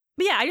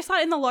 But yeah, I just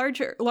thought in the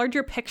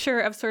larger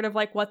picture of sort of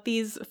like what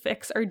these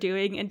fics are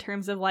doing in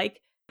terms of like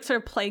sort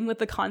of playing with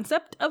the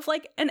concept of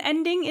like an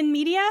ending in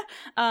media.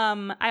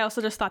 I also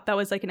just thought that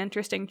was like an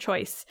interesting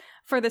choice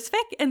for this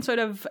fic and sort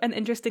of an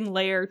interesting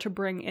layer to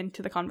bring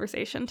into the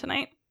conversation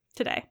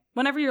today,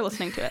 whenever you're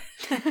listening to it.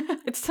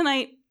 It's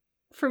tonight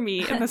for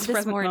me in this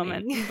present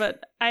moment,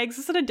 but I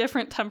exist at a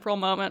different temporal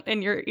moment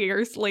in your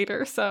ears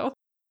later, so.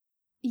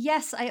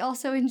 Yes, I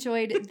also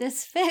enjoyed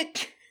this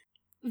fic.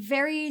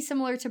 Very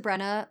similar to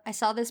Brenna, I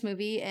saw this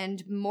movie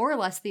and more or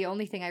less the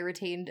only thing I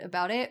retained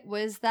about it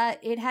was that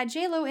it had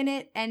J-Lo in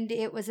it and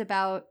it was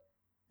about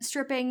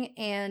stripping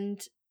and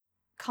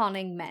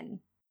conning men.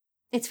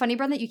 It's funny,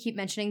 Bren, that you keep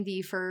mentioning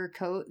the fur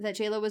coat that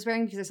JLo was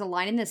wearing, because there's a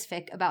line in this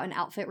fic about an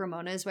outfit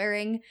Ramona is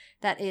wearing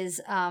that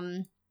is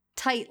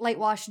tight, light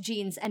wash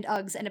jeans and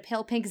Uggs and a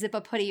pale pink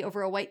zip-up hoodie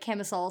over a white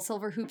camisole,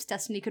 silver hoops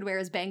Destiny could wear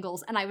as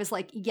bangles. And I was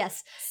like,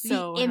 yes,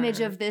 So the image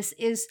of this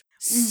is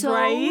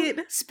so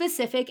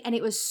specific, and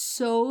it was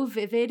so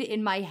vivid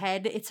in my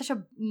head. It's such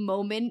a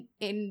moment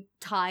in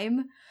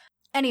time.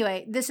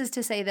 Anyway, this is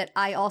to say that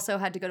I also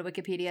had to go to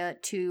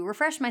Wikipedia to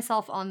refresh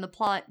myself on the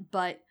plot,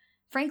 but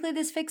frankly,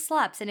 this fic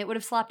slaps, and it would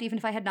have slapped even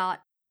if I had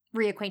not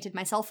reacquainted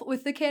myself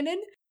with the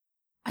canon.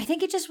 I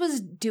think it just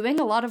was doing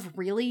a lot of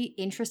really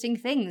interesting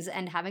things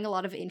and having a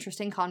lot of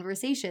interesting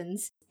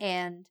conversations.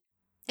 And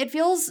it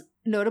feels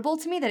notable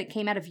to me that it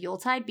came out of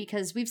Yuletide,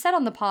 because we've said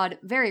on the pod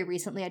very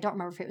recently, I don't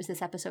remember if it was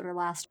this episode or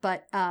last,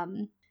 but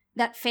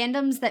that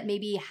fandoms that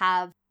maybe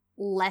have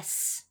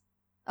less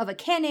of a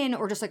canon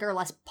or just like are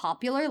less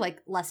popular, like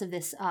less of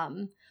this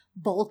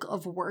bulk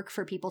of work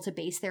for people to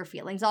base their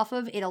feelings off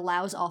of, it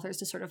allows authors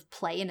to sort of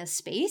play in a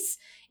space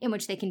in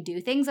which they can do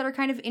things that are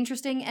kind of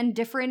interesting and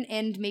different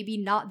and maybe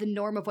not the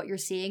norm of what you're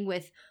seeing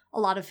with a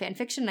lot of fan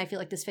fiction. And I feel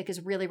like this fic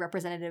is really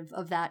representative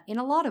of that in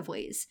a lot of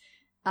ways.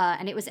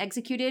 And it was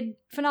executed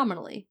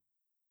phenomenally.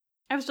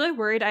 I was really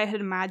worried I had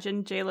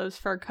imagined JLo's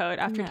fur coat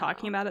after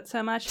talking about it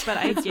so much, but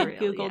I did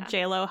Google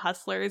JLo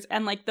hustlers,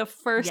 and like the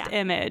first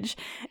image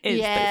is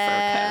the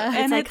fur coat.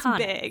 And it's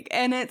big,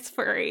 and it's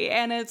furry,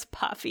 and it's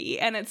puffy,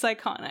 and it's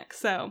iconic.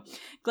 So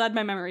glad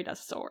my memory does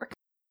still work.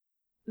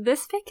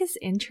 This fic is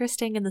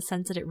interesting in the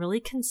sense that it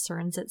really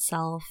concerns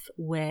itself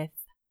with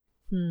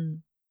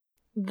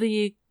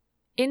the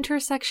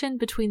intersection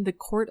between the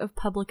court of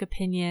public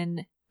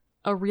opinion,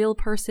 a real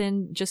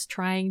person just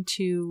trying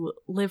to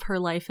live her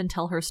life and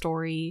tell her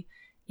story,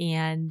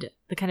 and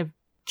the kind of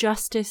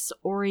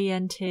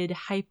justice-oriented,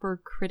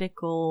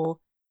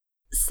 hypercritical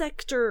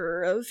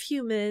sector of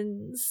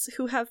humans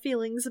who have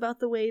feelings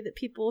about the way that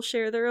people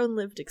share their own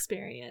lived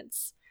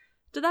experience.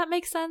 Did that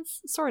make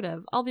sense? Sort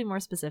of. I'll be more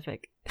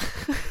specific.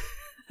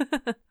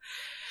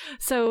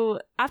 So,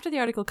 after the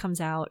article comes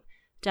out,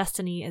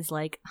 Destiny is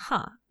like,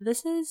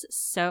 this is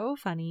so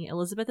funny.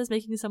 Elizabeth is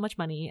making so much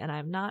money, and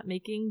I'm not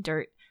making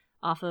dirt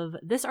off of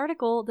this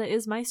article that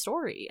is my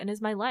story and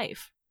is my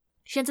life.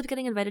 She ends up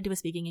getting invited to a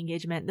speaking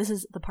engagement. This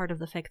is the part of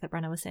the fic that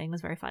Brenna was saying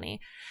was very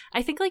funny.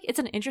 I think like it's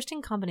an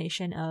interesting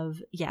combination of,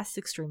 yes,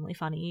 extremely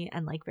funny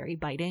and like very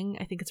biting.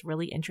 I think it's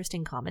really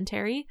interesting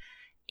commentary.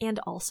 And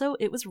also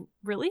it was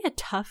really a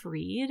tough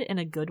read in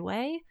a good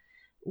way,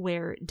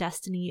 where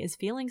Destiny is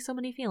feeling so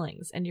many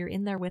feelings and you're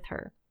in there with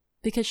her,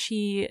 because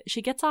she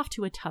gets off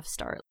to a tough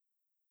start.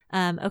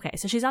 Okay,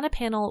 so she's on a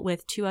panel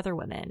with two other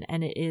women,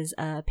 and it is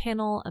a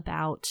panel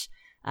about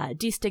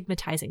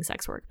destigmatizing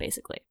sex work,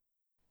 basically.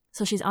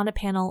 So she's on a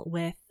panel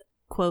with,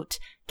 quote,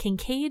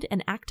 Kincaid,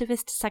 an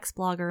activist sex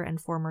blogger and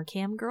former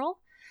cam girl,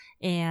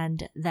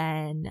 and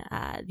then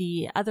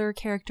the other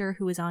character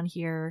who is on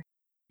here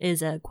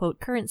is a, quote,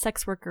 current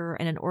sex worker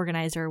and an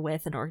organizer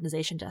with an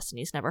organization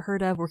Destiny's never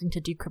heard of, working to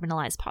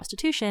decriminalize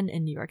prostitution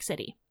in New York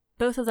City.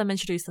 Both of them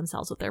introduce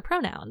themselves with their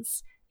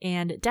pronouns,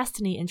 and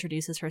Destiny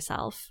introduces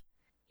herself.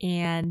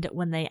 And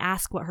when they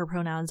ask what her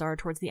pronouns are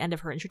towards the end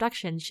of her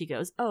introduction, she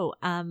goes,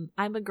 I'm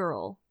a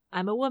girl.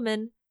 I'm a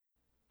woman.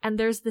 And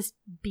there's this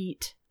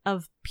beat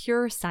of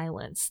pure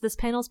silence. This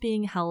panel's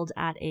being held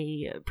at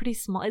a pretty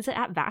small, is it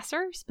at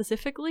Vassar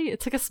specifically?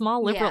 It's like a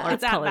small liberal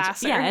arts college.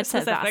 Vassar, yeah, it's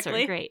at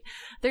Vassar. Great.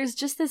 There's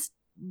just this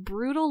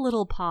brutal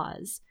little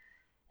pause.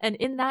 And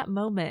in that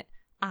moment,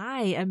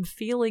 I am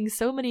feeling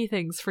so many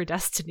things for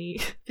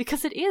Destiny,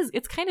 because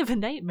it's kind of a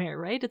nightmare,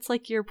 right? It's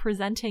like you're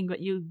presenting, but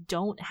you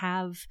don't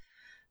have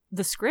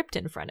the script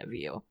in front of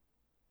you.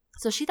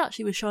 So she thought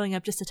she was showing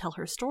up just to tell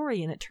her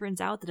story, and it turns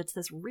out that it's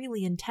this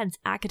really intense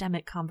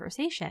academic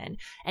conversation,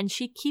 and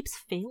she keeps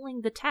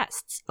failing the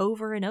tests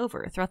over and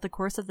over throughout the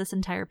course of this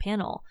entire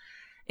panel.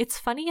 It's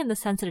funny in the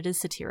sense that it is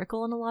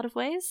satirical in a lot of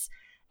ways,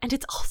 and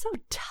it's also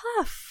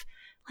tough.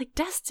 Like,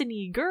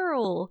 Destiny,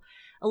 girl!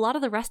 A lot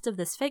of the rest of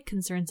this fic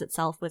concerns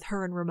itself with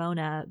her and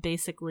Ramona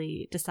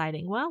basically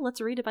deciding, well,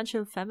 let's read a bunch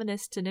of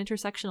feminist and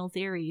intersectional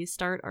theories,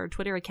 start our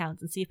Twitter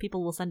accounts, and see if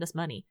people will send us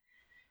money.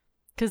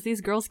 Because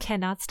these girls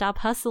cannot stop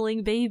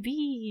hustling,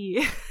 baby.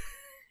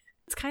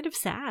 It's kind of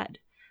sad.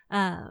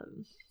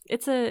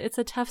 It's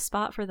a tough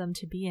spot for them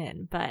to be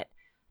in, but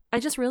I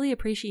just really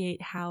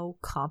appreciate how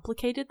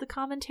complicated the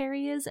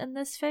commentary is in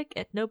this fic.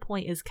 At no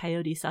point is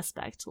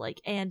coyotesuspect like,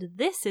 and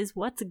this is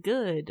what's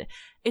good.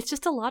 It's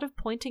just a lot of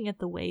pointing at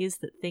the ways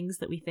that things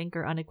that we think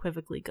are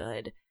unequivocally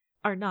good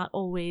are not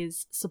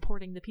always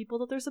supporting the people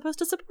that they're supposed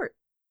to support.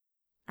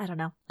 I don't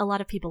know. A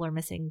lot of people are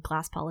missing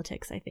class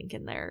politics, I think,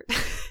 in their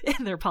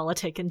in their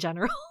politic in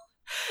general.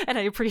 And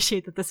I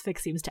appreciate that this fic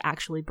seems to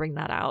actually bring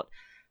that out,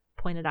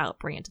 point it out,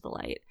 bring it to the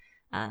light.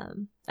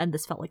 And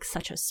this felt like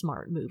such a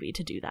smart movie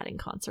to do that in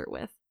concert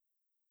with.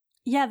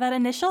 Yeah, that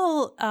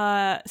initial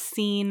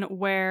scene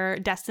where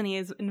Destiny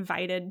is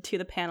invited to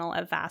the panel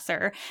at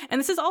Vassar. And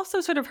this is also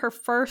sort of her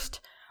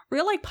first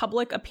real like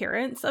public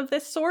appearance of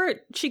this sort.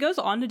 She goes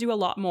on to do a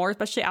lot more,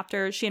 especially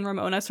after she and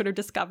Ramona sort of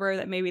discover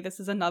that maybe this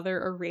is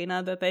another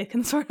arena that they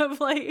can sort of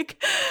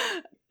like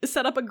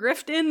set up a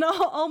grift in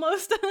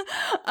almost.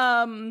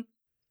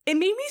 It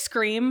made me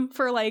scream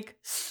for like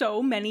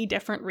so many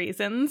different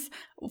reasons.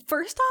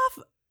 First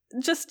off,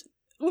 just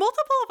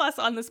multiple of us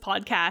on this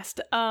podcast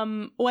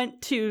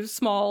went to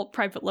small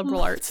private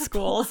liberal arts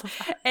schools,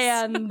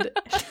 and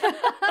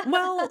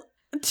well,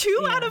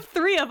 two out of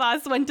 3 of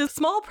us went to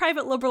small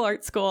private liberal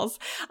arts schools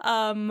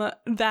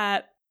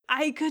that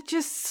I could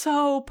just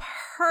so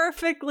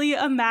perfectly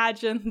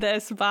imagine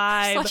this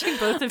vibe. Watching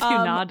both of you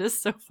nod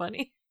is so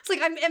funny. It's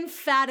like I'm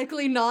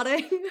emphatically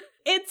nodding.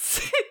 It's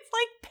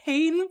like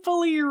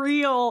painfully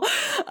real.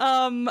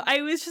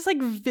 I was just like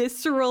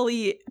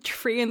viscerally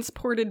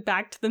transported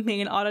back to the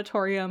main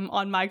auditorium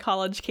on my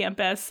college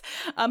campus.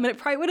 And it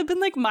probably would have been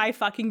like my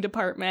fucking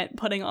department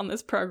putting on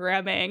this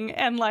programming.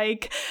 And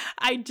like,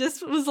 I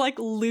just was like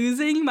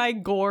losing my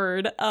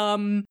gourd.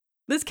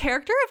 This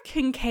character of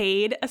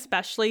Kincaid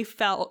especially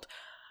felt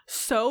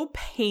so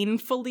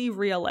painfully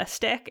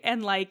realistic,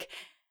 and like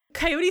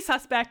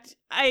coyotesuspect,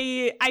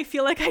 I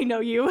feel like I know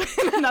you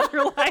in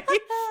another life.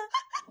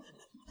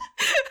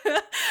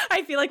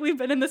 I feel like we've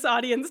been in this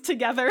audience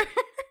together.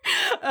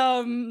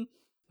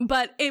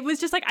 But it was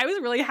just like, I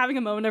was really having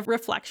a moment of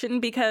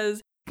reflection,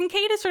 because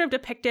Kincaid is sort of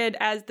depicted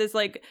as this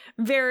like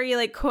very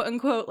like quote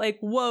unquote like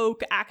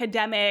woke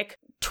academic,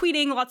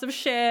 tweeting lots of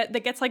shit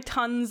that gets like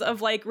tons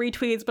of like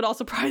retweets, but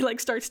also probably like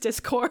starts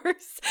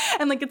discourse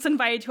and like gets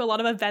invited to a lot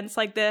of events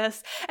like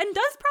this, and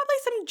does probably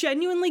some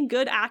genuinely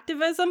good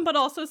activism, but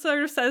also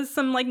sort of says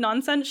some like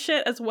nonsense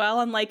shit as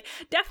well, and like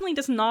definitely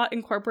does not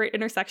incorporate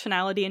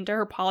intersectionality into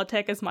her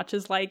politic as much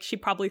as like she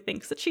probably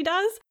thinks that she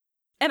does.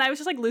 And I was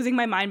just like losing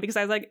my mind, because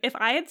I was like, if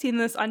I had seen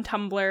this on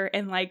Tumblr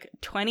in like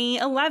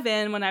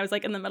 2011 when I was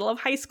like in the middle of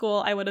high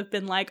school, I would have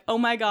been like, oh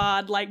my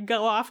God, like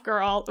go off,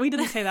 girl. We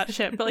didn't say that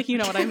shit, but like, you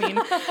know what I mean.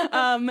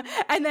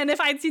 And then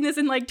if I'd seen this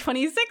in like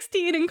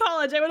 2016 in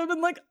college, I would have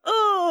been like,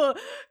 oh,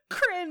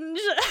 cringe.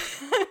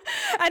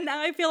 And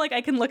now I feel like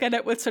I can look at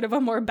it with sort of a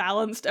more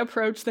balanced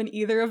approach than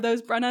either of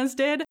those Brennas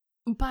did.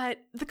 But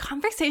the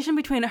conversation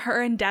between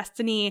her and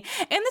Destiny,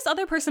 and this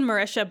other person,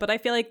 Marisha, but I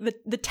feel like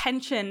the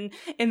tension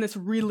in this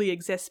really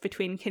exists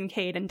between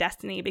Kincaid and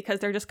Destiny, because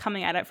they're just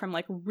coming at it from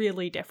like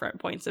really different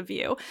points of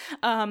view.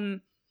 The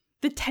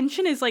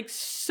tension is like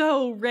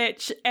so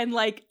rich and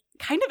like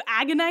kind of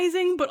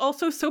agonizing, but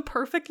also so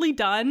perfectly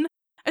done.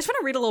 I just want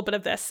to read a little bit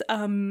of this.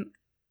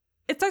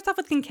 It starts off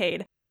with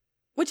Kincaid.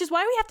 Which is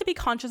why we have to be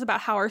conscious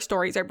about how our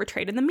stories are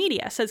portrayed in the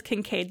media, says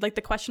Kincaid, like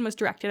the question was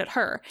directed at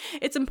her.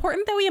 It's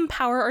important that we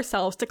empower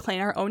ourselves to claim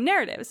our own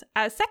narratives.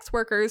 As sex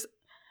workers,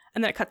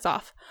 and then it cuts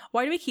off.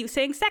 Why do we keep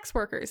saying sex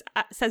workers?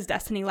 Says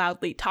Destiny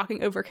loudly,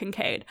 talking over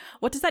Kincaid.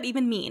 What does that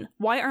even mean?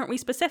 Why aren't we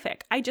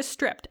specific? I just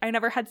stripped. I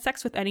never had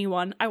sex with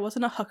anyone. I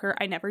wasn't a hooker.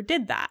 I never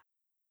did that.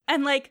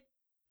 And like,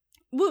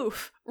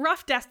 woof,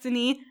 rough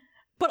Destiny.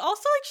 But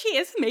also like she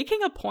is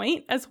making a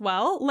point as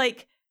well.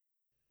 Like,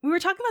 we were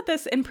talking about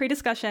this in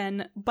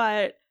pre-discussion,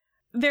 but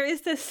there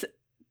is this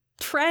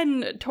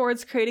trend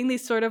towards creating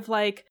these sort of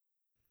like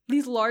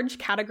these large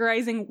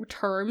categorizing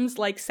terms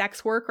like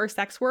sex work or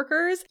sex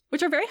workers,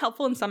 which are very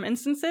helpful in some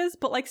instances,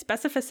 but like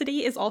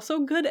specificity is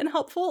also good and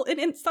helpful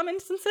in some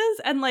instances.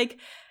 And like,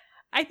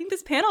 I think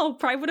this panel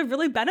probably would have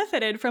really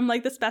benefited from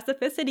like the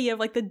specificity of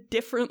like the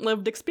different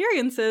lived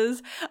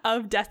experiences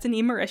of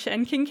Destiny, Marisha,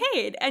 and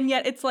Kincaid. And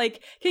yet it's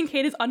like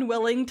Kincaid is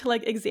unwilling to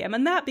like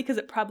examine that, because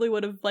it probably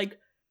would have like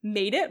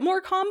made it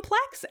more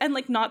complex and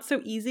like not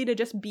so easy to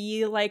just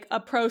be like a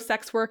pro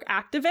sex work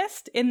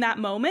activist in that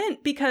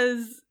moment,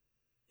 because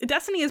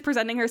Destiny is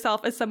presenting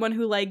herself as someone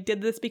who like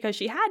did this because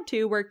she had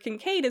to, where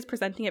Kincaid is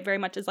presenting it very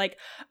much as like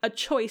a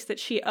choice that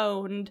she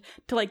owned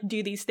to like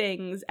do these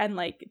things and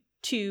like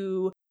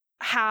to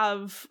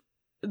have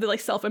the like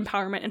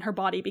self-empowerment in her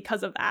body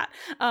because of that,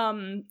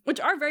 which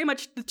are very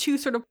much the two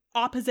sort of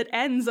opposite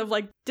ends of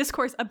like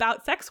discourse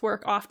about sex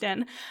work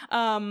often.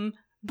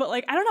 But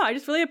like, I don't know, I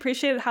just really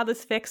appreciated how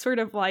this fic sort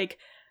of like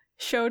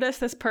showed us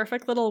this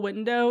perfect little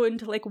window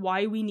into like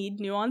why we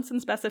need nuance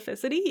and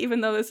specificity,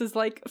 even though this is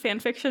like fan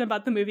fiction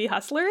about the movie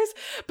Hustlers.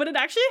 But it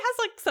actually has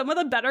like some of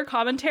the better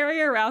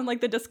commentary around like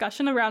the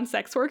discussion around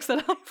sex works that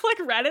I've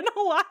like read in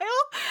a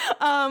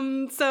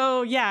while.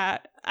 So yeah,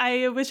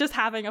 I was just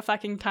having a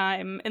fucking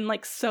time in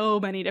like so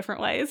many different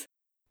ways.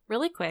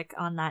 Really quick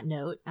on that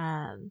note,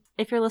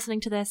 if you're listening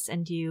to this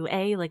and you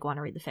like want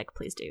to read the fic,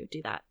 please do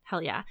that.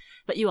 Hell yeah.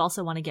 But you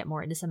also want to get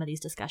more into some of these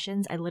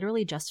discussions. I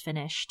literally just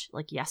finished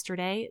like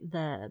yesterday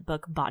the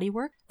book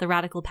Bodywork, The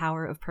Radical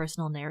Power of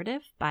Personal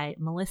Narrative by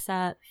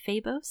Melissa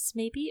Febos,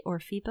 maybe, or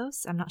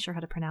Febos. I'm not sure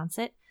how to pronounce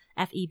it.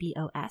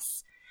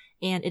 Febos.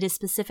 And it is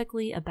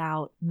specifically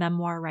about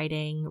memoir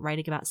writing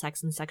about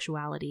sex and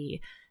sexuality.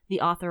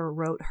 The author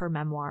wrote her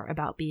memoir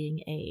about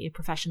being a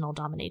professional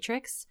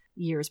dominatrix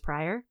years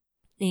prior.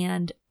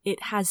 And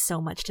it has so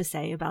much to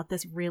say about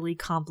this really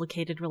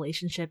complicated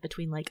relationship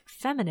between like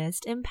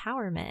feminist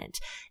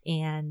empowerment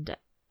and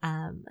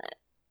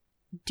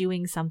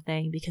doing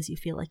something because you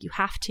feel like you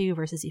have to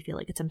versus you feel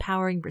like it's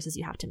empowering versus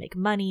you have to make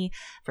money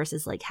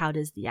versus like how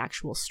does the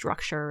actual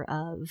structure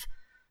of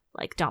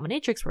like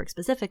dominatrix work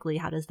specifically,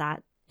 how does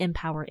that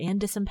empower and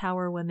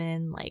disempower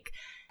women? Like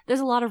there's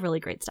a lot of really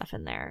great stuff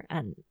in there,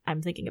 and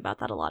I'm thinking about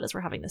that a lot as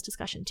we're having this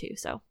discussion too.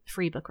 So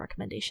free book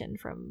recommendation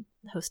from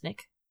host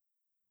Nick.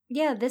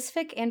 Yeah, this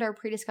fic and our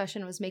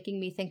pre-discussion was making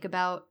me think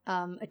about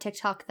a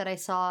TikTok that I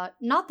saw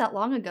not that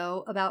long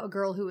ago about a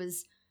girl who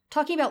was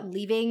talking about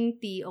leaving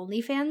the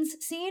OnlyFans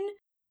scene.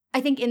 I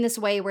think in this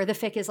way where the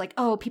fic is like,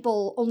 oh,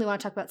 people only want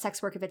to talk about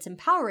sex work if it's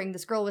empowering.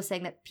 This girl was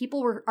saying that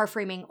people are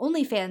framing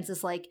OnlyFans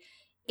as like,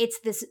 it's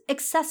this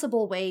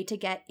accessible way to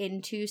get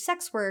into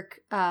sex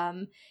work.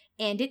 And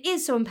it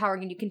is so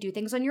empowering and you can do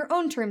things on your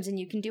own terms and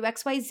you can do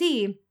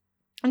XYZ.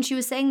 And she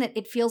was saying that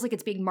it feels like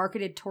it's being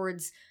marketed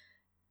towards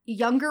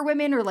younger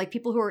women or like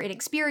people who are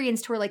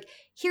inexperienced who are like,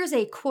 here's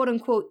a quote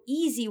unquote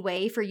easy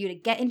way for you to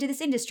get into this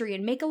industry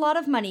and make a lot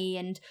of money.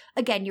 And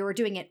again, you were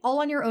doing it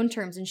all on your own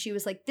terms. And she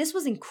was like, this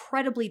was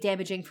incredibly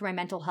damaging for my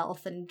mental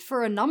health and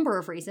for a number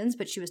of reasons.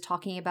 But she was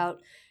talking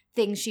about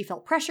things she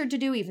felt pressured to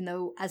do, even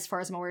though as far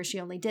as I'm aware, she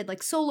only did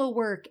like solo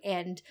work,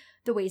 and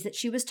the ways that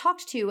she was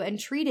talked to and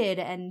treated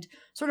and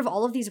sort of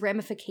all of these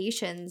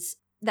ramifications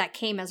that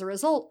came as a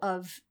result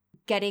of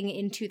getting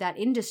into that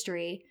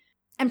industry.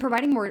 And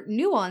providing more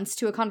nuance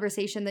to a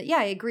conversation that, yeah,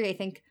 I agree. I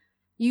think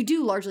you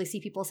do largely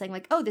see people saying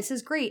like, oh, this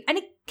is great. And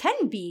it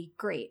can be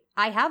great.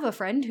 I have a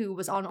friend who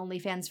was on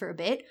OnlyFans for a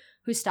bit,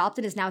 who stopped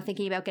and is now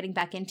thinking about getting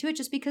back into it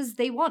just because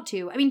they want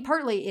to. I mean,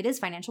 partly it is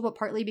financial, but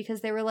partly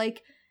because they were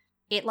like,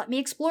 it let me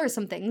explore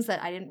some things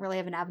that I didn't really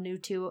have an avenue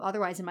to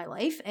otherwise in my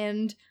life.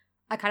 And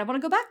I kind of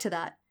want to go back to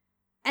that.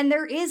 And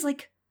there is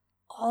like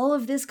all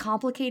of this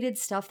complicated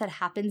stuff that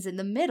happens in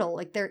the middle.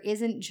 Like there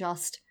isn't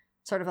just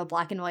sort of a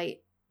black and white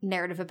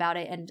narrative about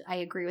it. And I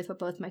agree with what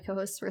both my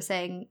co-hosts were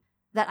saying,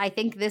 that I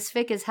think this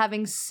fic is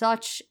having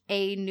such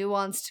a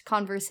nuanced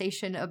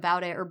conversation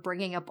about it, or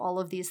bringing up all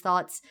of these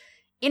thoughts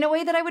in a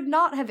way that I would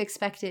not have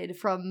expected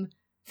from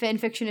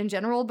fanfiction in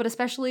general, but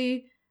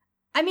especially,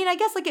 I mean, I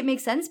guess like it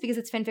makes sense because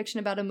it's fanfiction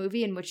about a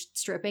movie in which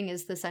stripping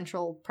is the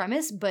central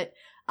premise, but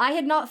I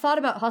had not thought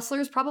about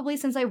Hustlers probably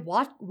since I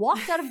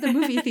walked out of the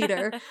movie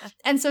theater.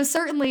 And so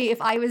certainly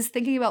if I was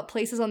thinking about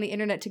places on the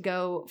internet to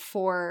go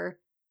for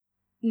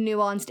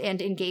nuanced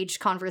and engaged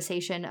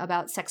conversation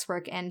about sex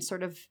work and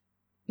sort of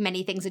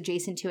many things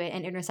adjacent to it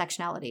and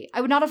intersectionality,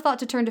 I would not have thought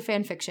to turn to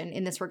fanfiction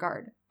in this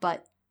regard,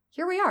 but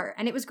here we are,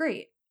 and it was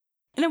great.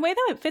 In a way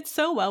though, it fits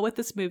so well with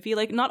this movie.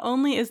 Like, not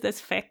only is this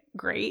fic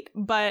great,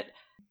 but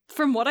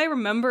from what I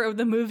remember of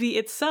the movie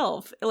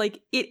itself,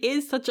 like, it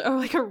is such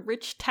a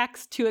rich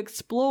text to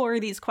explore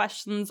these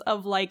questions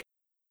of like,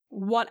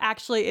 what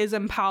actually is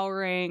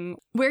empowering?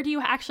 Where do you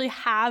actually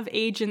have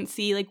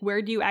agency? Like,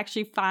 where do you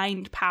actually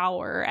find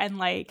power? And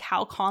like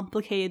how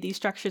complicated these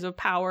structures of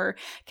power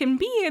can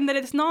be, and that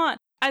it's not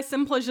as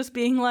simple as just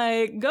being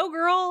like, go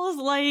girls,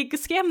 like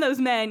scam those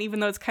men, even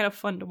though it's kind of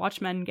fun to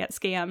watch men get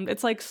scammed.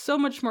 It's like so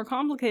much more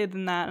complicated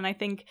than that. And I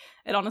think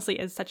it honestly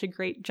is such a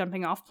great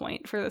jumping off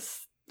point for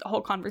this whole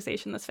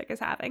conversation this fic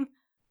is having.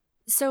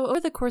 So over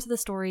the course of the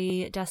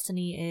story,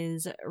 Destiny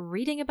is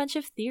reading a bunch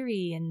of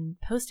theory and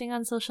posting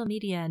on social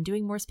media and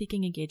doing more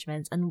speaking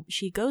engagements. And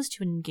she goes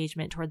to an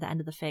engagement toward the end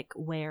of the fic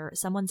where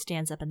someone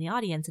stands up in the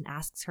audience and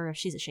asks her if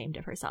she's ashamed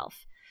of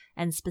herself,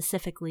 and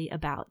specifically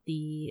about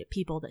the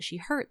people that she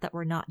hurt that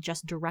were not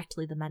just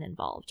directly the men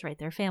involved, right?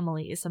 Their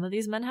families. Some of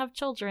these men have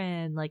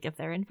children. Like, if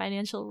they're in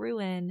financial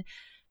ruin,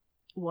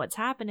 what's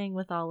happening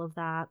with all of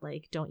that?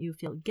 Like, don't you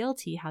feel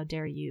guilty? How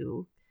dare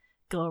you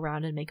go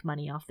around and make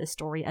money off this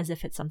story as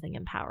if it's something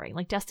empowering?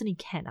 Like, Destiny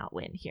cannot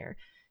win here.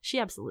 She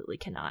absolutely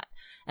cannot.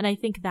 And I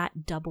think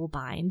that double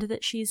bind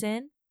that she's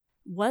in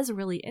was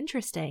really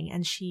interesting,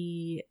 and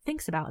she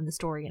thinks about in the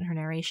story in her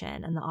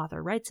narration, and the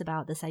author writes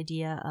about this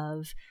idea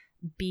of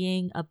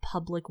being a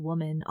public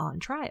woman on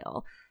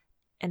trial,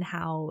 and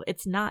how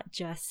it's not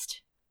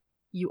just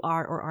you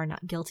are or are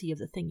not guilty of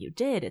the thing you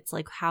did. It's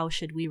like, how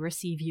should we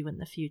receive you in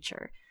the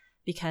future?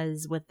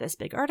 Because with this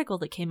big article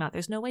that came out,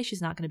 there's no way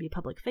she's not going to be a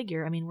public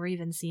figure. I mean, we're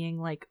even seeing,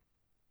 like,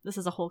 this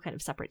is a whole kind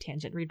of separate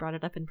tangent. Reed brought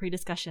it up in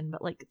pre-discussion,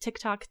 but like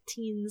TikTok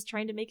teens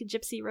trying to make a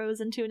Gypsy Rose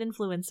into an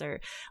influencer.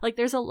 Like,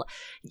 there's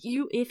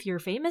if you're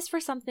famous for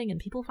something and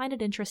people find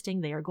it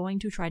interesting, they are going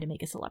to try to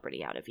make a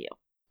celebrity out of you.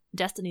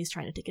 Destiny's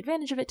trying to take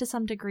advantage of it to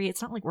some degree.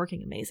 It's not like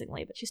working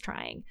amazingly, but she's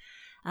trying.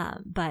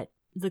 But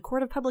the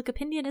court of public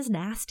opinion is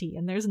nasty,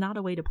 and there's not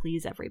a way to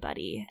please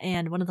everybody.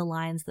 And one of the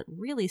lines that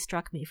really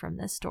struck me from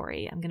this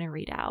story, I'm going to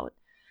read out.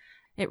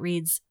 It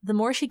reads, "The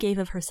more she gave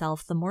of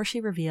herself, the more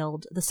she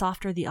revealed, the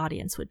softer the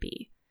audience would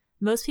be.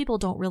 Most people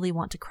don't really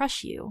want to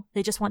crush you.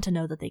 They just want to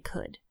know that they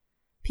could.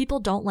 People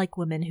don't like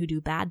women who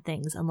do bad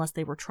things unless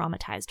they were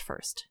traumatized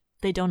first.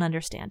 They don't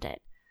understand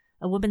it.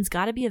 A woman's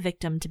got to be a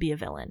victim to be a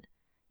villain.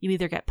 You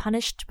either get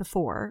punished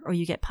before or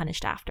you get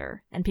punished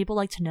after. And people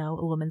like to know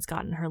a woman's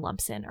gotten her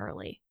lumps in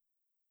early."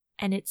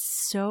 And it's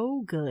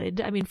so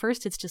good. I mean,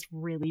 first, it's just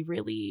really,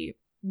 really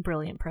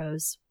brilliant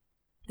prose.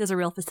 There's a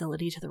real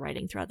facility to the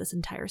writing throughout this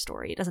entire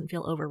story. It doesn't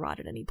feel overwrought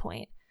at any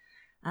point.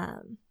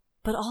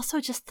 But also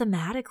just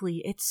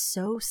thematically, it's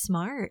so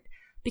smart.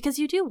 Because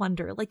you do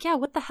wonder, like, yeah,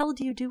 what the hell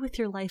do you do with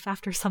your life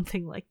after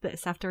something like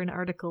this, after an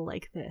article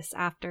like this,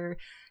 after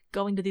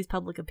going to these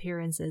public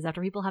appearances,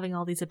 after people having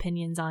all these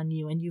opinions on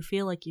you and you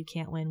feel like you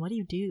can't win? What do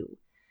you do?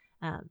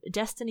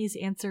 Destiny's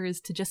answer is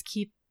to just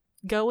keep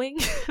going,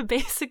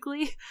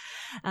 basically.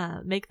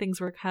 Make things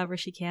work however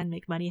she can,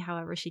 make money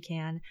however she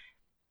can.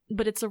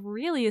 But it's a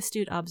really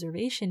astute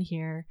observation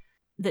here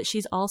that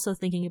she's also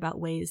thinking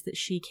about ways that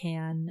she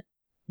can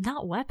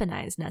not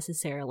weaponize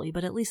necessarily,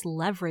 but at least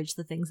leverage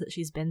the things that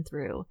she's been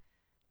through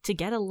to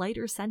get a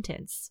lighter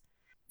sentence.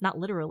 Not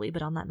literally,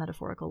 but on that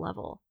metaphorical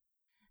level.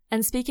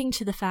 And speaking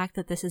to the fact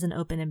that this is an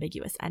open,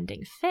 ambiguous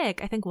ending fic,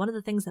 I think one of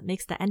the things that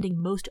makes the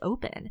ending most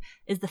open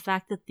is the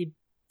fact that the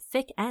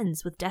fic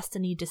ends with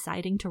Destiny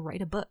deciding to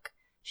write a book.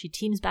 She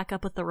teams back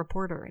up with the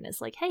reporter and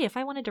is like, hey, if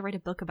I wanted to write a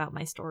book about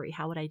my story,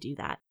 how would I do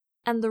that?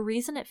 And the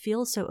reason it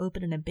feels so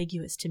open and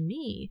ambiguous to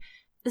me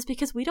is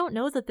because we don't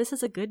know that this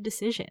is a good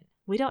decision.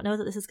 We don't know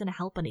that this is going to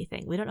help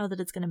anything. We don't know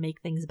that it's going to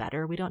make things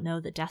better. We don't know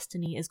that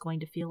Destiny is going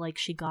to feel like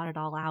she got it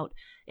all out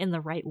in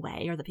the right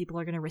way, or that people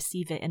are going to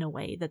receive it in a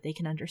way that they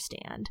can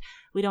understand.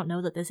 We don't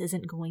know that this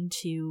isn't going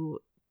to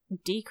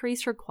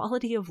decrease her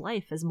quality of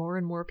life as more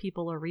and more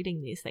people are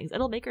reading these things.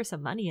 It'll make her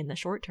some money in the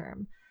short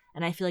term.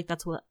 And I feel like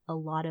that's what a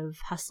lot of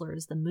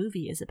Hustlers, the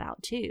movie, is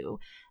about too,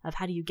 of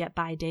how do you get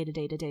by day to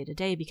day to day to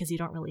day because you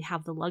don't really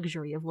have the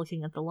luxury of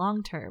looking at the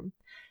long term.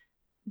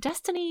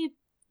 Destiny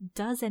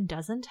does and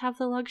doesn't have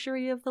the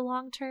luxury of the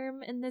long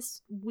term in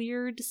this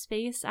weird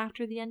space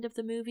after the end of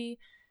the movie,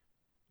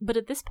 but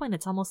at this point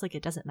it's almost like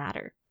it doesn't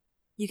matter.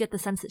 You get the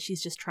sense that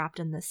she's just trapped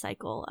in this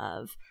cycle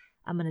of,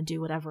 I'm going to do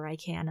whatever I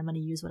can, I'm going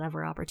to use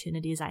whatever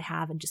opportunities I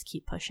have and just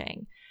keep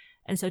pushing.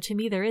 And so to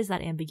me there is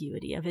that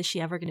ambiguity of, is she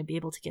ever going to be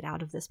able to get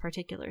out of this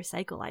particular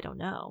cycle? I don't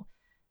know.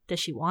 Does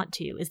she want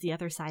to? Is the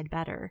other side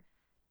better?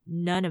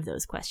 None of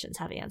those questions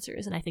have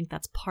answers, and I think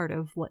that's part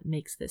of what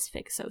makes this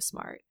fic so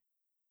smart.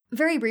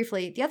 Very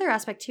briefly, the other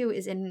aspect too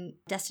is in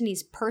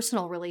Destiny's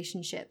personal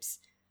relationships,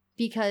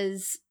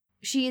 because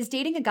she is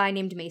dating a guy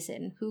named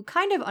Mason who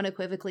kind of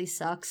unequivocally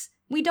sucks.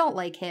 We don't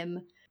like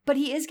him, but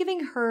he is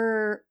giving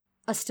her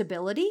a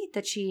stability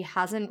that she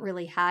hasn't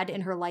really had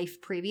in her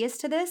life previous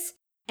to this.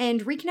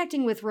 And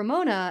reconnecting with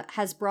Ramona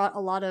has brought a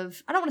lot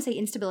of, I don't want to say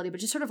instability, but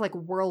just sort of like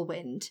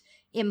whirlwind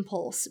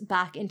impulse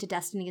back into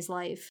Destiny's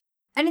life.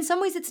 And in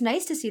some ways, it's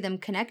nice to see them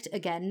connect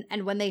again.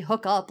 And when they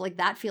hook up, like,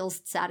 that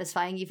feels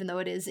satisfying, even though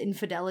it is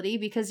infidelity,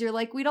 because you're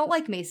like, we don't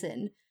like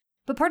Mason.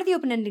 But part of the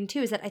open ending, too,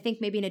 is that I think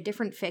maybe in a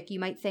different fic, you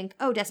might think,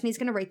 oh, Destiny's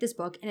going to write this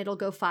book and it'll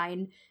go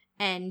fine.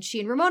 And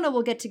she and Ramona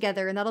will get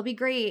together and that'll be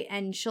great.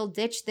 And she'll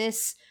ditch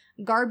this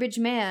garbage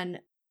man.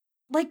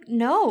 Like,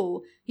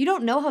 no, you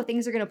don't know how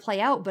things are going to play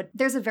out. But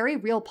there's a very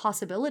real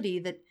possibility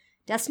that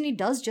Destiny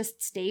does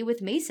just stay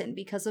with Mason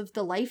because of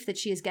the life that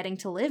she is getting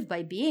to live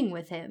by being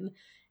with him.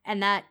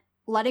 And that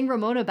letting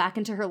Ramona back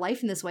into her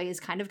life in this way is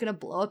kind of going to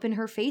blow up in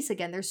her face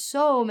again. There's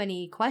so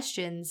many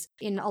questions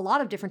in a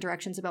lot of different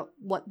directions about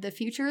what the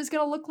future is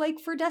going to look like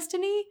for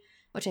Destiny,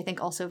 which I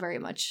think also very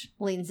much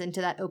leans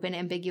into that open,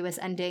 ambiguous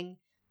ending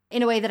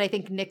in a way that I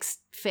think Nick's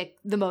fic,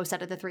 the most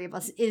out of the three of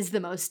us, is the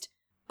most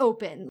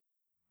open.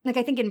 Like,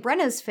 I think in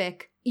Brenna's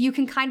fic, you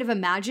can kind of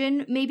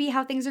imagine maybe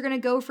how things are going to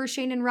go for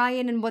Shane and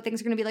Ryan and what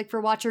things are going to be like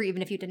for Watcher,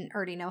 even if you didn't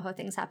already know how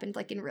things happened,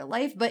 like, in real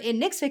life. But in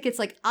Nick's fic, it's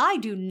like, I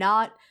do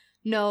not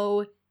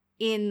know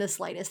in the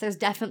slightest. There's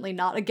definitely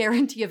not a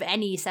guarantee of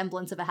any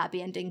semblance of a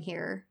happy ending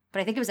here.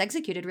 But I think it was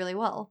executed really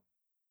well.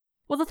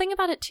 Well, the thing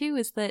about it, too,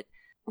 is that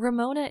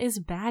Ramona is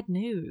bad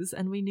news,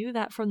 and we knew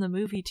that from the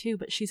movie, too,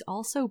 but she's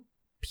also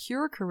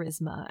pure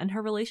charisma, and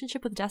her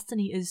relationship with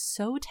Destiny is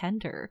so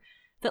tender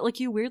that, like,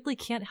 you weirdly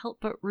can't help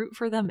but root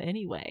for them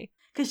anyway.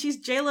 Because she's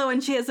J-Lo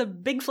and she has a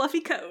big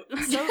fluffy coat.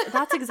 So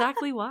that's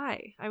exactly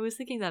why. I was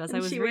thinking that as I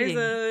was reading. She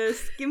wears a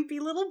skimpy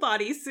little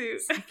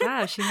bodysuit.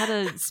 Yeah, if she had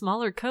a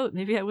smaller coat,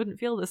 maybe I wouldn't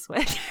feel this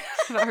way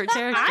about her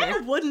character. I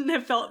wouldn't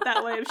have felt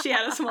that way if she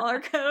had a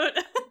smaller coat.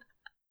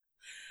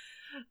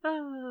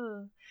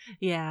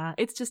 Yeah,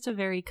 it's just a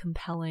very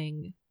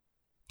compelling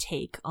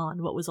take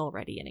on what was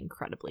already an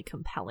incredibly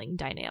compelling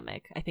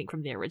dynamic, I think,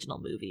 from the original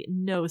movie.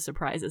 No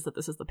surprises that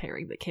this is the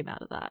pairing that came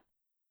out of that.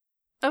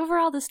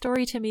 Overall, the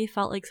story to me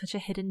felt like such a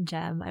hidden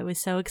gem. I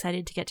was so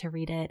excited to get to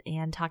read it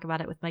and talk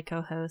about it with my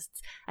co-hosts.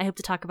 I hope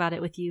to talk about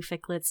it with you,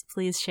 Ficlets.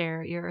 Please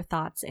share your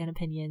thoughts and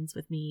opinions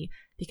with me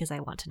because I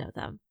want to know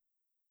them.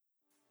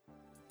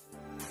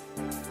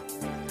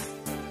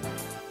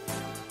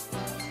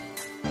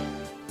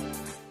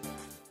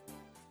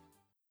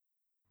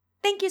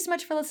 Thank you so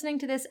much for listening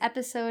to this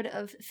episode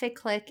of Fic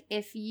Clique.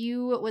 If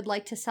you would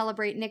like to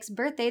celebrate Nick's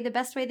birthday, the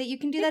best way that you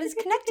can do that is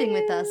connecting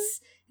with us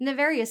in the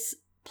various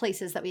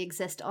places that we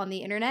exist on the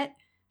internet.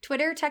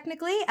 Twitter,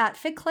 technically, at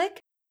Fic Clique.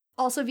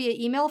 Also via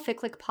email,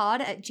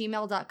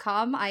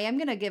 ficlicpod@gmail.com. I am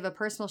going to give a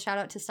personal shout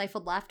out to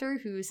Stifled Laughter,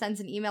 who sends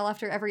an email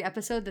after every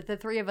episode that the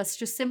three of us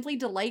just simply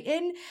delight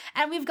in.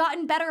 And we've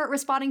gotten better at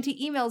responding to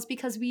emails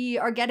because we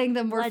are getting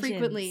them more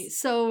frequently.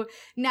 So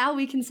now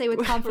we can say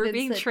with confidence we're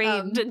being that,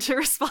 trained to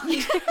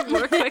respond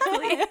more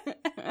quickly.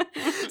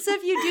 So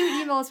if you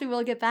do email us, we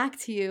will get back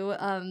to you.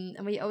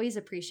 And we always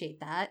appreciate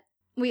that.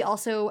 We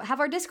also have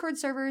our Discord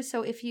server,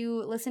 so if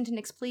you listen to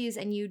Nick's Please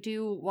and you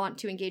do want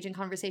to engage in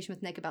conversation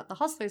with Nick about the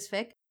Hustlers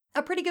fic,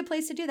 a pretty good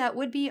place to do that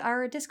would be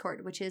our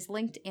Discord, which is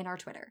linked in our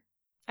Twitter.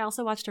 I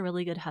also watched a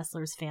really good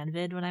Hustlers fan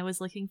vid when I was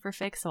looking for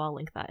fic, so I'll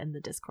link that in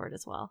the Discord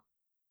as well.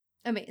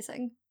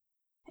 Amazing.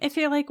 If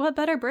you're like, what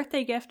better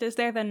birthday gift is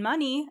there than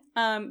money?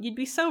 You'd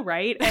be so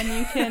right, and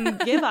you can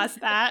give us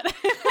that.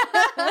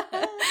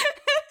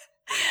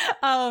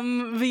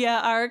 Via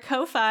our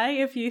Ko-Fi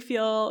if you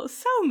feel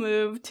so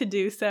moved to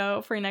do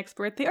so for next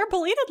birthday, or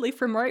belatedly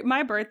for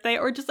my birthday,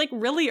 or just like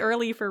really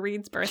early for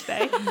Reed's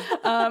birthday.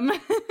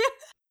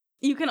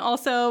 You can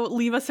also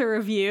leave us a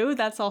review.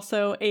 That's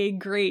also a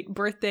great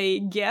birthday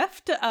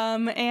gift,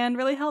 and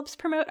really helps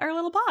promote our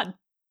little pod.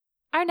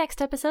 Our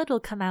next episode will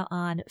come out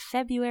on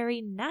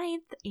February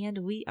 9th,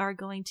 and we are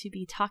going to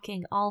be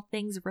talking all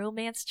things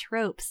romance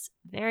tropes.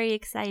 Very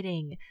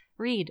exciting.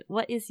 Reed,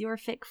 what is your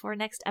fic for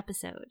next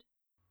episode?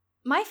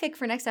 My fic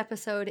for next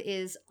episode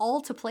is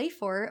All to Play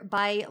For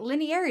by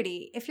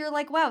Linearity. If you're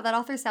like, wow, that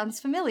author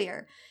sounds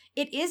familiar.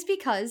 It is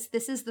because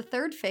this is the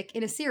third fic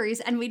in a series,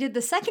 and we did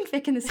the second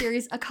fic in the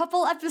series a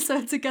couple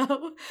episodes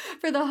ago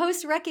for the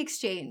Host Rec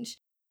Exchange.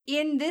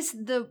 In this,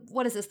 the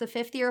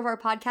fifth year of our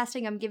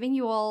podcasting, I'm giving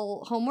you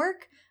all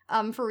homework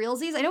for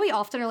realsies. I know we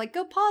often are like,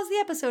 go pause the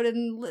episode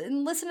and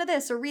listen to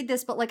this or read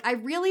this, but like, I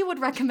really would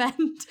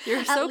recommend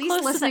You're so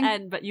close to the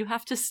end, but you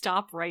have to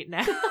stop right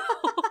now.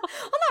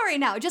 Well, not right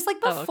now. Just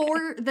like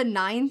before the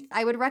 9th,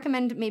 I would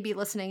recommend maybe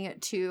listening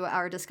to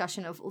our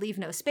discussion of Leave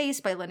No Space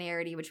by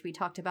Linearity, which we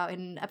talked about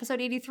in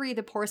episode 83,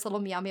 The Poorest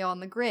Little Meow Meow on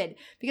the Grid,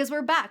 because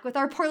we're back with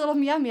our poor little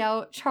meow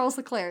meow, Charles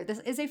Leclerc. This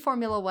is a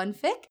Formula One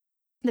fic.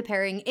 The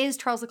pairing is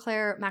Charles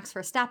Leclerc, Max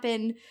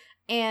Verstappen,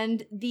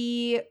 and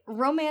the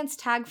romance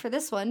tag for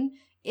this one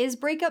is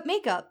Breakup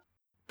Makeup.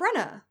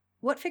 Brenna,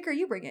 what fic are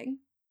you bringing?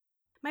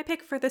 My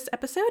pick for this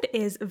episode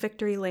is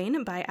Victory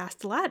Lane by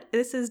Astolat.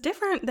 This is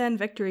different than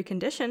Victory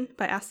Condition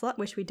by Astolat,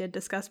 which we did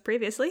discuss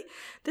previously.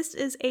 This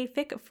is a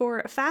fic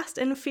for Fast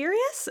and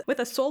Furious with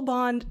a soul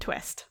bond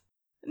twist.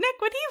 Nick,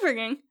 what are you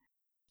bringing?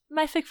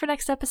 My fic for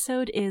next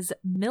episode is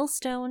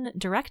Millstone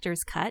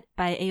Director's Cut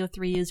by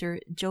AO3 user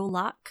Joe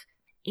Locke,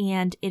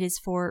 and it is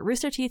for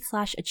Rooster Teeth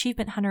 /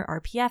 Achievement Hunter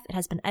RPF. It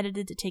has been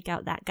edited to take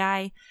out that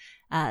guy.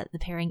 The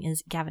pairing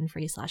is Gavin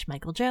Free /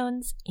 Michael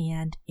Jones,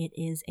 and it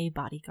is a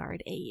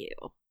bodyguard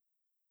AU.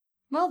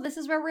 Well, this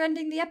is where we're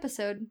ending the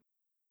episode.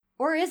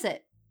 Or is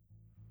it?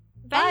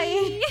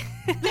 Bye!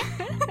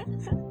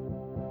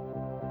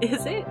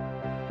 Is it?